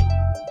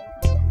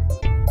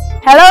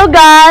 Hello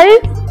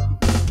guys.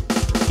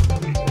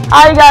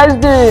 How you guys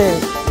doing?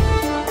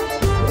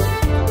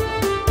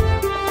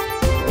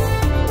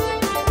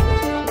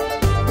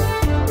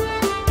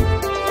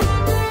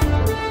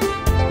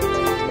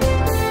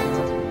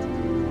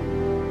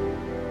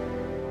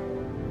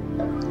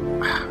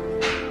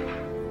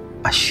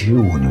 Àṣírí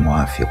wo ni wọ́n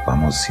á fi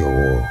pamọ́ sí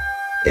ọwọ́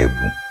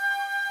ẹ̀bùn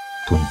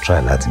tó ń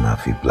try láti máa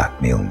fi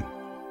blackmail mi?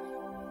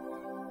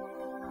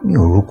 Mi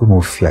ò rò pé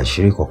mo fi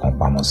àṣírí kankan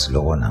pamọ́ sí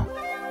lọ́wọ́ náà.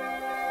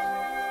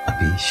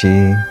 Àbí ṣé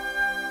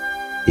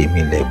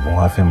èmi lẹ̀bùn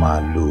wá fẹ́ máa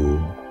lo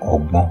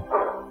ọgbọ́n?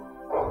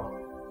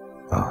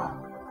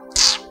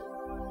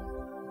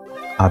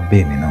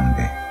 Abẹ́ mi náà ń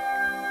bẹ.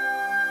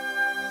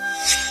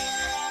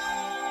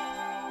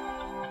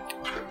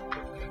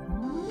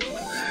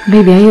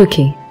 Baby, are you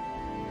okay?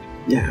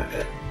 Yeah,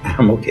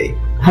 I'm okay.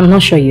 I'm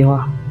not sure you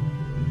are.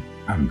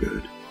 I'm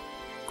good.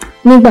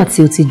 Nígbà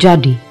tí o ti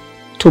jáde,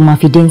 tó máa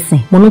fi dé nsìn,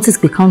 mo notice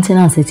pé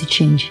countenance ẹ ti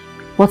change.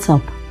 What's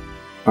up?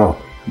 Oh,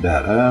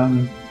 that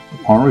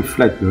on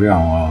reflect lórí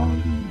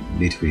àwọn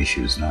little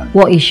issues now.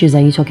 What issues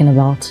are you talking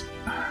about?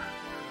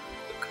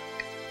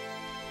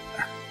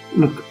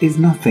 Look, it's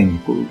nothing.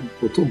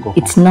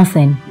 It's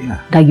nothing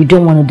that you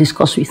don't want to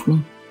discuss with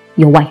me,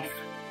 your wife.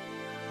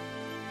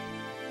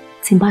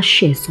 Tí n bá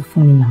ṣe sọ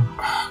fún mi now.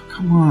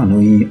 Come on,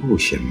 Oyin. Oh,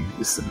 Shemi,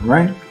 listen,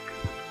 right?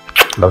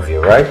 Love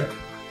you, right?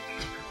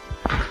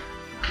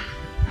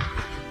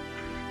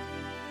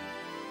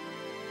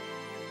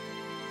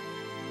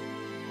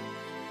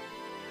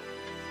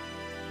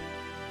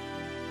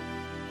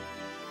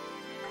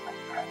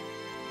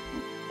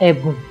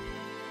 Ẹ̀bùn.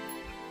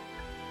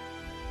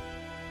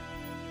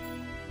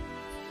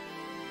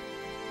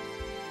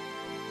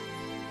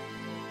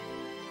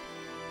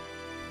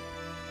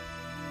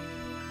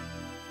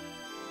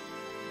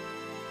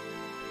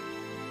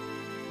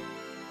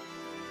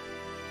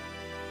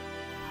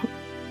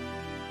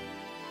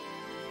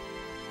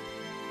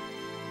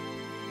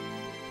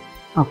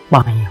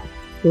 Apààyàn.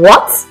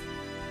 What?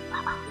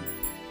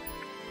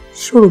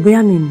 Ṣòro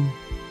bóyá mi mọ̀.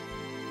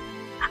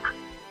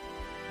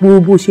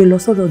 Gbogbo ṣe lọ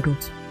sọ́dọ̀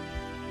Dọ̀tun.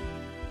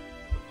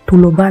 Tó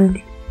lọ bá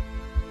nílé.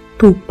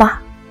 Tó pa.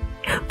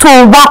 Tó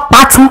wá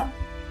pátán.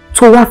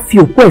 Tó wá fi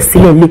òkú ẹ̀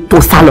sílẹ̀ lé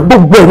tó sá lọ.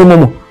 Gbogbo ẹ̀rí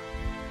mọ̀mọ̀.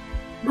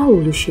 Báwo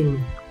ló ṣe mọ̀?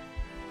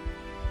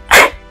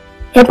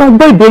 Ẹ bá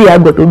gbọ́ ìbéèrè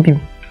àgbọ̀ tó bí mi.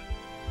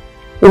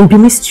 Òun bí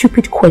mi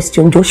stupid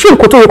question jọ. Ṣé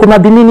nǹkan tó yẹ kó máa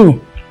bí mi nìyẹn?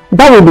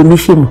 Báwo lèmi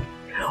ṣe mọ̀?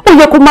 Ó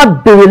yẹ kó máa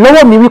béèrè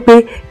lọ́wọ́ mi wípé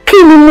kí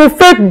ni mo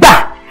fẹ́ gbà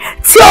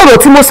tí ọ̀rọ̀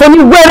tí mo sọ ní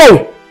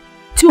wẹ́rẹ̀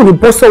tí ò ní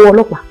bọ́ sọ́wọ́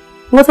ọlọ́pàá.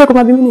 Wọ́n fẹ́ kó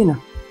máa bí mí nìyẹn.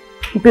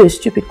 Ìbéèrè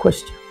stupid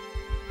question.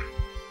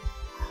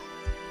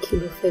 Kí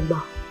ló fẹ́ gbà?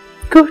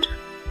 Good.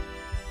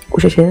 Kò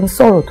ṣẹ̀ṣẹ̀ ń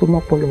sọ̀rọ̀ tó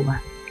mọ́pọlọ wa.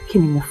 Kí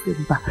ni mo fẹ́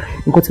gbà?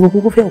 Nǹkan tí mo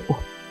kúkú fẹ́ ọ̀pọ̀.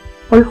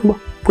 Ọlọ́gbọ́n,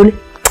 kólé.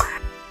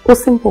 Ó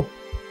simple.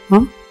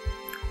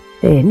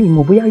 Mi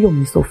mọ̀ bóyá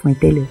Yomi sọ fún ẹ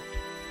tẹ́lẹ̀.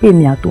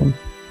 Èmi àtòun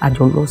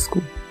àjọ lọ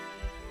school.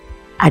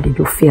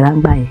 Àdèjọ fẹ́ra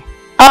ń gbà yẹn.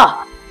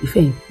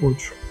 Ìfẹ́ yìí pọ̀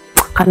jù.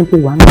 Ká ní pé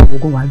wàá náà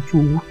gbogbo wa ju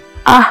owó.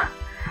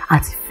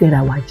 Àti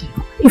fẹ́ra wa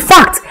jìnnà. In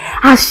fact,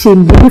 a ṣe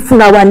ìlérí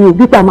fúnra wa ní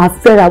òbí pa máa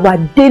fẹ́ra wa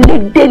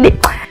délé.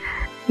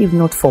 If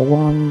not for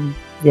one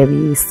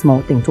very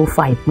small thing tó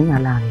fa ìpínyà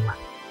láàrin wa.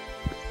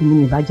 èmi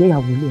ní ìbàjẹ́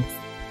ìyàwó ilé ẹ̀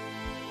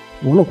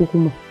òun náà kúkú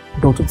mọ̀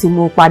Dọ̀tun tí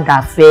mo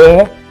padà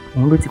fẹ́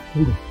òun ló ti kú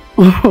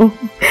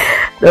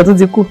rẹ̀ Dọ̀tun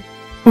ti kú.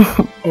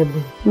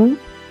 Ẹ̀bùn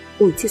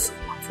o ì tí sọ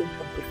wá tí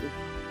nǹkan tó fẹ́.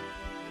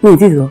 Mi ì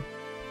tí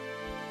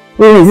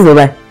sọ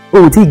báyìí o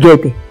ò tí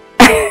gẹ̀ẹ́tẹ̀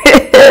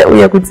ó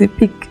yẹ kó ti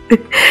pick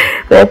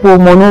fẹ́ pé o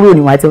mọ onú rò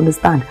ní wàá ti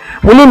understand.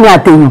 Mo lé mi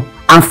àtẹ̀yàn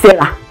à ń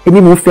fẹ́ra èmi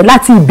mò ń fẹ́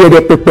láti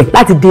ìbẹ̀rẹ̀ pẹ̀pẹ̀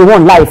láti day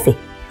one láìfẹ́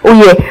ó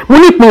yẹ mo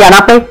ní ìpínyà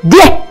rápẹ́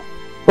díẹ̀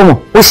ó mọ̀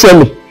ó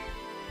ṣẹlẹ̀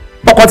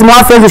ọkọ tí mo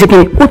wá fẹ́ ṣe kí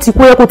ni ó ti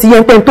kó yẹ kó ti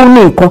yẹ pé tó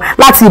ní nǹkan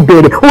láti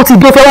ìbẹ̀rẹ̀ ó ti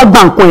dé fẹ́ wá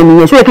gba nǹkan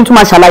ènìyàn ṣó yẹ kí n tún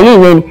máa ṣàlàyé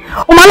ìyẹn ni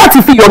ó máa láti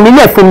fi yọ̀mí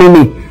lẹ̀ fún mi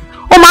ni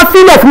ó máa fi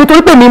lẹ̀ fún mi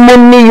torí pé mi mo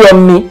ní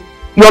yọ̀mí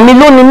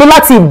ló ní mi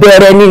láti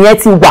ìbẹ̀rẹ̀ ni ìyẹn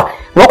ti wà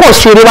wọ́n kò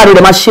ṣeré wá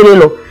nílẹ̀ máa ṣeré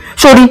lọ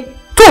sórí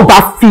tó o bá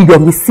fi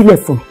yọ̀mí sílẹ̀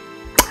fún mi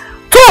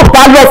tó o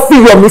bá lọ fi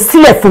yọ̀mí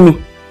sílẹ̀ fún mi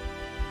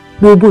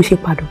gbogbo ṣe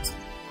padà tó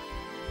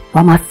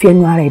wàá máa fi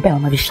ẹnu ara ẹ̀ báyìí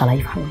wàá máa fi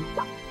ṣàlàyé fún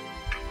ọlọ́pàá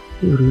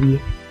ìròrí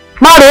ẹ̀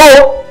má rò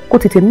ó kó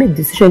tètè make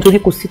decision nítorí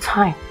kò sí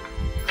time.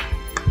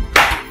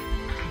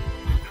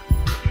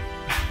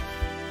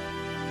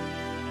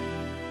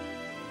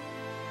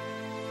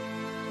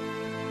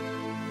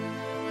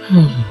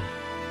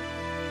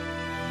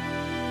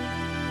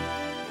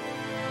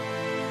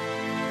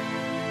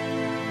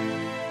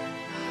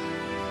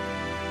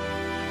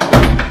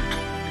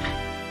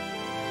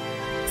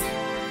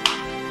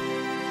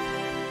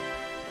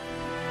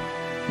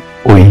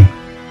 Oyin,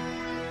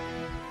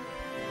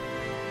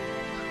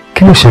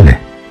 kí ló ṣẹlẹ̀?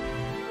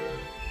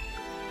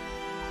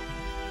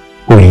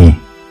 Oyin,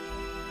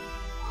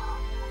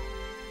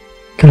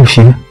 kí ló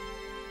ṣe?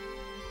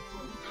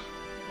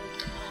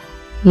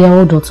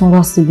 Ìyàwó Dọ̀tun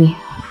wá síbí.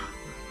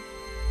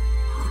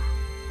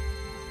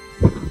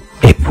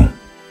 Ẹ̀bùn.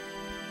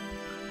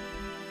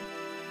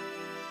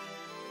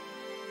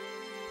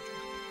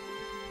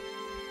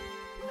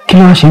 Kí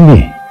ló wá ṣe ń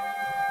bẹ̀?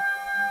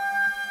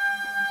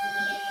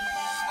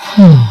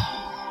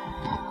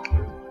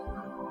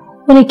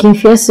 Ó ní kí n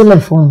fi ẹ́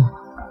sílẹ̀ fún òun.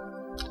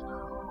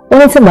 Ó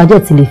ní tí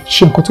ìbàjẹ́ ti lè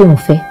ṣe nǹkan tóun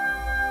fẹ́.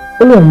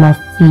 Ó lóun máa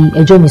fi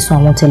ẹjọ́ mi sùn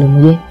àwọn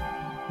ọ̀tẹlẹ̀múyẹ́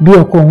bí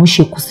ọkọ òun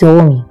ṣe kú sí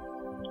ọwọ́ mi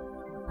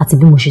àti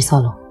bí mo ṣe sá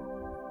lọ.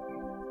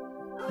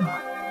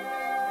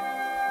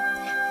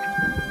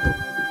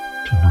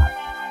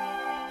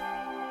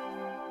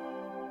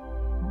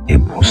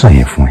 Ẹ̀bùn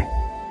ṣàyẹ̀ fún ẹ.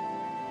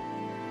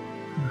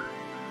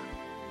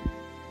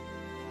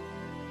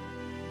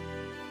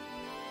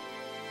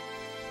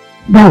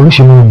 Báwo ló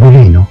ṣe máa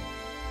gbélé iná?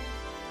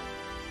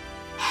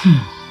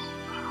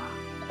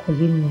 Kò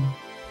yé mi o.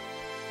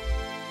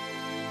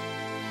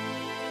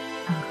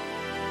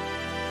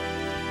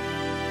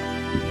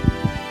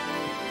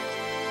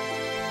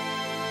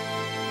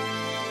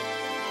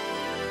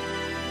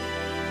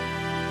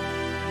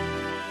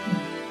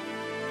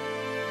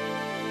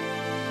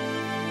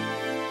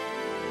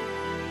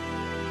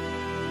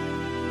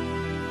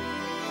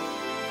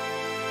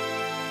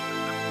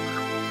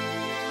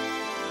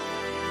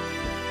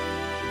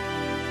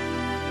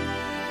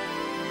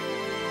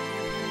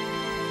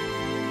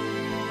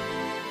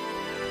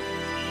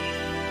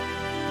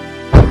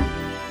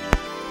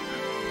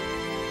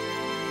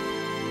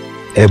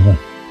 Ẹ̀bùn,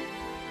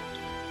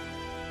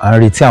 à ń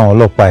retí àwọn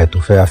ọlọ́pàá ẹ̀ tó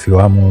fẹ́ fi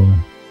wá mú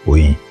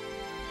Oyin,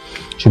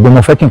 ṣùgbọ́n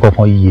mo fẹ́ kí nǹkan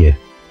kan yé ẹ,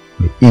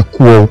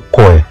 ikú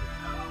ọkọ ẹ̀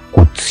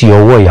kò ti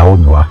ọwọ́ ìyàwó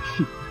mi wá.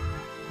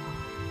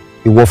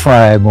 Ìwọ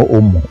fúnra ẹ̀ gan o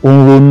mọ̀, ó ń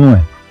ronú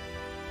ẹ̀.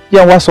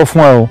 Yẹ́ wá sọ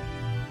fún ẹ o,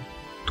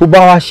 tó bá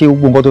wá ṣe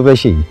gbogbo nǹkan tó fẹ́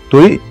ṣe yìí,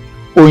 torí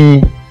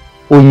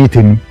Oyin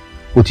tèmi,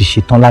 ó ti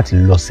ṣetán láti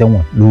lọ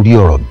sẹ́wọ̀n lórí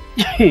ọ̀rọ̀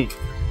mi.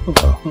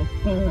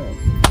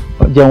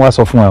 Jẹ́ wá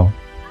sọ fún ẹ o,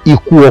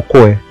 ikú ọkọ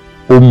ẹ̀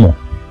ó mọ̀,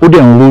 ó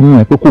dẹ̀ ń ronú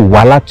ẹ pé kò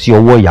wá láti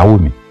ọwọ́ ìyàwó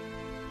mi.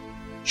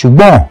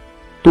 Ṣùgbọ́n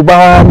tó bá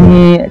wá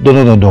ní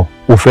dandandandan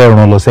ó fẹ́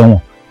rán lọ sẹ́wọ̀n,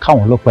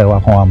 káwọn ọlọ́pàá ẹ̀ wá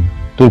kán wá mú,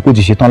 torí pé ó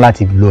ti ṣetán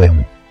láti lọ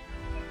ẹ̀wọ̀n.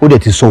 Ó dẹ̀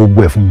ti sọ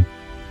gbogbo ẹ̀ fún mi.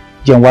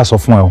 Jẹ́ wá sọ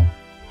fún ẹ o,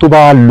 tó bá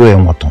wá lọ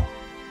ẹ̀wọ̀n tán,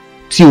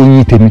 tí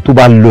Oyin tèmi tó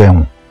bá lọ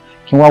ẹ̀wọ̀n,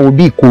 kí n wá wo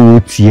bí ìkorò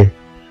tiẹ̀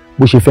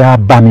bó ṣe fẹ́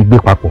bá mi gbé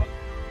papọ̀,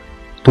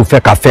 tó fẹ́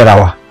ká fẹ́ra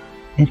wa.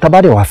 Ní tá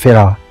bá dẹ̀ wá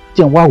fẹ́ra wa,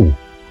 jẹ́ wá wò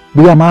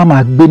bóyá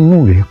máa gbé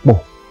nínú rẹ̀ pọ̀,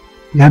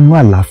 bóyá nínú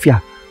àlàáfíà,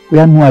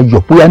 bóyá nínú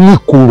ayọ̀, bóyá ní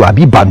ìkorò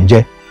àbí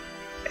ìbànújẹ́,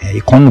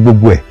 ìkànnì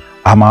gbogbo ẹ̀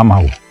a máa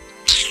wò.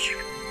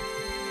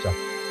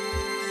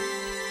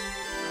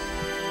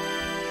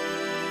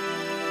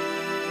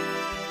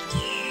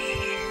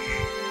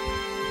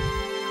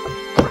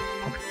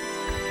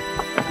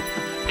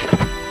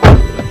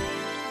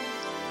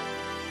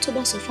 Tó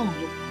bá sọ fún àwọn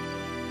ọlọ́pàá,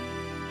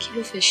 kí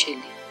ló fẹ́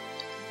ṣẹlẹ̀?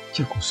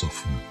 Jẹ́ kó sọ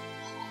fún mi.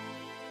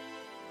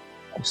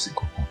 Kò sí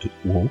kankan tó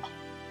wọ́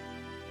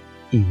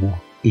ìwọ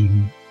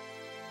èmi.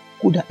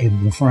 Kódà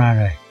Ẹ̀bùn fúnra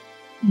rẹ̀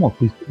mọ̀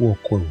pé kú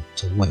ọkọ ẹ̀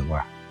tọwọ́ ẹ̀ wá.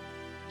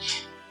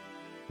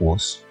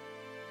 Wọ́s,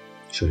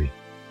 ṣòrí,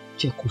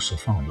 jẹ́ kó sọ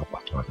fáwọn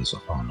ọlọ́pàá tó wá fi sọ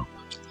fáwọn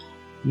ọlọ́pàá.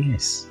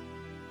 Yes,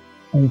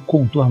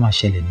 ohunkóhun tó wá máa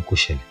ṣẹlẹ̀ ni kó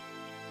ṣẹlẹ̀.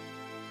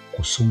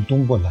 Kò sóhun tó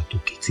ń bọ̀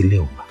látòkè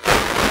tílẹ̀ ò bá.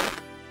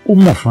 Ó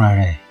mọ̀ fúnra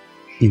rẹ̀,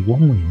 ìwọ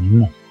mọ̀ èmi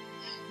mọ̀,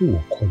 ìwọ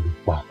kọ́ ló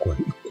pa ọkọ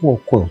ẹ̀, ikú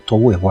ọkọ ẹ̀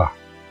tọwọ́ ẹ̀ wá.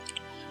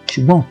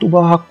 Ṣùgbọ́n tó bá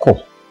wá kọ̀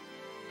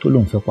tó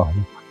lóun fẹ́ pa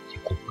àwọn ọlọ́pàá yẹ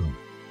kó pé wọn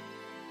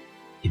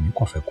èmi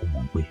kàn fẹ́ kó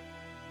mọ̀ pé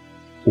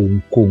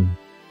ohunkóhun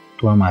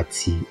tó wá máa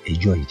ti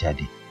ẹjọ́ yìí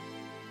jáde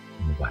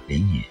mo wà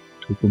lẹ́yìn ẹ̀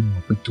tó pé mo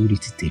mọ̀ pé torí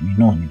ti tèmi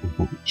náà ni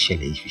gbogbo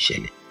ìṣẹ̀lẹ̀ yìí fi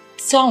ṣẹlẹ̀.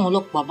 tí àwọn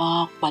ọlọ́pàá bá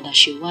padà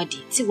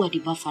ṣèwádìí tí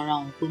ìwádìí bá fara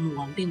hàn pé mo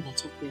wà ń bẹ̀ ìgbà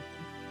tó pẹ́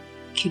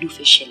kí ló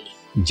fẹ́ ṣẹlẹ̀.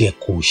 jẹ́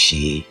kó ṣe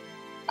é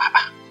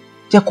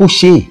jẹ́ kó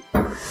ṣe é.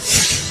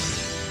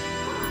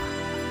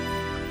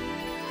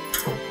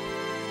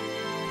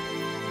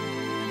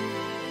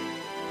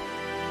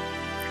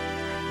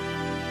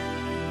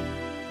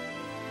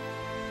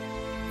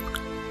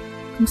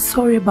 I'm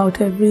sorry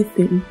about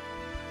everything.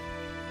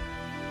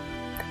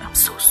 I'm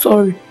so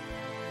sorry.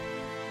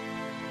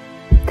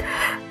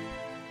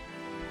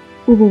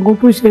 Gbogbo nǹkan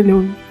tó ṣẹlẹ̀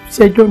ò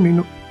ṣẹjọ́ mi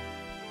náà.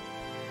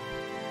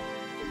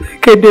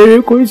 Kedere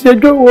kò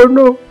ṣẹjọ́ wọn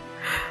náà.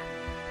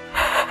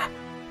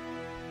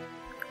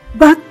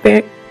 Back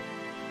then,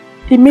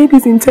 he made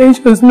his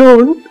intentions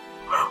known.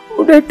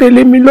 Ó dẹ̀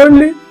tẹ̀lé mi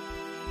lọ́lé.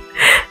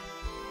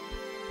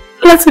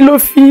 Láti lọ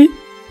fi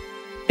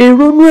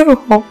èrònú ẹ̀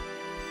hàn.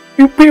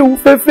 Wípé òun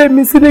fẹ́ fẹ́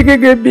mi sílẹ̀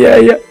gẹ́gẹ́ bí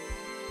aya.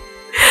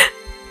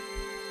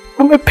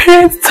 But my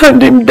parents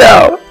turned him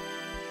down.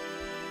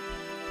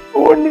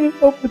 Ó ní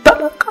ọmọ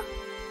tálákà.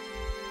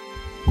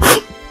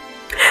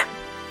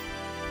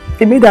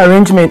 They made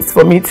arrangements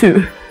for me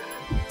to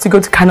go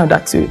to Canada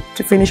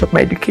to finish up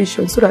my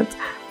education so that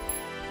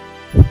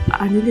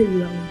I needed to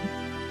learn.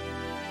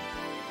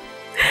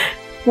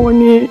 Wọ́n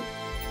ní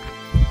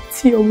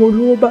tí ọmọ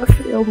olówó bá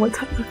fẹ́ ọmọ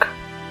tálákà.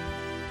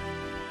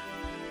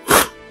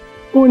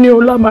 Wọ́n ní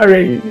ọlá máa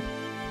rẹ̀yìn.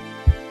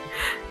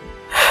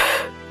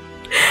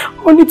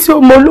 Wọ́n ní tí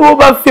ọmọ olówó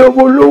bá fẹ́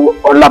ọmọ olówó,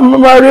 ọlá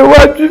máa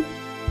rẹ̀wájú.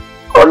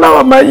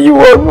 Ọlá máa yí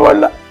wọnú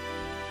ọlá.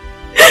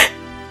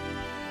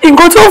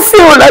 Nǹkan tó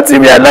fẹ́ láti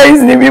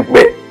realize ni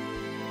wípé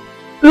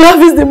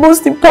love is the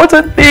most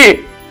important thing.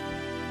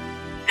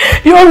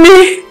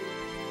 Yomi,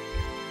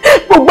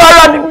 gbogbo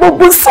ara mi,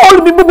 gbogbo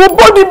soul mi, gbogbo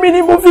body mi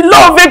ni mo fi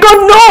love. God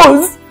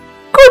knows.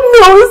 God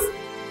knows.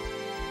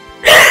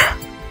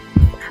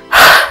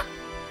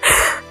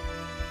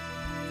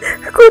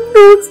 God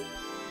knows.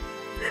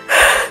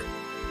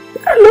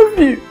 I love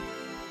you.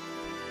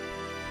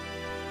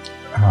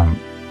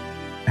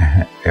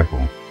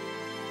 Ebon,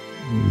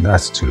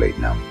 that's too late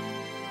now.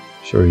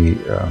 Sorry,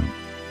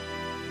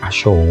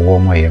 aṣọ òwò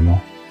ọmọ yẹn mọ́.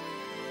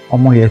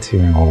 Ọmọ yẹn ti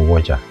rìn òwò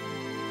ọjà.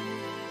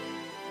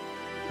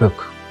 Look,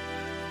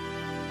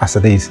 as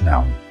it is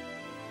now,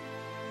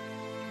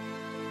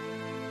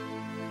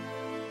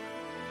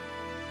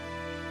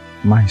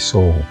 my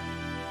soul,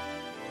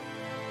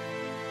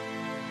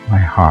 my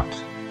heart,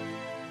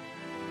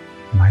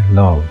 my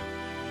love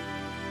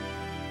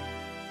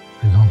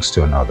belongs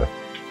to another.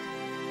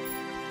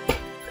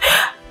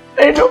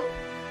 I know.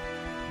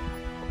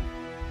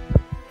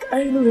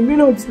 Èmi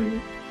náà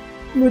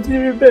mo ti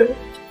rí bẹ́ẹ̀.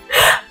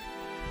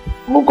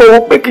 Mo kọ̀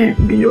wọ́n pé kí n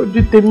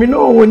gbìyànjú tèmi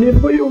náà wò ní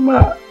bóyá ó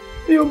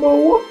máa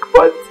work,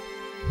 but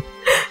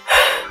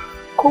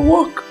kò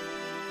work.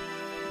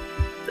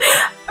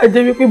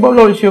 Àjẹ́ wípé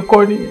bọ́lá ń ṣe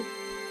kọ́ nìyẹn.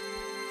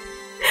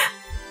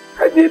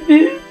 Àjẹ́ bí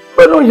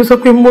bọ́lá ń ṣe sọ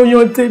pé mo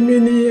yan tèmi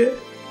nìyẹn.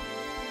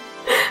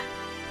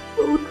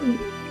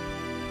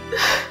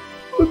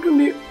 Ó dùn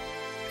mí.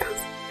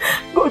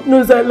 God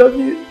knows I love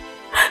you.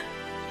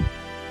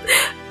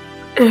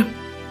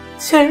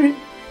 Sherry,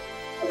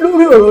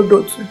 lórí ọ̀rọ̀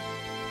Dọ̀tun.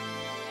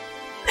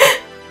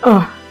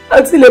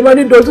 Àti ilẹ̀ máa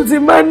ní Dọ̀tun ti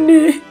máa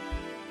ní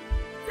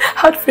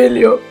heart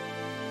failure.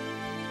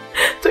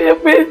 Tó yẹ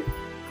pé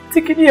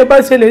tí kíní ẹ̀ bá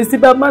ṣẹlẹ̀ sí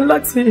bá máa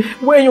láti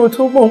wẹ́yìn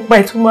tó mọ̀ ń pa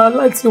ìtumọ̀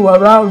láti wà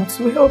round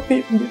to help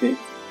him with it.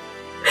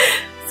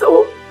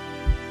 So,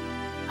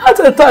 heart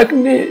attack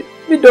ni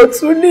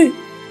Dọ̀tun ní.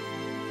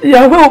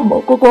 Ìyàwó ọmọ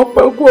kọ́kọ́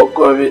pẹ̀ kú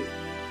ọkọ mi.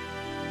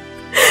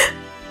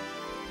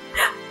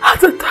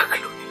 Heart attack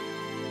ló.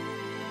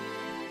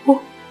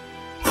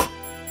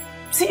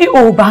 Tí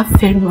o bá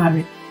fẹ́nu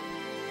ààrẹ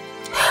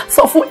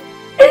sọ fún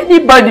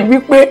anybody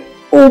wípé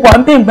o wà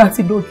ń bẹ̀gbà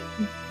ti dọ̀dọ̀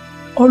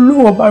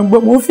Ọlọ́run ọba ń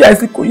gbọ́ mo fi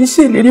àsìkò yìí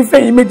ṣèlérí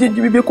fẹ́yìn méjèèjì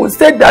wípé kò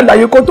sẹ́dá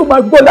àlàyé kan tó máa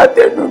gbọ́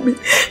látẹnu mi.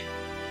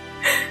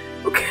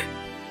 Okay,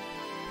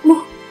 mo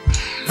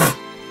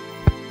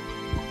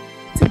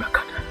ti bá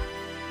kàdá.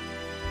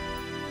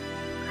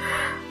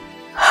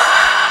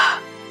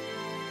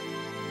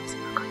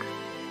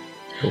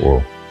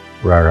 Wo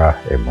rárá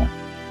ẹ̀bùn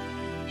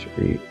ṣe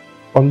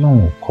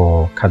Ọlọ́run kọ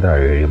kádàrá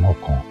rere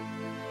mọ́kàn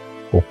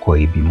ó kọ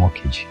ibi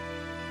mọ́kejì.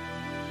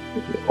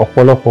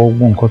 Ọ̀pọ̀lọpọ̀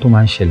ogun nǹkan tó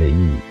máa ń ṣẹlẹ̀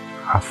yìí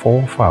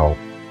àfọwọ́fà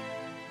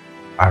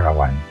ara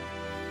wa ni.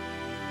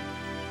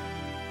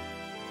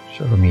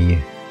 Ṣọ́rọ̀ mi yé.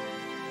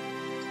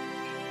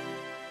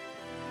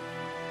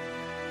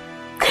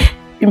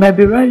 You might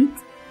be right.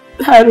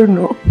 I don't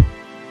know.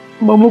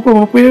 But mo kọ́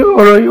mọ̀ pé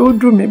ọ̀rọ̀ yóò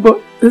dùn mí, but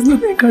there's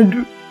nothing I can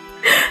do.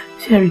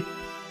 Sherry,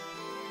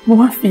 mo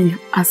wá fi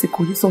àsìkò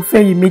yìí sọ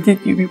fẹ́yìn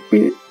méjèèjì wípé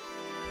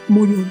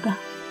mo yọ̀ǹda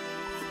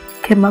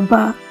kẹ́ máa bá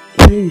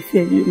eré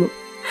ìfẹ́ yìí lọ.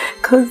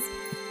 Because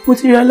mo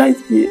ti realize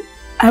pé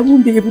I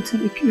won't be able to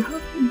make you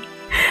happy.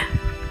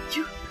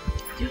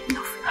 You're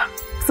enough now.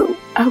 So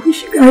I wish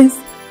you guys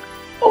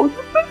all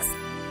the best.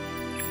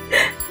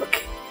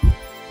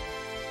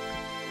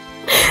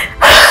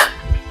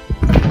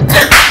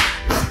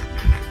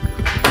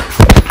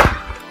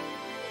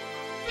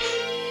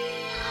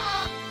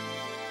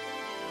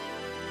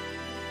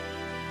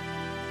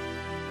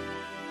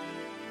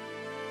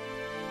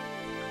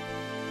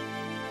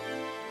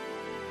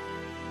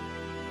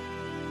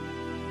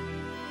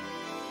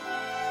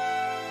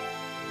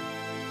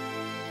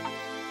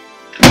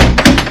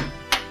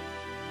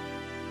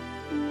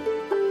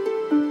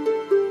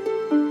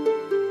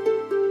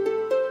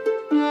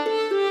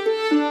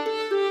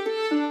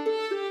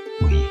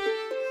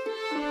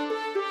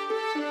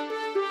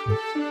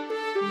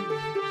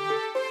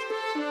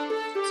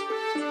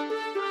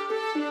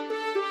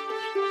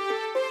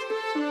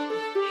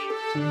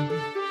 Thank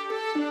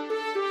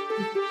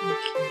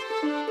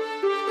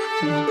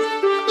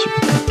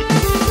you.